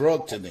like a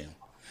drug to them.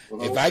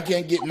 If I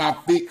can't get my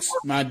fix,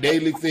 my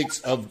daily fix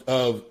of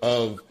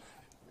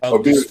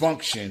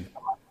dysfunction,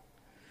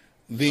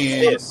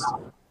 then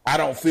I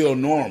don't feel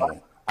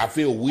normal. I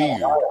feel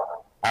weird.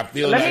 I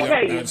feel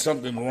like there's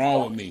something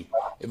wrong with me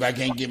if I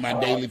can't get my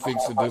daily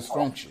fix of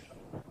dysfunction.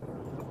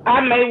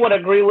 I would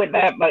agree with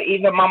that, but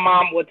even my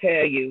mom would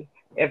tell you,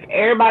 if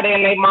everybody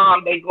and their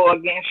mom, they go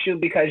against you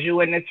because you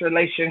in this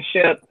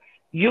relationship,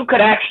 you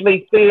could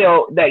actually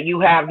feel that you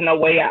have no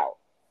way out.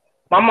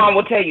 My mom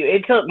will tell you,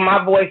 it took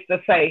my voice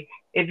to say,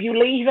 if you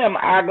leave him,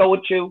 I'll go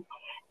with you.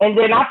 And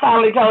then I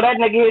finally told that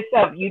nigga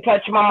himself, you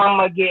touch my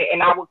mama again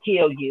and I will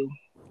kill you.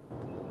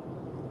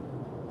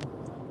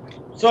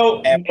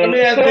 So, and let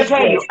me ask this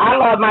question. I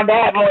love my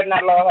dad more than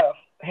I love her,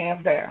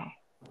 hands down.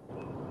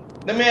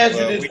 Let me ask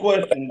you this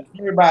question.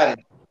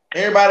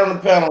 Everybody on the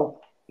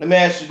panel, let me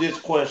ask you this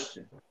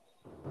question.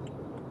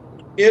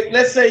 If,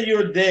 let's say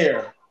you're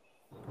there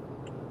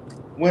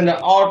when the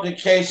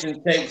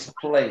altercation takes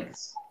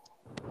place.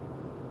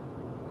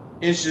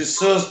 It's your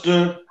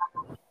sister,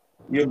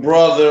 your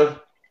brother.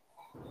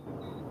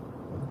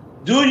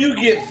 Do you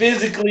get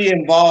physically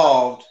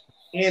involved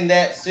in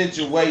that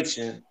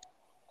situation?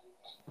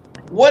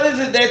 What is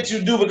it that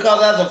you do?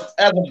 Because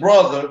as a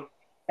brother,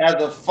 as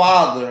a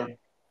father,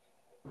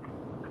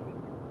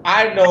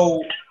 I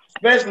know,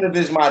 especially if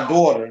it's my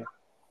daughter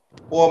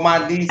or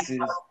my nieces,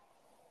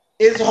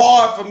 it's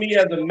hard for me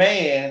as a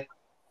man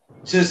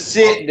to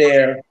sit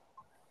there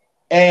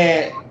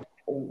and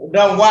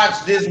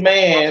watch this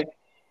man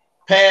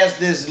pass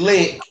this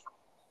lick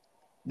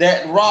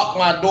that rocked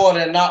my daughter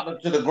and knocked her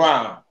to the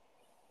ground.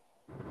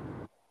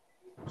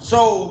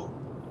 So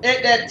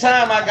at that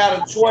time, I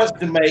got a choice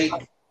to make.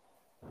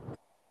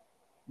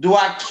 Do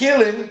I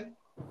kill him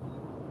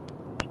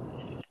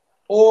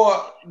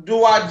or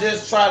do I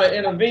just try to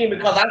intervene?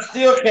 Because I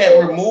still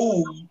can't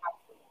remove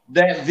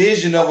that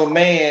vision of a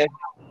man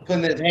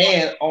putting his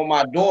hand on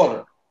my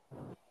daughter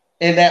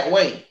in that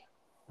way.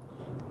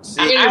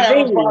 See, I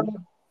have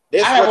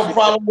a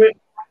problem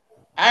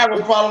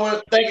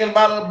with thinking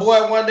about a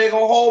boy one day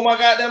gonna hold my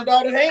goddamn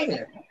daughter's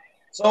hand.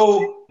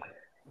 So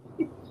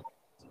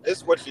this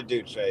is what you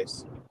do,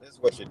 Chase. This is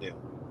what you do.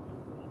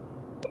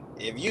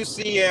 If you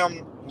see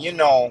him,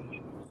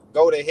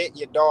 go to hit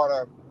your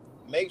daughter,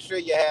 make sure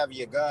you have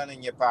your gun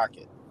in your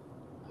pocket,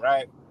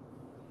 right?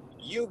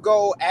 You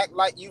go act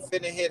like you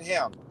finna hit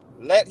him.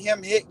 Let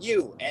him hit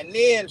you and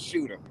then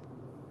shoot him.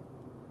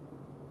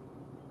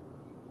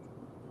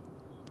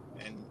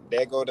 And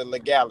there go the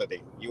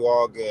legality. You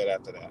all good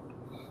after that.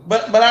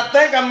 But I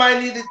think I might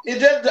need to.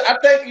 I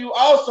think you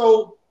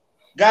also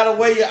got to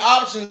weigh your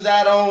options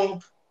out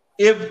on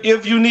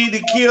if you need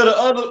to kill the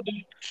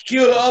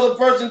other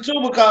person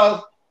too,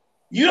 because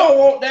you don't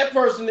want that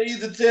person to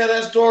either tell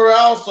that story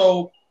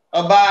also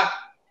about,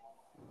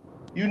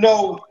 you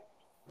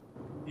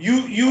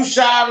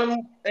shot him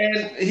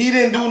and he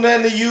didn't do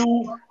nothing to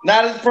you.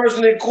 Now this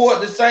person in court,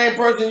 the same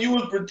person you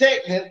was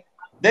protecting,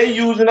 they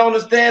using on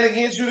the stand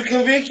against you to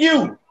convict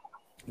you.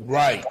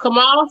 Right.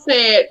 Kamal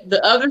said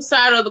the other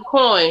side of the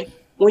coin,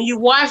 when you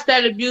watch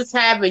that abuse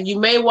happen, you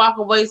may walk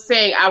away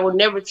saying, I will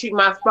never treat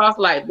my spouse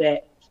like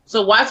that.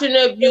 So watching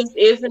the abuse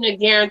isn't a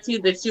guarantee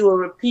that you will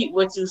repeat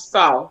what you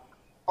saw.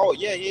 Oh,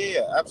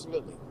 yeah,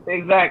 absolutely.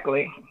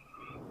 Exactly.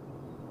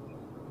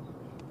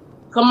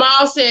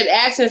 Kamal said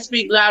actions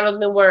speak louder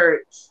than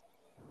words.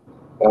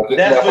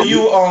 That's for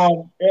you,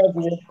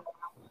 Anthony.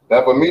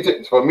 Now, for me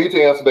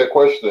to answer that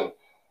question,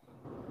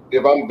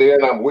 if I'm there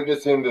and I'm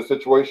witnessing the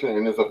situation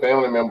and it's a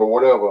family member,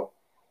 whatever,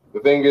 the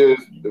thing is,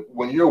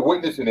 when you're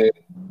witnessing it,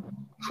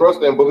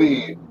 trust and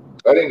believe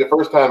that ain't the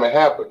first time it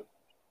happened.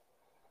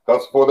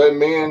 Because for that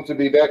man to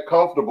be that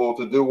comfortable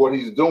to do what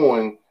he's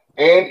doing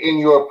and in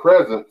your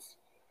presence,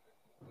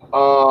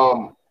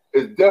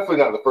 it's definitely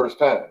not the first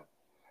time.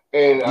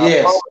 And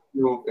I promise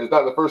you, it's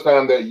not the first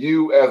time that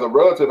you as a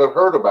relative have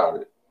heard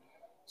about it.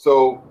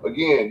 So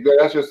again, you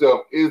gotta ask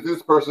yourself, is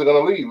this person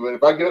gonna leave? And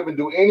if I get up and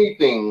do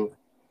anything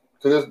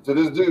to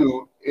this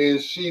dude,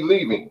 is she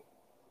leaving?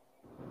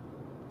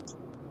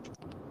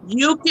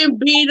 You can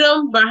beat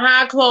them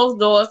behind closed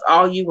doors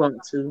all you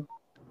want to.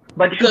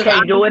 But you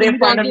can't do it in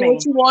front of me.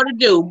 What you want to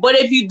do. But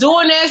if you're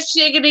doing that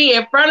shiggity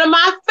in front of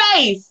my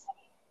face,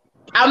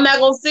 I'm not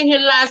going to sit here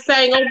and lie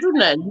saying gonna do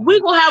nothing.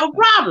 We're going to have a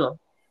problem.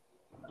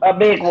 A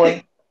big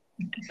one.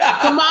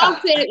 Come on,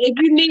 said if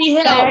you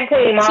need help,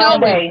 tell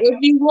me. If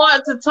you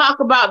want to talk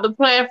about the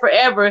plan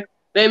forever,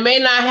 they may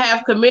not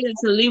have committed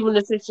to leaving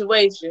the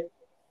situation.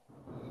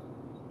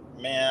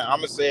 Man, I'm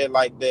going to say it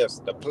like this.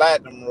 The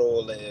platinum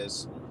rule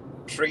is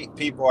treat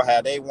people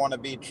how they want to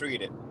be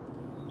treated.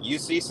 You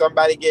see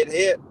somebody get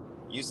hit,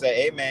 you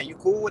say, hey, man, you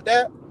cool with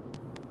that?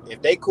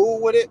 If they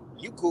cool with it,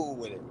 you cool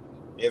with it.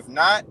 If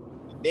not,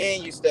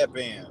 then you step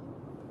in.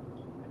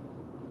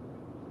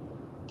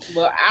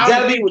 But I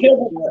gotta be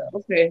careful.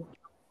 Okay.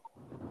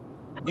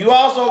 You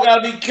also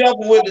gotta be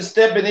careful with the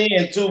stepping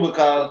in too,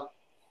 because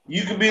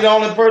you could be the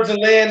only person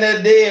laying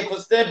there dead for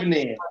stepping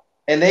in,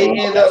 and they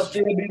end up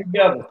still be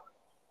together.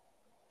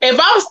 If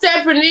I'm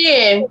stepping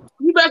in,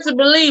 you better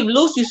believe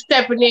Lucy's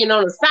stepping in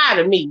on the side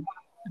of me.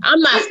 I'm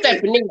not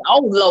stepping in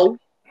low.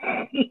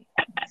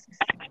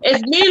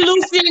 It's me,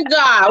 Lucy, and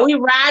God. We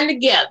riding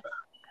together.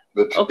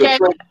 Okay?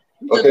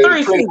 It's a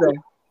three-seater.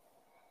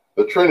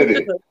 The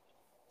Trinity.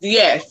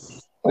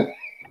 Yes.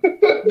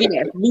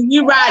 Yes. We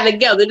riding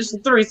together. This is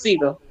a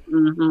three-seater.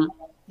 Mm-hmm.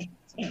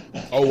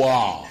 Oh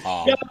wow!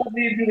 Y'all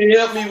need you to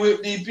help me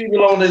with these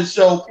people on this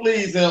show.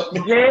 Please help me.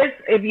 Just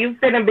if you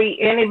finna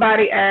be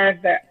anybody as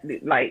that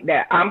like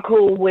that, I'm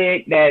cool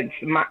with that.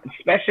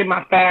 Especially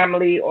my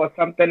family or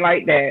something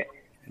like that.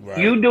 Right.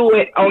 You do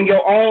it on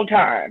your own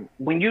time.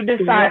 When you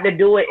decide to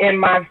do it in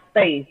my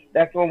space,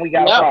 that's when we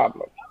got a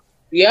problem.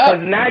 Yeah.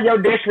 Because now your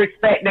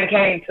disrespect then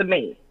came to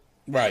me.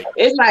 Right.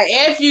 It's like,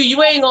 F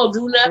you ain't gonna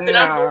do nothing.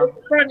 I'm going in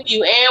front of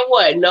you. And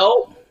what?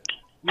 No.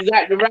 You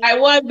got the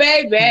right one,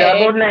 baby.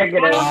 Double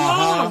negative.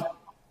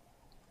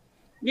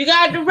 You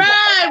got the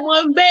right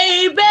one,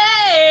 baby.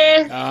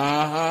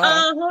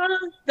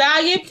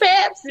 Diet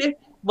Pepsi.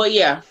 But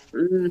yeah.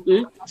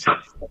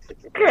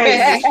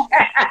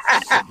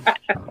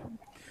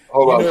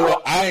 Hold on. You know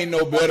what? I ain't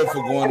no better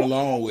for going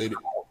along with it.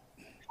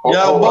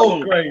 Y'all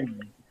both crazy.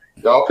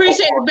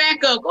 Appreciate the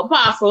backup,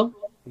 Apostle.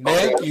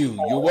 Thank you.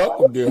 You're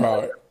welcome, dear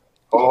heart.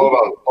 Hold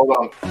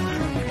on.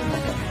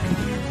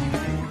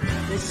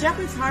 The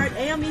Shepherd's Heart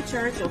AME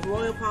Church of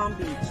Royal Palm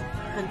Beach.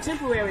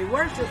 Contemporary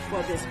worship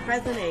for this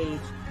present age.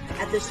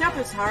 At the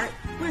Shepherd's Heart,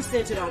 we're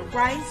centered on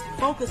Christ,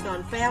 focused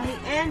on family,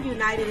 and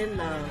united in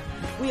love.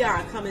 We are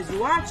a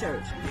come-as-you-are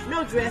church.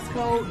 No dress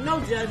code, no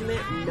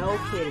judgment, no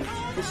kidding.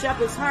 The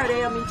Shepherd's Heart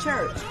AME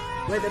Church,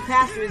 where the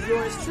pastor is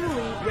yours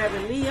truly,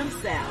 Reverend Liam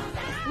South.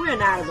 We're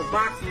an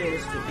out-of-the-box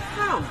ministry.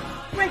 Come,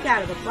 break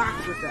out of the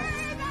box with us.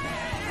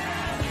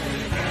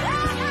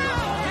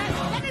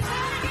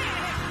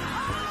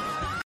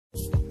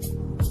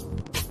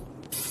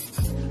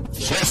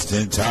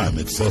 Just-in-time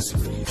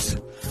accessories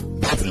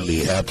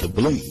definitely have the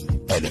bling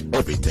and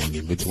everything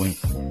in between.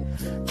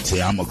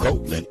 Tiama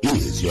Copeland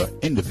is your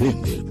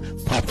independent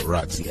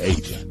paparazzi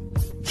agent.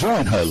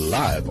 Join her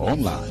live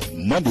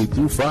online Monday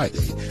through Friday,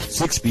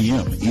 6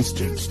 p.m.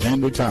 Eastern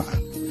Standard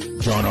Time.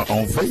 Join her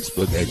on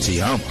Facebook at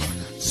Tiama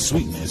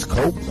Sweetness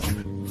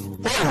Copeland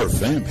or her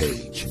fan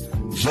page,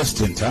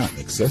 Just in Time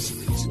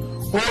Accessories.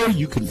 Or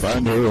you can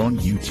find her on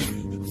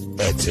YouTube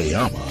at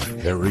Tiama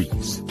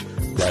Harris.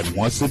 That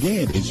once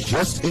again is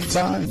Just in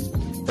Time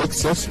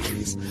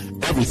Accessories.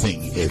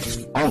 Everything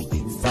is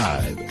only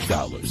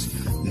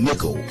 $5.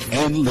 Nickel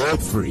and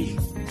lead-free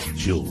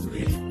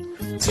jewelry.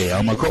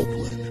 Tiama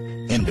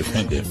Copeland,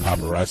 independent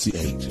paparazzi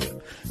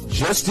agent.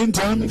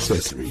 Just-in-time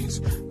accessories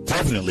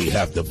definitely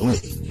have the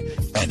bling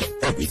and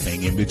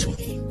everything in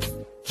between.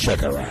 Check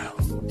her out.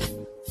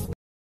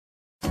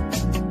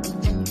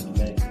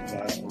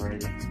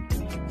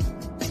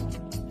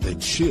 The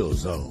Chill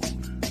Zone.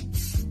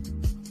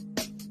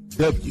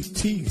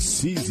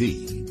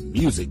 WTCZ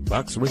Music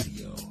Box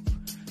Radio.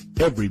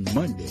 Every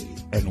Monday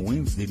and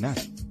Wednesday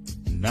night,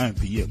 9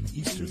 p.m.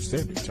 Eastern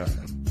Standard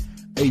Time,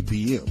 8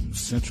 p.m.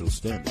 Central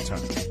Standard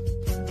Time,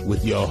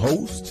 with your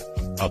host,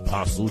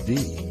 Apostle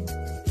D.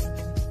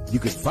 You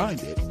can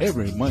find it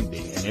every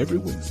Monday and every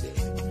Wednesday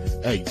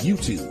at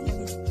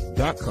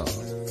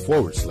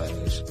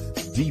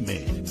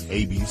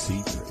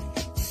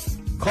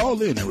youtube.com/DmanABC3.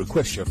 Call in and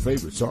request your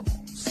favorite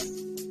songs.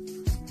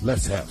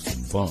 Let's have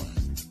some fun.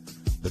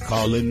 The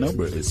call-in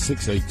number is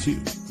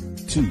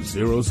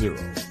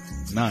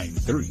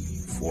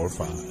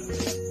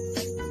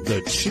 682-200-9345.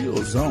 The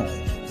Chill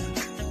Zone,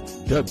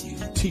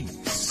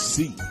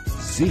 WTCZ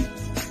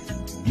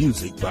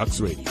Music Box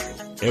Radio,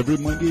 every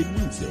Monday and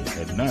Wednesday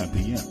at 9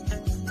 p.m.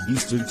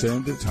 Eastern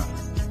Standard Time,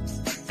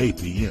 8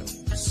 p.m.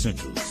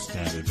 Central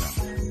Standard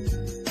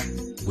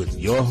Time, with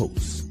your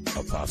host,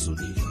 Apostle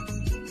D.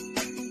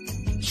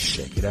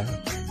 Check it out.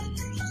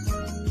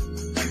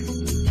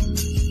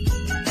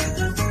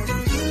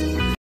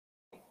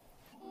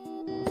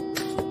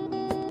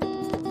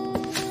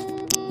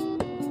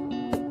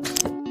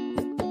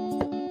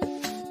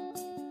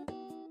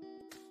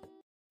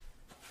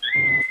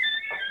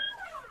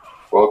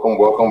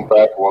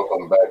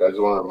 Welcome back. I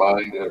just want to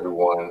remind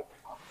everyone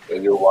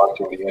that you're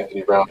watching the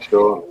Anthony Brown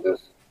Show,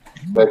 this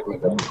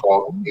segment that we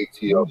call the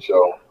ATL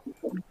Show.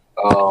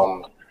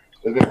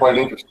 It's been quite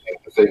interesting,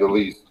 to say the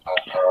least.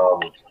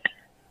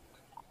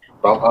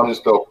 I'm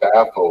just so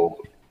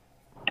baffled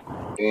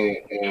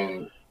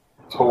and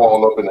toe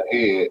all up in the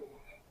head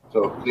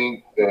to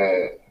think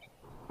that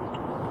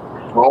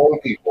grown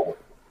people,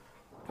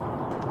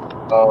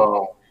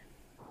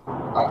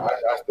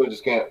 I still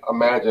just can't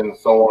imagine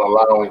someone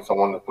allowing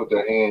someone to put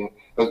their hand.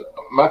 Because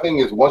my thing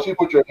is, once you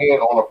put your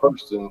hand on a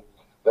person,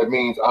 that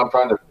means I'm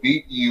trying to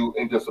beat you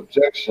into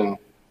subjection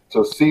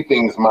to see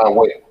things my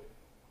way.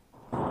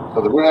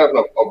 So if we're having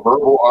a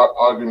verbal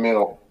argument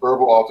or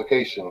verbal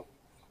altercation,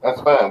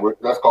 that's fine.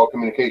 That's called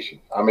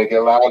communication. I make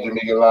it loud, you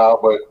make it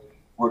loud, but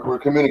we're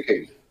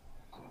communicating.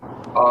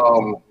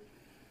 And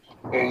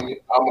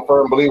I'm a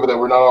firm believer that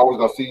we're not always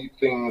going to see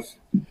things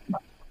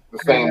the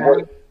same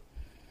way.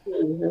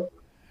 Mm-hmm.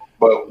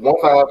 But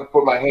once I have to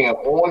put my hand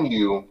on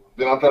you,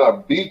 then I'm trying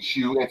to beat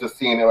you into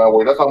seeing it my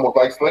way. That's almost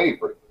like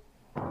slavery.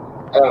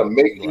 I gotta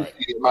make you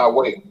see it my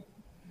way.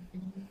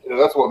 You know,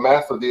 that's what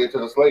Master did to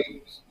the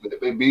slaves.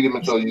 They beat him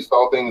until you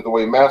saw things the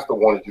way Master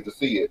wanted you to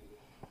see it.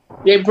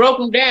 They broke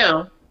them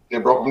down. You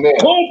know,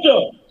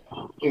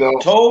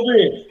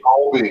 Toby.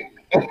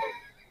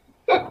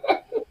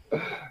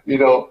 You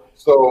know,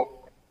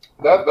 so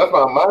that's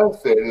my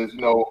mindset is,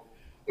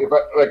 if I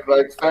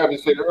like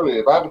Savage said earlier,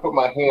 if I have to put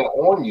my hand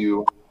on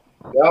you,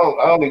 I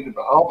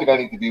don't think I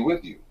need to be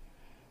with you.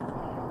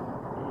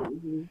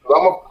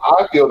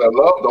 I feel that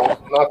love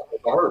not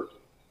supposed to hurt.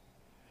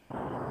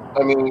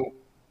 I mean,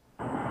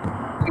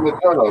 Tina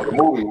Turner, the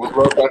movie, what's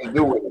love got to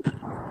do with it?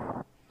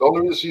 The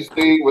only reason she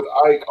stayed with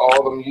Ike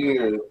all them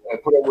years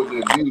and put up with the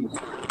abuse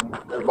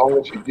as long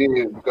as she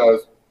did is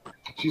because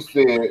she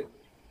said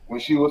when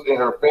she was in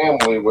her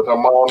family with her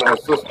mom and her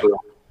sister,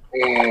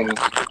 and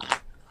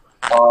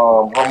her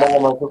mom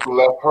and her sister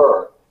left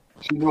her,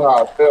 she knew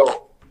how it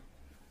felt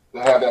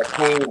to have that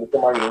pain with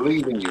somebody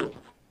leaving you.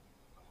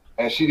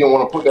 And she didn't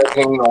want to put that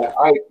pain on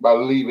Ike by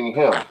leaving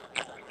him.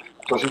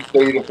 So she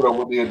stayed and put up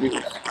with the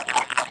abuse.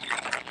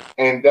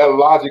 And that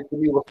logic to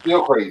me was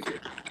still crazy.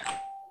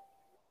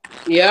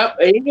 Yep,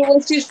 and even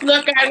when she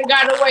snuck out and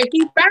got away, he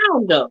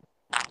found her.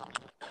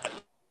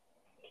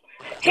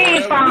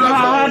 He found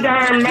her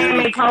darn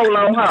mammy told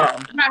on her.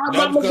 Her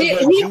mama did.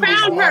 He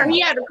found her. He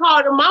had to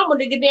call the mama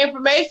to get the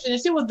information,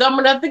 and she was dumb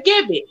enough to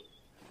give it.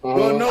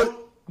 Well, no,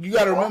 you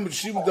got to remember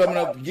she was dumb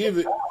enough to give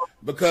it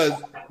because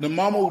the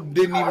mama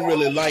didn't even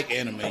really like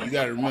anime. You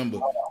got to remember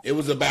it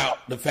was about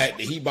the fact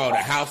that he bought a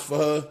house for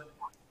her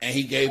and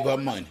he gave her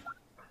money.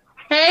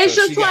 Hey,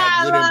 so she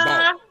got good and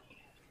bought.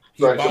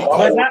 But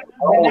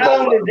not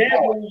only that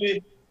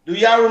movie, do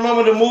y'all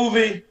remember the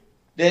movie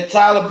that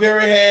Tyler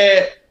Perry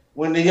had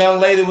when the young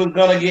lady was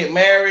gonna get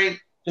married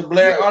to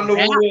Blair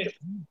Underwood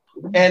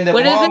and the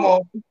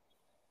mama?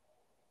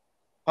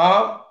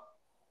 Huh?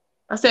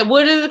 I said,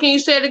 what is it? Can you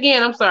say it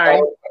again? I'm sorry.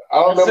 I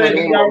don't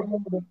remember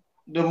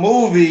the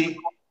movie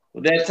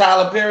that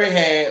Tyler Perry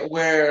had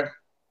where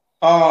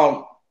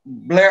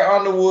Blair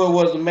Underwood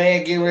was a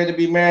man getting ready to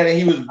be married and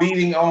he was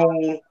beating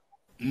on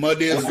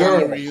Muddy's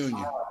Family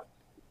Reunion.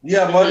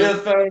 Yeah,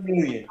 Muddy's Family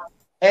Reunion.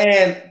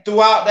 And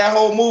throughout that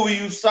whole movie,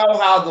 you saw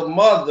how the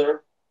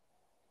mother,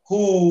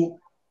 who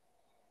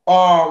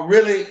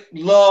really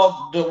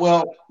loved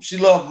she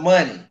loved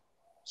money.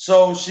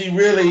 So she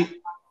really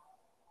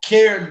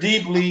cared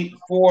deeply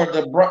for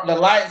the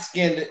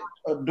light-skinned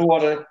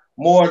daughter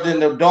more than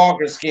the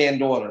darker-skinned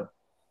daughter.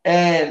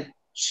 And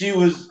she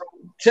was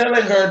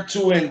telling her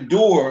to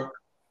endure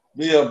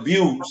the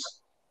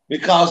abuse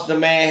because the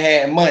man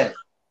had money.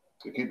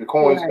 To keep the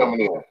coins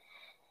coming in.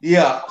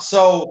 Yeah,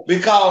 so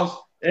because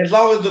as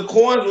long as the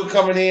coins were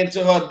coming in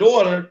to her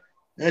daughter,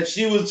 and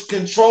she was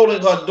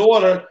controlling her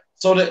daughter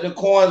so that the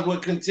coins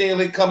would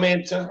continually come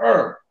into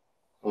her.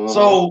 Mm-hmm.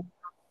 So,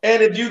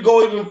 and if you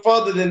go even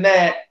further than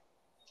that,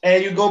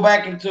 and you go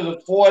back into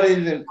the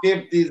 40s and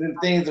 50s and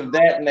things of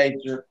that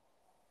nature,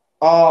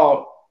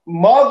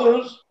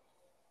 mothers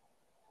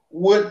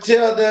would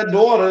tell their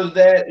daughters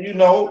that, I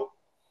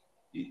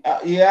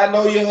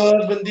know your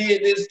husband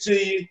did this to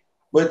you,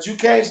 but you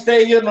can't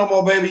stay here no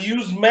more, baby.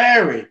 You's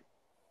married.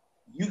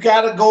 You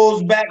gotta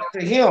go back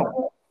to him.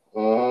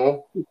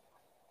 Mm-hmm.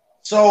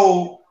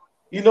 So,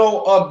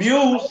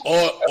 abuse.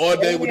 Or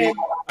they would.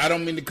 I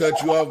don't mean to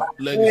cut you off,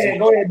 ladies.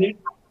 Go ahead, dude.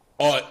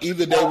 Or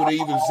either they would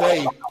even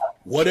say,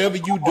 whatever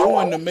you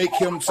doing to make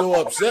him so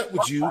upset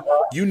with you,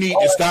 you need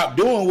to stop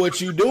doing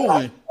what you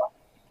doing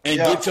and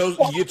get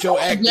your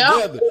act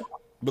together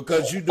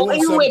because you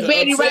doing something with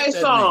Betty Wright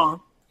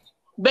song.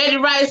 Betty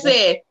Wright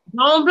said,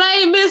 "Don't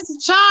blame Mr.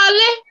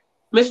 Charlie.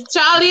 Mr.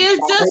 Charlie is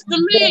just a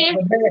man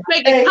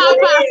making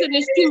pop-outs and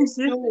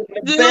excuses,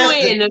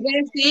 doing the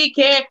best he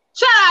can."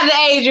 Shout out to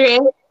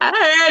Adrian. I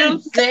heard him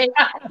say,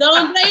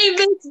 "Don't blame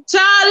Mr.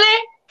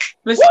 Charlie.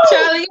 Mr.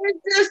 Charlie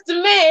is just a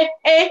man,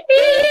 and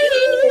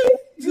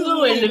he's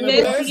doing the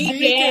best he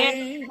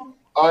can."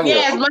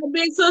 Yes, my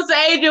big sister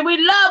Adrian, we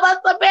love us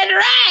some Betty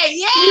Wright.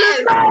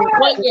 Yes.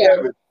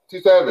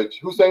 T Savage.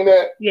 Who sang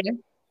that? Yeah.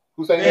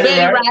 Who sang that?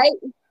 Betty Wright.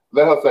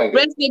 Let her sing it.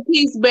 Rest in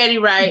peace, Betty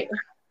Wright.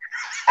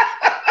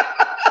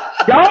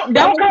 Don't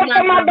come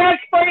for my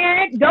best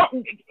friend.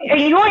 Don't.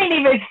 And you ain't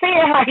even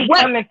saying how he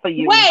coming for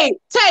you.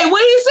 Wait, Tay,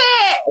 what he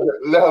said?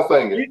 Let her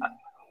sing it.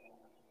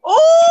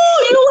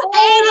 Ooh, you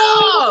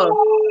hater!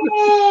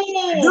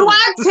 Do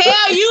I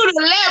tell you to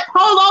let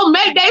Polo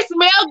make they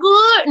smell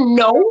good?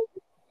 No.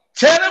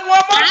 Tell him one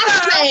more time. I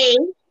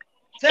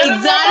say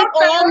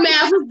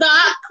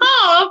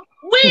exoticoilmasters.com.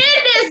 We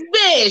in this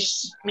bitch.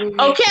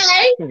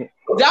 Okay?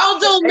 Don't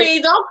do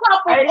me. Don't come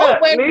for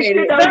wait a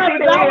minute.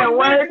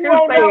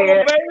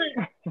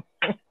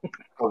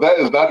 Well, that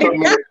is not your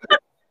music.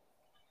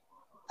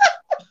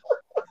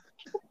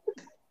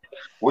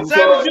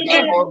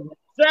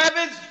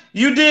 Savage,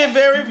 you did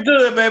very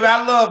good, baby.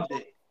 I loved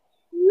it.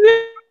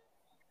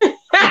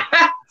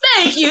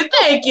 Thank you. I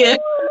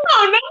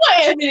don't know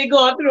what Anthony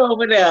going through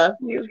over there.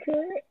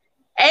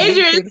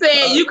 Adrian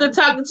said you can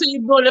talk until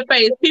you blow in the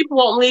face. People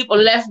won't leave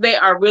unless they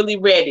are really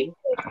ready.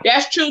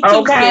 That's true too.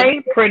 Okay,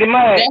 sis. Pretty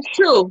much. That's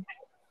true.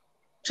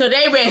 So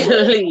they ready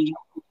to leave.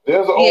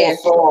 There's an old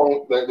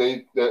song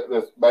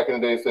that's back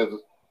in the day says,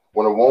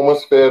 "When a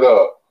woman's fed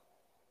up,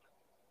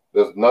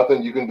 there's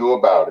nothing you can do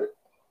about it."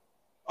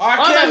 I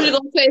thought you were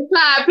gonna say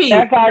side piece.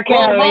 That's R.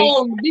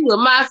 Kelly. Be with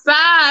my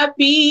side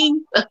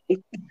piece.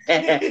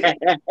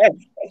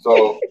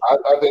 So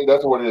I think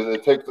that's what it is.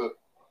 It takes a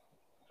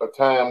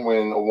time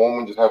when a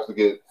woman just has to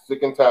get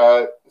sick and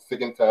tired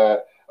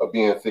of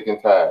being sick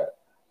and tired.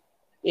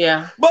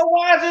 Yeah. But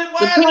why is it?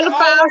 The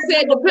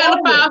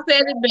pedophile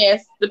said it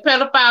best. The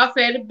pedophile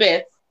said it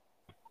best.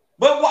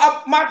 But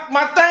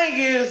my thing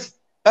is,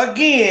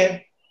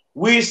 again,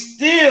 we're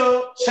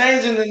still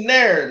changing the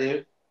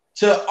narrative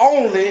to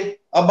only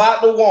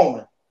about the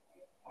woman.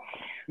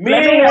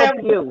 Let me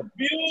help you.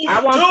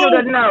 I want you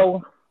to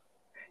know.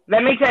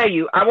 Let me tell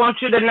you, I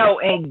want you to know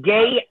in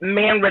gay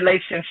men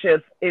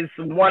relationships is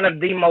one of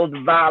the most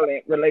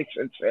violent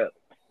relationships.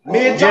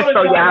 Just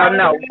so y'all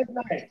know.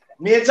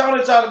 Me and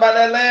Tony talked about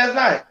that last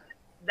night.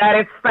 That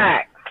is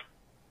fact.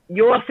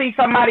 You'll see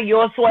somebody,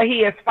 you'll swear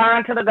he is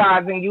fine to the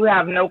gods, and you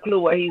have no clue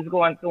what he's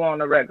going through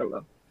on a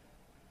regular.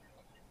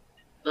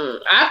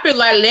 I feel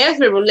like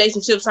lesbian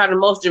relationships are the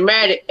most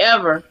dramatic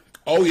ever.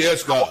 Oh,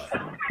 yes, God.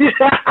 Every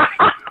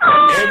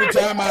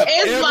time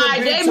it's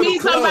like they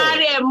meet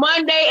somebody at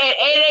Monday at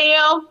 8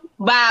 a.m.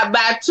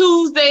 By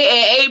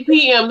Tuesday at 8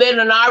 p.m. they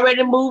done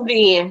already moved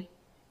in.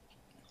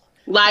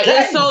 Like,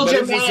 it's so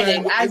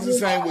dramatic. It's the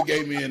same with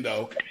gay men,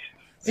 though.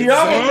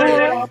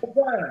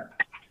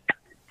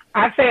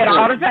 I say it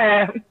all the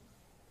time.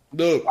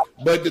 Look,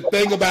 but the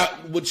thing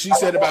about what she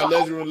said about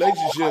lesbian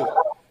relationships,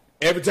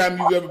 every time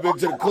you've ever been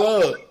to the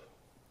club,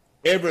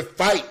 every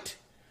fight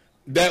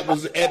that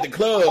was at the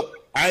club,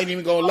 I ain't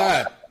even gonna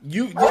lie.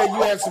 You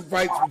had some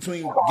fights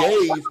between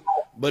gays,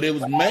 but it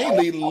was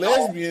mainly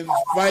lesbians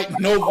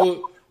fighting over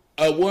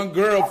one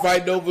girl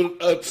fighting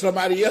over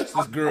somebody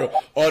else's girl,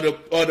 or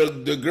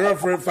the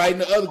girlfriend fighting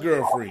the other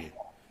girlfriend.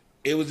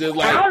 It was just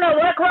like, I don't know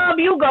what club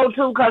you go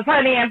to, because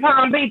honey, in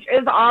Palm Beach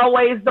it's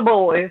always the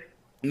boys.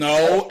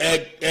 No,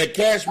 at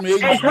Cashmere,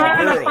 and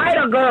trying to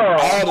fight a girl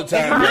all the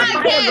time.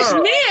 Not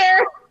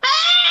Cashmere.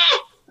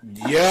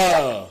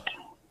 Yeah.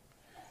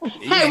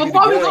 Hey,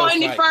 before we go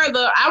any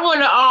further, I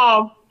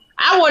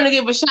want to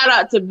give a shout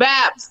out to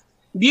Babs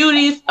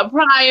Beauties,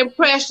 Applying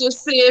Precious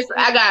Sis.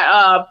 I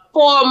got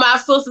 4 of my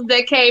sisters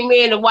that came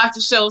in to watch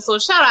the show, so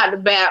shout out to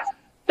Babs.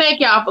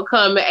 Thank y'all for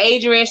coming.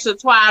 Adrian,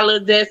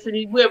 Shatwila,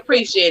 Destiny, we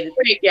appreciate it.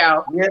 Thank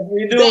y'all. Yes,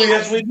 we do.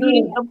 Yes, we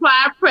do.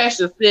 Apply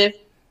Precious Sis.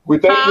 We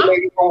thank you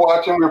ladies for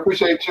watching. We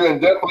appreciate you, and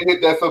definitely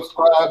hit that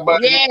subscribe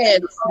button. Yes,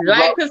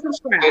 like and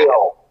subscribe.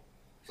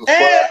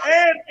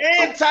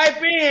 And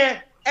type in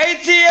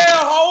ATL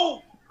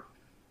Hope.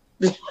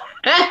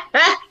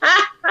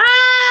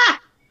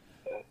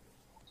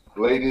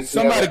 Ladies,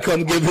 somebody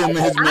come give him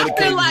his medication. I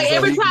feel like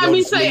every time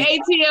he say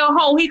ATL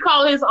Ho, he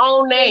call his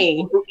own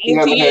name.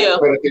 ATL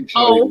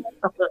Ho.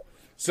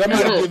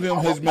 Somebody give him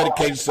his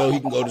medication so he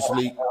can go to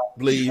sleep,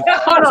 please.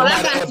 Hold on,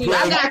 I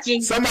got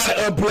you. Somebody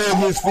unplug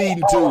his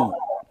feeding tube,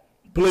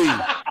 please.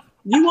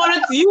 You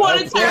want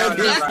to turn?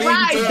 That's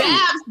right,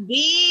 Babs.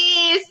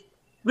 This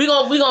we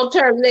gonna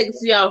turn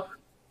Legacy off.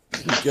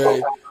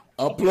 Okay,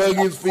 unplug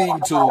his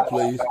feeding tube,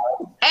 please.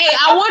 Hey,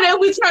 I wonder if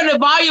we turn the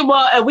volume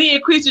up and we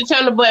increase the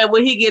channel button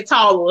when he get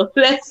taller.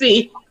 Let's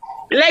see.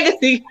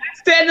 Legacy,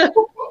 stand up.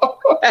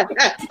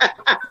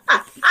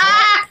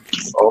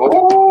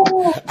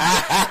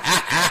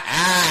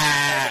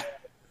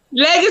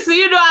 Legacy,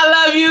 you know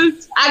I love you.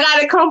 I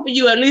gotta come for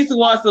you at least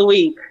once a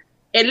week.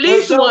 At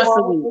least once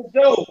a week.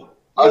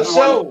 I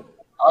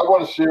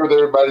want to share with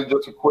everybody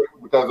just a quick,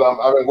 because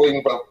I've been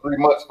waiting for 3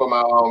 months for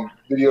my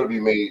video to be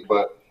made.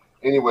 But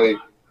anyway,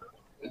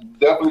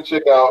 definitely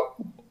check out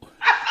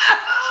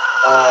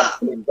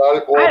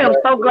Exotic Oil. I am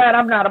so glad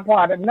I'm not a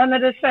part of none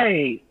of the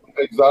shade.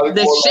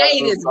 The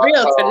shade is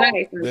real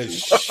tonight. The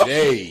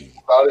shade.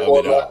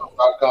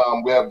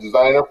 ExoticOilMasters.com. We have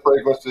designer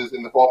fragrances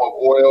in the form of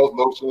oils,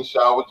 lotions,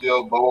 shower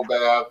gels, bubble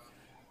baths.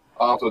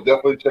 So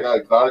definitely check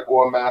out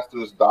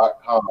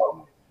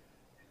ExoticOilMasters.com.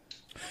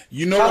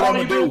 You know what I'm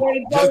gonna do?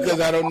 Just because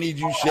I don't need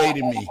you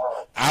shading me,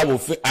 I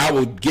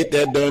will get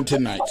that done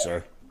tonight,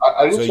 sir.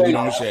 I didn't so you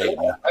don't shade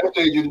me. I didn't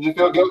shade you. Did you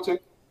feel guilty?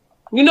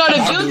 You know the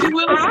guilty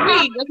will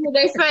speak. That's what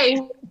they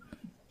say.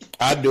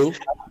 I do.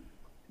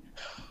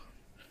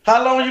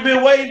 How long you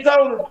been waiting,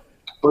 Tony?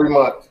 3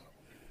 months.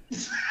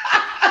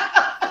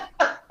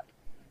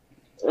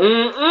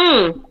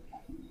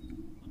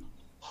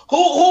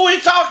 Who we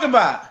talking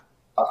about?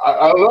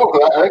 I don't know,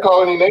 because I ain't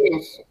call any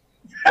names.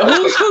 Who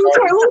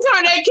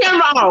turned that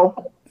camera on?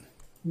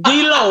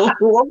 D-Lo,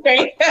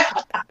 okay.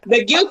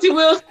 The guilty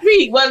will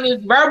speak, whether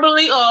it's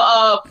verbally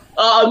or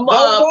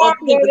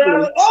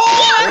physically.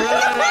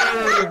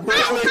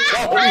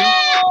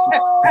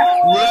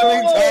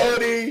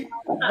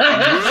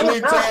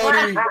 Really,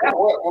 Tony?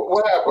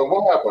 What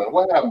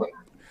happened?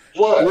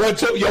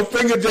 What? Your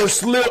finger just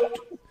slipped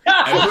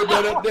and put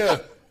that up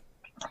there.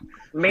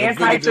 Man,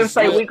 Tyson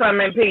say we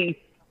come in peace.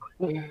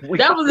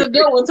 That was a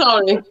good one,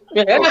 Tony.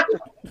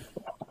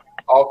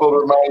 Also, to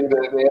remind you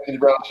that at the Anthony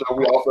Brown Show,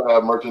 we also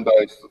have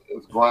merchandise.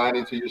 It's grind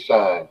into your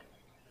shine.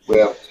 We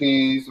have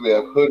tees, we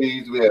have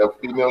hoodies, we have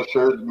female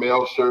shirts,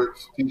 male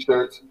shirts,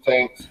 t-shirts,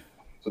 tanks.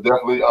 So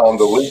definitely,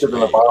 the link is in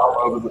the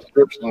bottom of the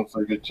description,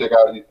 so you can check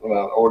out,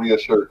 order your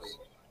shirts.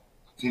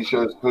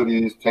 T-shirts,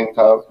 hoodies, tank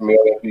tops, male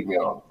and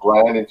female.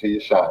 Grind until you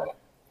shine.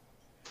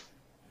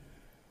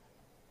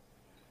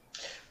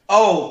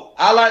 Oh,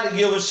 I'd like to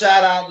give a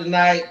shout out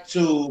tonight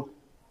to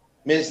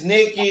Miss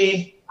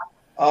Nikki,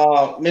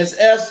 Miss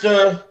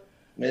Esther,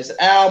 Miss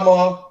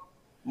Alma,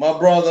 my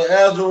brother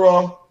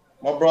Ezra,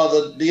 my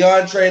brother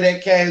DeAndre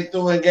that came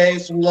through and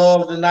gave some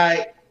love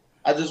tonight.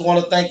 I just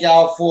want to thank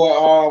y'all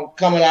for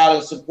coming out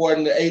and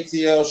supporting the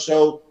ATL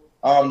show,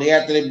 the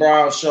Anthony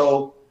Brown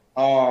show.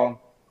 I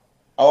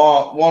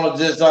want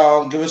to just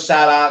give a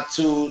shout out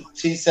to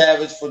T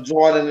Savage for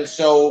joining the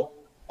show,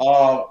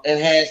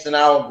 enhancing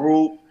our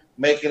group,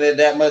 making it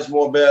that much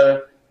more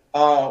better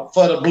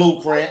for the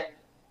blueprint,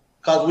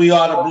 because we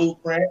are the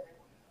blueprint,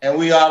 and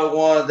we are the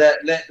ones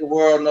that let the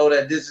world know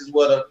that this is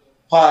what a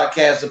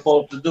podcast is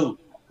supposed to do.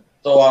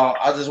 So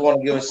I just want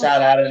to give a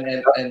shout out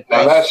and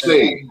now that's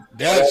shade.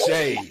 That's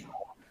shade.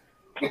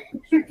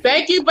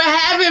 Thank you for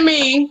having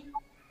me.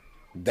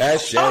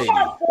 That's shade. I'm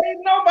not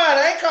saying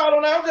nobody. I ain't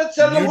calling out. I'm just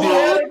telling them who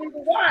they need to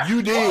watch.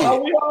 You did.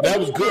 That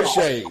was good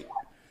shade.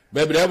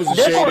 Baby, that was a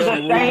shade of the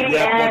room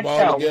wrapped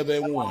up all together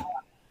in one.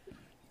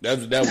 That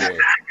was.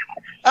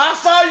 I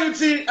saw you,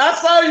 T. I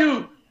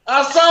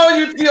saw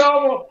you, T.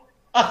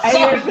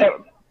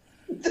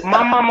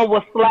 My mama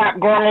was slap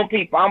grown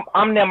people.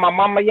 I'm near my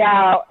mama,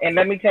 y'all, and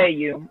let me tell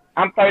you,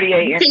 I'm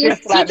 38, and she can't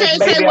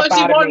say what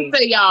she wanted to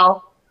say,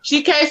 y'all.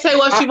 She can't say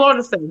what she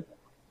wanted to say.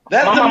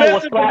 That's my mama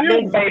was domestic slap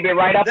abuse. this baby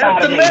right up That's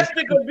out of me.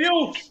 domestic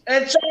abuse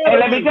and child And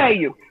let me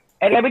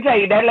abuse. tell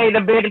you, that lady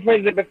been in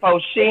prison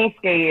before. She ain't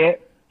scared.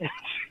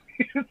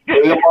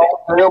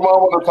 Your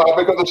mama, the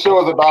topic of the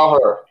show is about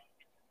her.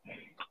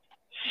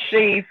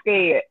 She's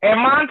scared. And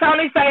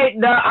Montoni said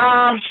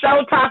the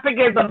show topic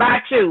is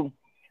about you.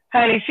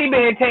 Honey, she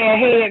been tearing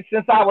heads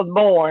since I was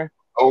born.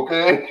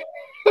 Okay.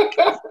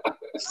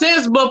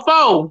 Since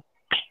before.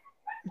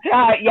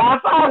 Y'all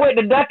saw her with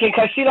the ducking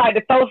because she like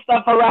to throw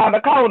stuff around the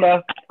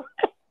corner.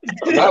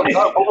 Not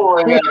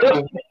boomerang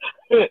action.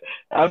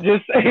 I'm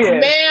just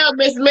saying.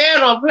 Miss Mel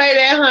don't play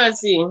that,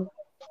 hunty.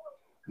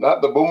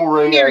 Not the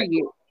boomerang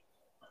action.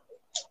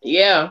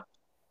 Yeah.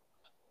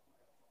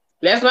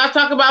 Let's not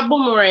talk about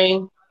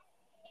boomerang.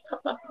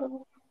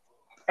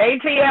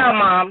 ATL,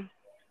 Mom.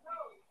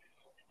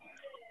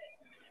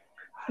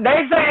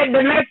 They said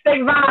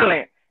domestic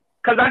violence.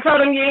 Because I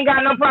told them you ain't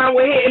got no problem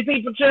with hitting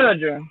people's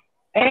children.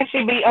 And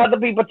she beat other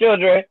people's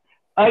children.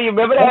 Oh, you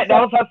remember that?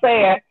 That was her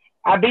saying.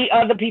 I beat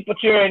other people's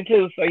children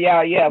too. So,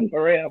 yeah,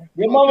 for real.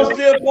 Your mama's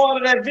still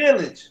part of that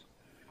village.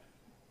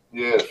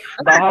 Yes.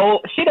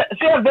 She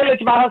a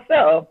village by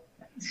herself.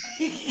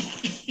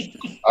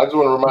 I just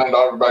want to remind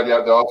everybody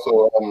out there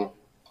also,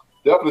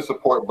 definitely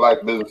support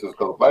black businesses,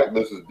 because black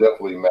businesses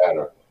definitely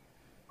matter.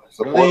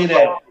 Support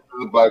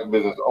black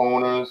business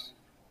owners.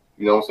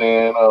 You know what I'm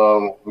saying?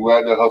 We're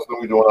out there hustling.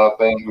 We're doing our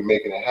thing. We're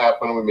making it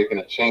happen. We're making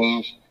a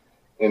change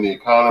in the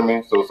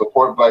economy. So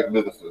support black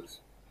businesses.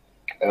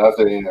 And I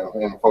say,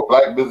 and for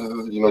black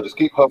businesses, just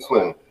keep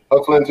hustling.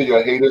 Hustling until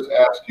your haters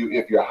ask you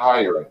if you're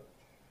hiring.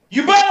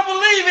 You better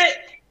believe it.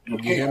 You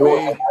hear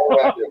me?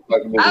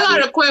 I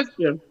got a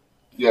question.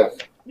 Yes.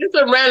 Just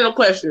a random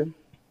question.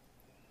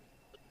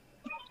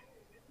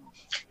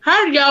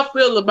 How do y'all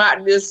feel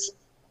about this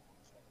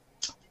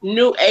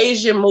new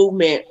Asian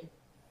movement?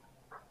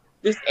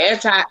 This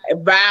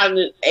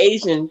anti-violent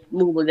Asian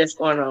movement that's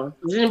going on.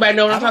 Does anybody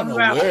know what I'm talking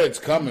about? Where it's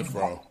coming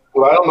from?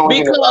 Well, I don't know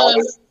anything about it,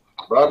 Because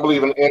but I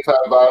believe in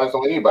anti-violence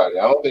on anybody.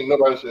 I don't think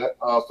nobody should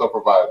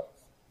suffer violence.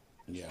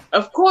 Yeah.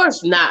 Of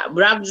course not,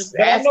 but I'm just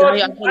But I asking know how what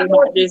y'all you- feel I know about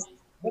what you- this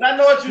But I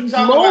know what you're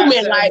talking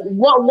movement. about. Like,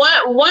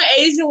 what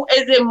Asian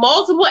is it?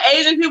 Multiple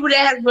Asian people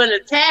that has been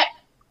attacked,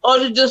 or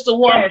is it just the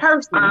one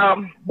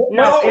person?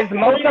 No, it's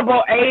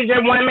multiple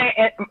Asian women,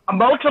 and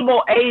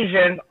multiple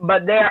Asians,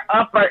 but they're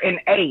upper in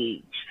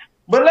age.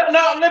 But let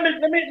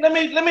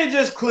me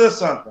just clear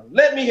something.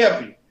 Let me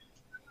help you.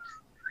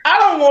 I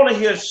don't want to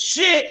hear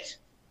shit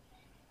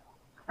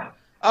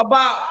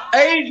about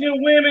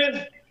Asian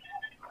women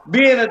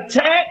being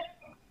attacked,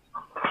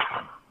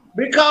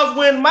 because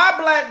when my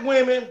black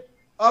women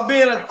are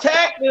being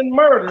attacked and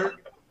murdered,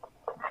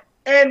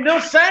 and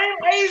those same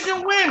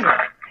Asian women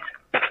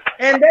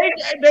and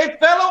they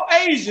fellow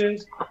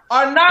Asians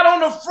are not on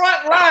the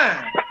front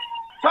line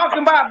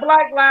talking about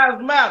Black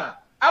Lives Matter,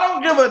 I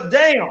don't give a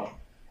damn.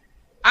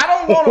 I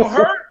don't want to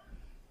hurt,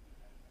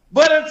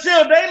 but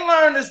until they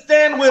learn to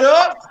stand with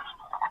us,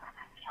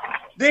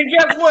 then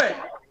guess what?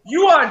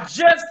 You are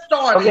just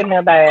starting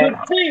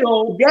to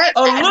feel that's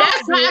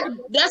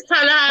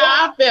kind of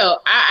how I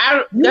felt.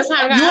 That's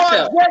how I felt. You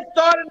are just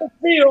starting to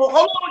feel.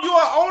 Hold on, you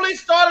are only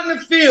starting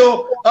to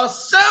feel a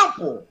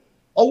sample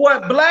of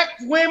what black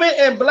women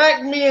and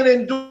black men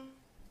endure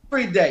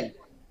every day.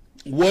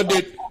 What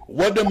did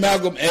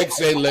Malcolm X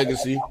say,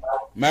 Legacy?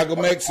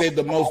 Malcolm X said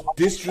the most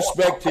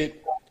disrespected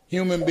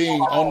human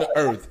being on the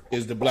earth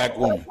is the black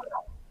woman.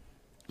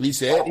 He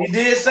said he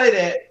did say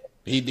that.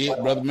 He did.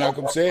 Brother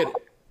Malcolm said it.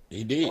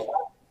 He did. All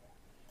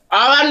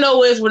I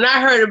know is when I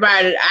heard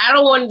about it, I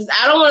don't want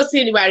to see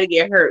anybody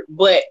get hurt.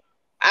 But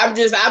I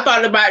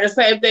thought about the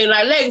same thing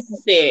like Legacy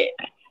said.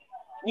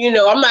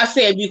 I'm not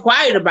saying be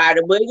quiet about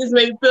it, but it just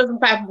made me feel some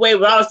type of way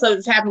with all the stuff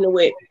that's happening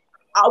with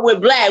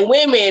Black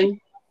women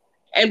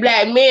and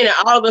Black men, and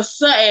all of a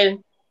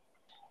sudden,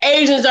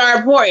 Asians are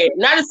important.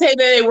 Not to say that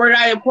they were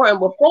not important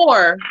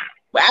before,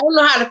 but I don't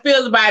know how to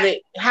feel about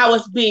it, how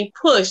it's being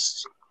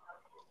pushed,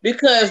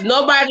 because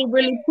nobody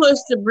really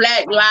pushed the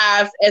Black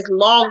lives as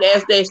long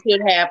as they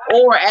should have,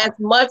 or as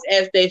much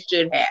as they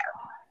should have.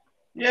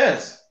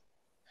 Yes.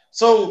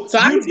 So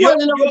I just wanted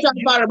to know what y'all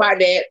thought about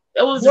that.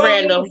 It was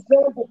random.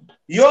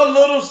 Your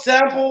little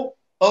sample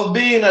of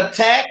being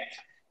attacked,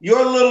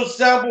 your little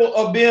sample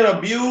of being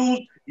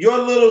abused, your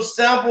little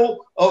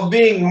sample of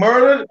being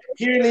murdered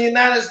here in the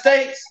United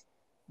States.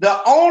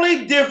 The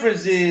only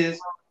difference is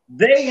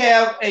they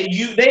have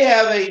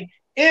a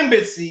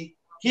embassy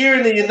here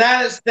in the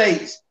United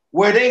States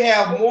where they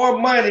have more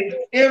money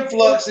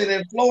influxing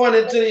and flowing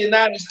into the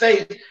United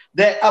States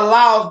that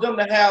allows them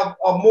to have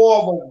more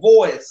of a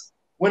voice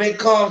when it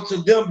comes to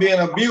them being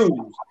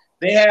abused.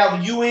 They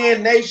have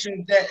UN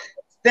nations that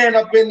stand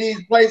up in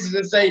these places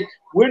and say,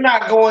 we're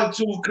not going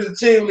to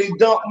continually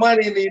dump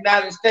money in the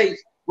United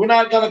States. We're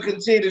not going to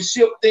continue to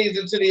ship things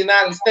into the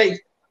United States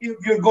if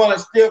you're going to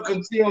still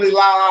continually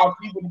allow our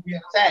people to be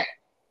attacked.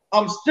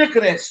 I'm sick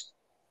of this.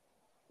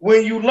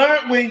 When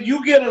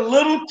you get a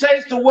little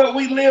taste of what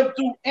we live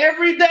through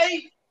every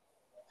day,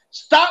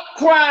 stop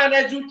crying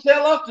as you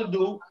tell us to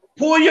do.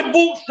 Pull your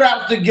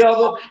bootstraps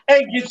together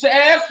and get your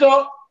ass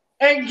up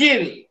and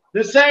get it.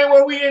 The same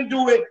way we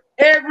do it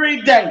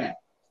every day.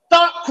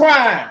 Stop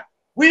crying.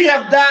 We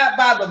have died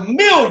by the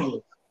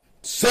millions.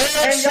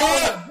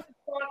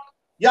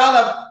 Y'all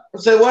have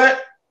say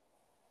what?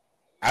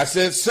 I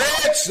said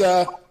sex,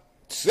 sir.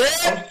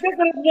 Sex. I'm sick of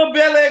this little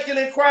belly aching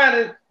and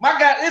crying. My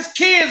God, it's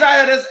kids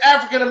out here that's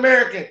African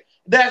American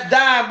that's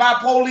dying by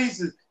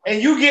police,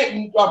 and you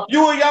getting a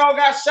few of y'all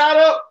got shot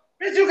up.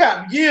 Bitch, you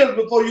got years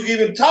before you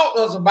even talk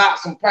to us about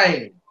some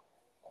pain.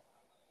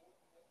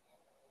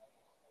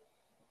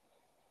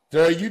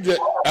 Sir, you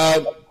just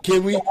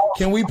can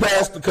we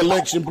pass the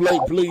collection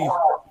plate, please?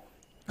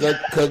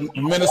 Because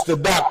Minister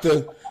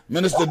Doctor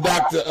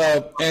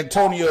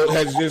Antonio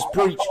has just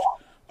preached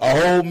a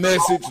whole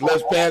message.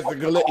 Let's pass the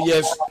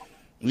collection.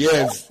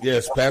 Yes.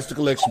 Pass the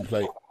collection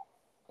plate.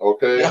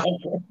 Okay.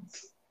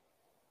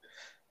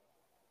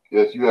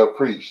 Yes, you have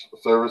preached.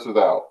 Service is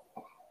out.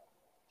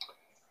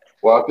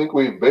 Well, I think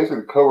we've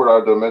basically covered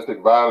our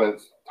domestic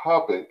violence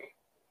topic,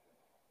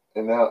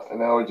 and now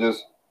we're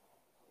just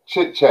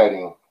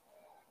chit-chatting.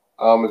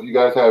 If you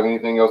guys have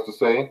anything else to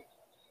say.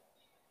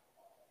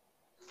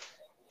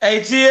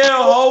 ATL,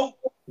 ho.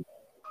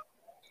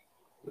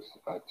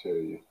 I tell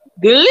you.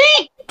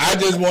 I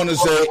just want to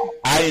say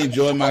I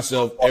enjoy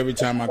myself every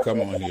time I come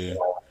on here.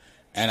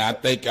 And I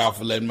thank y'all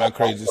for letting my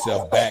crazy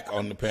self back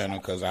on the panel,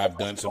 because I've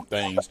done some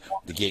things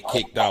to get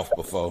kicked off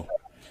before.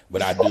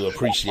 But I do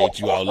appreciate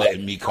you all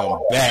letting me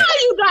come back. How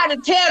you got to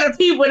tell the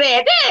people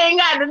that? They ain't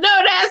got to know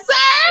that,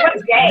 sir.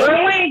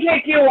 But we ain't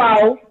kick you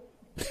off.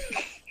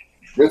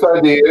 Yes,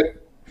 I did.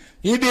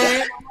 You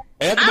did.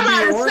 I'm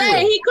about to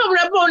say, he coming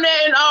up on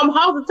that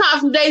House of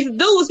Tops and Days of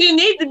Dudes. He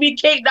needs to be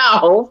kicked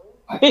off.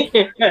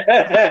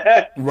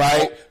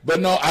 Right, but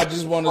no, I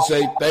just want to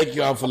say thank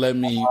y'all for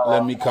letting me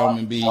come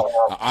and be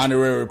an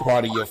honorary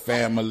part of your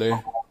family,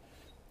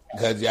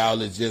 because y'all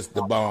is just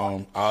the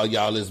bomb. All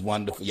y'all is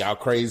wonderful. Y'all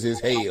crazy as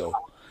hell,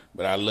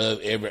 but I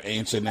love every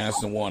inch and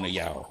ounce and one of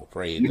y'all.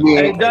 Praise God.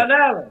 Hey,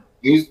 Donnell.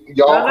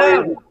 Y'all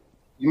crazy?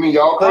 You mean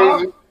y'all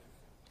crazy?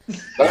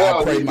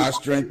 I pray my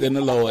strength in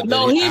the Lord.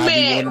 No, that he I meant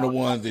be one of the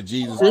ones that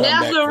Jesus come left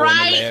back to for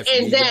right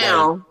and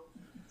down.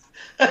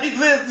 Hey,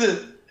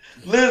 listen,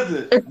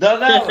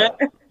 Donnell,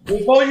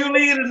 before you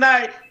leave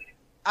tonight,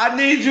 I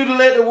need you to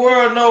let the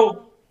world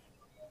know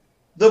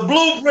the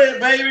blueprint,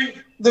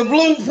 baby. The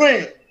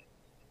blueprint.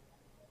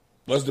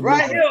 What's the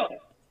right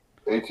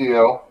blueprint? here?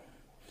 ATL.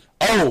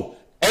 Oh,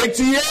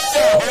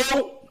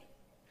 ATL.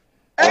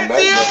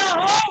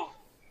 ATL.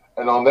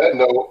 And on that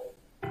note,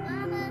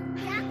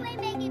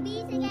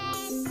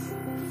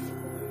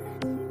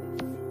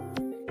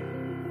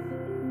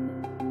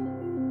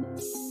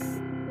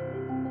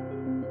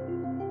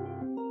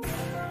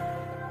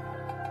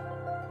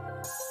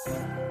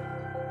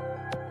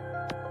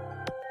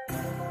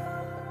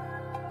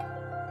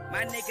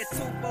 My nigga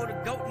Tubo the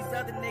goat, these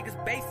other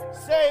niggas basic.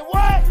 Say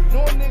what?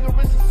 No nigga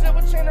wrist a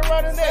silver chain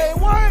around the neck. Say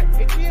what?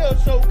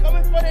 ATL show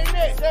coming for their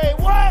neck. Say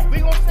what? We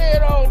gon' say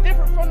it all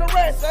different from the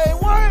rest. Say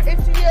what?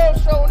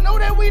 ATL show, know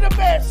that we the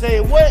best. Say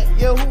what?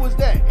 Yeah, who was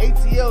that?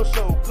 ATL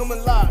show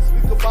coming live,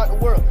 speak about the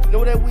world.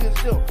 Know that we is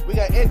still. We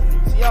got Anthony,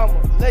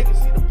 Tiama,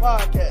 Legacy, the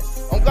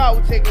podcast. On God,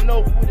 we're taking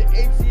over with the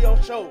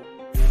ATL show.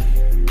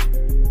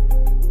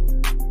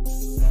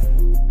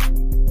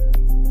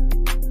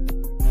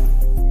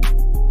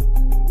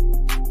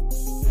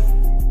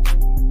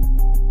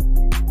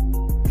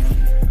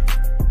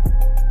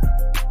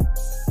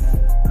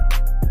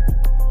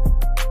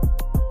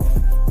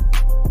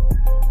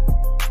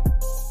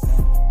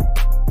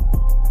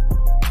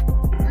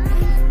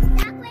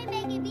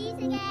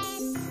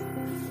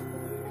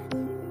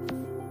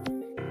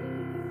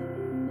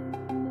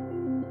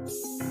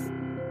 Again.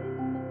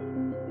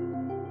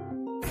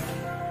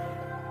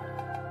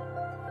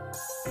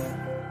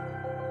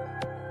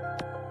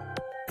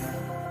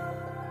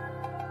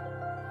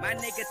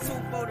 nigga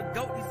Tubo the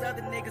GOAT, these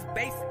other niggas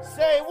basic.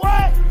 Say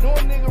what? No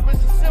nigga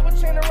wrist a silver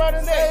chain around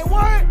the neck. Say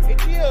what?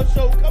 ATL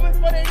show coming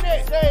for their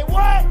neck. Say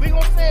what? We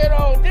gon' say it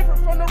all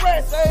different from the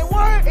rest. Say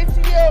what?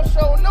 ATL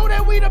show, know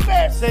that we the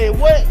best. Say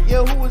what?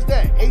 Yeah, who was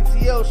that?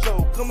 ATL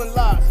show coming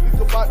live, speak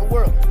about the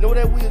world. Know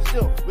that we is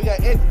still. We got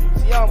Anthony,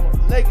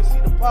 Tiama, Legacy,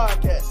 the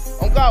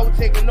podcast. On God, we're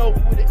taking over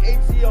with the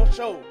ATL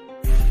show.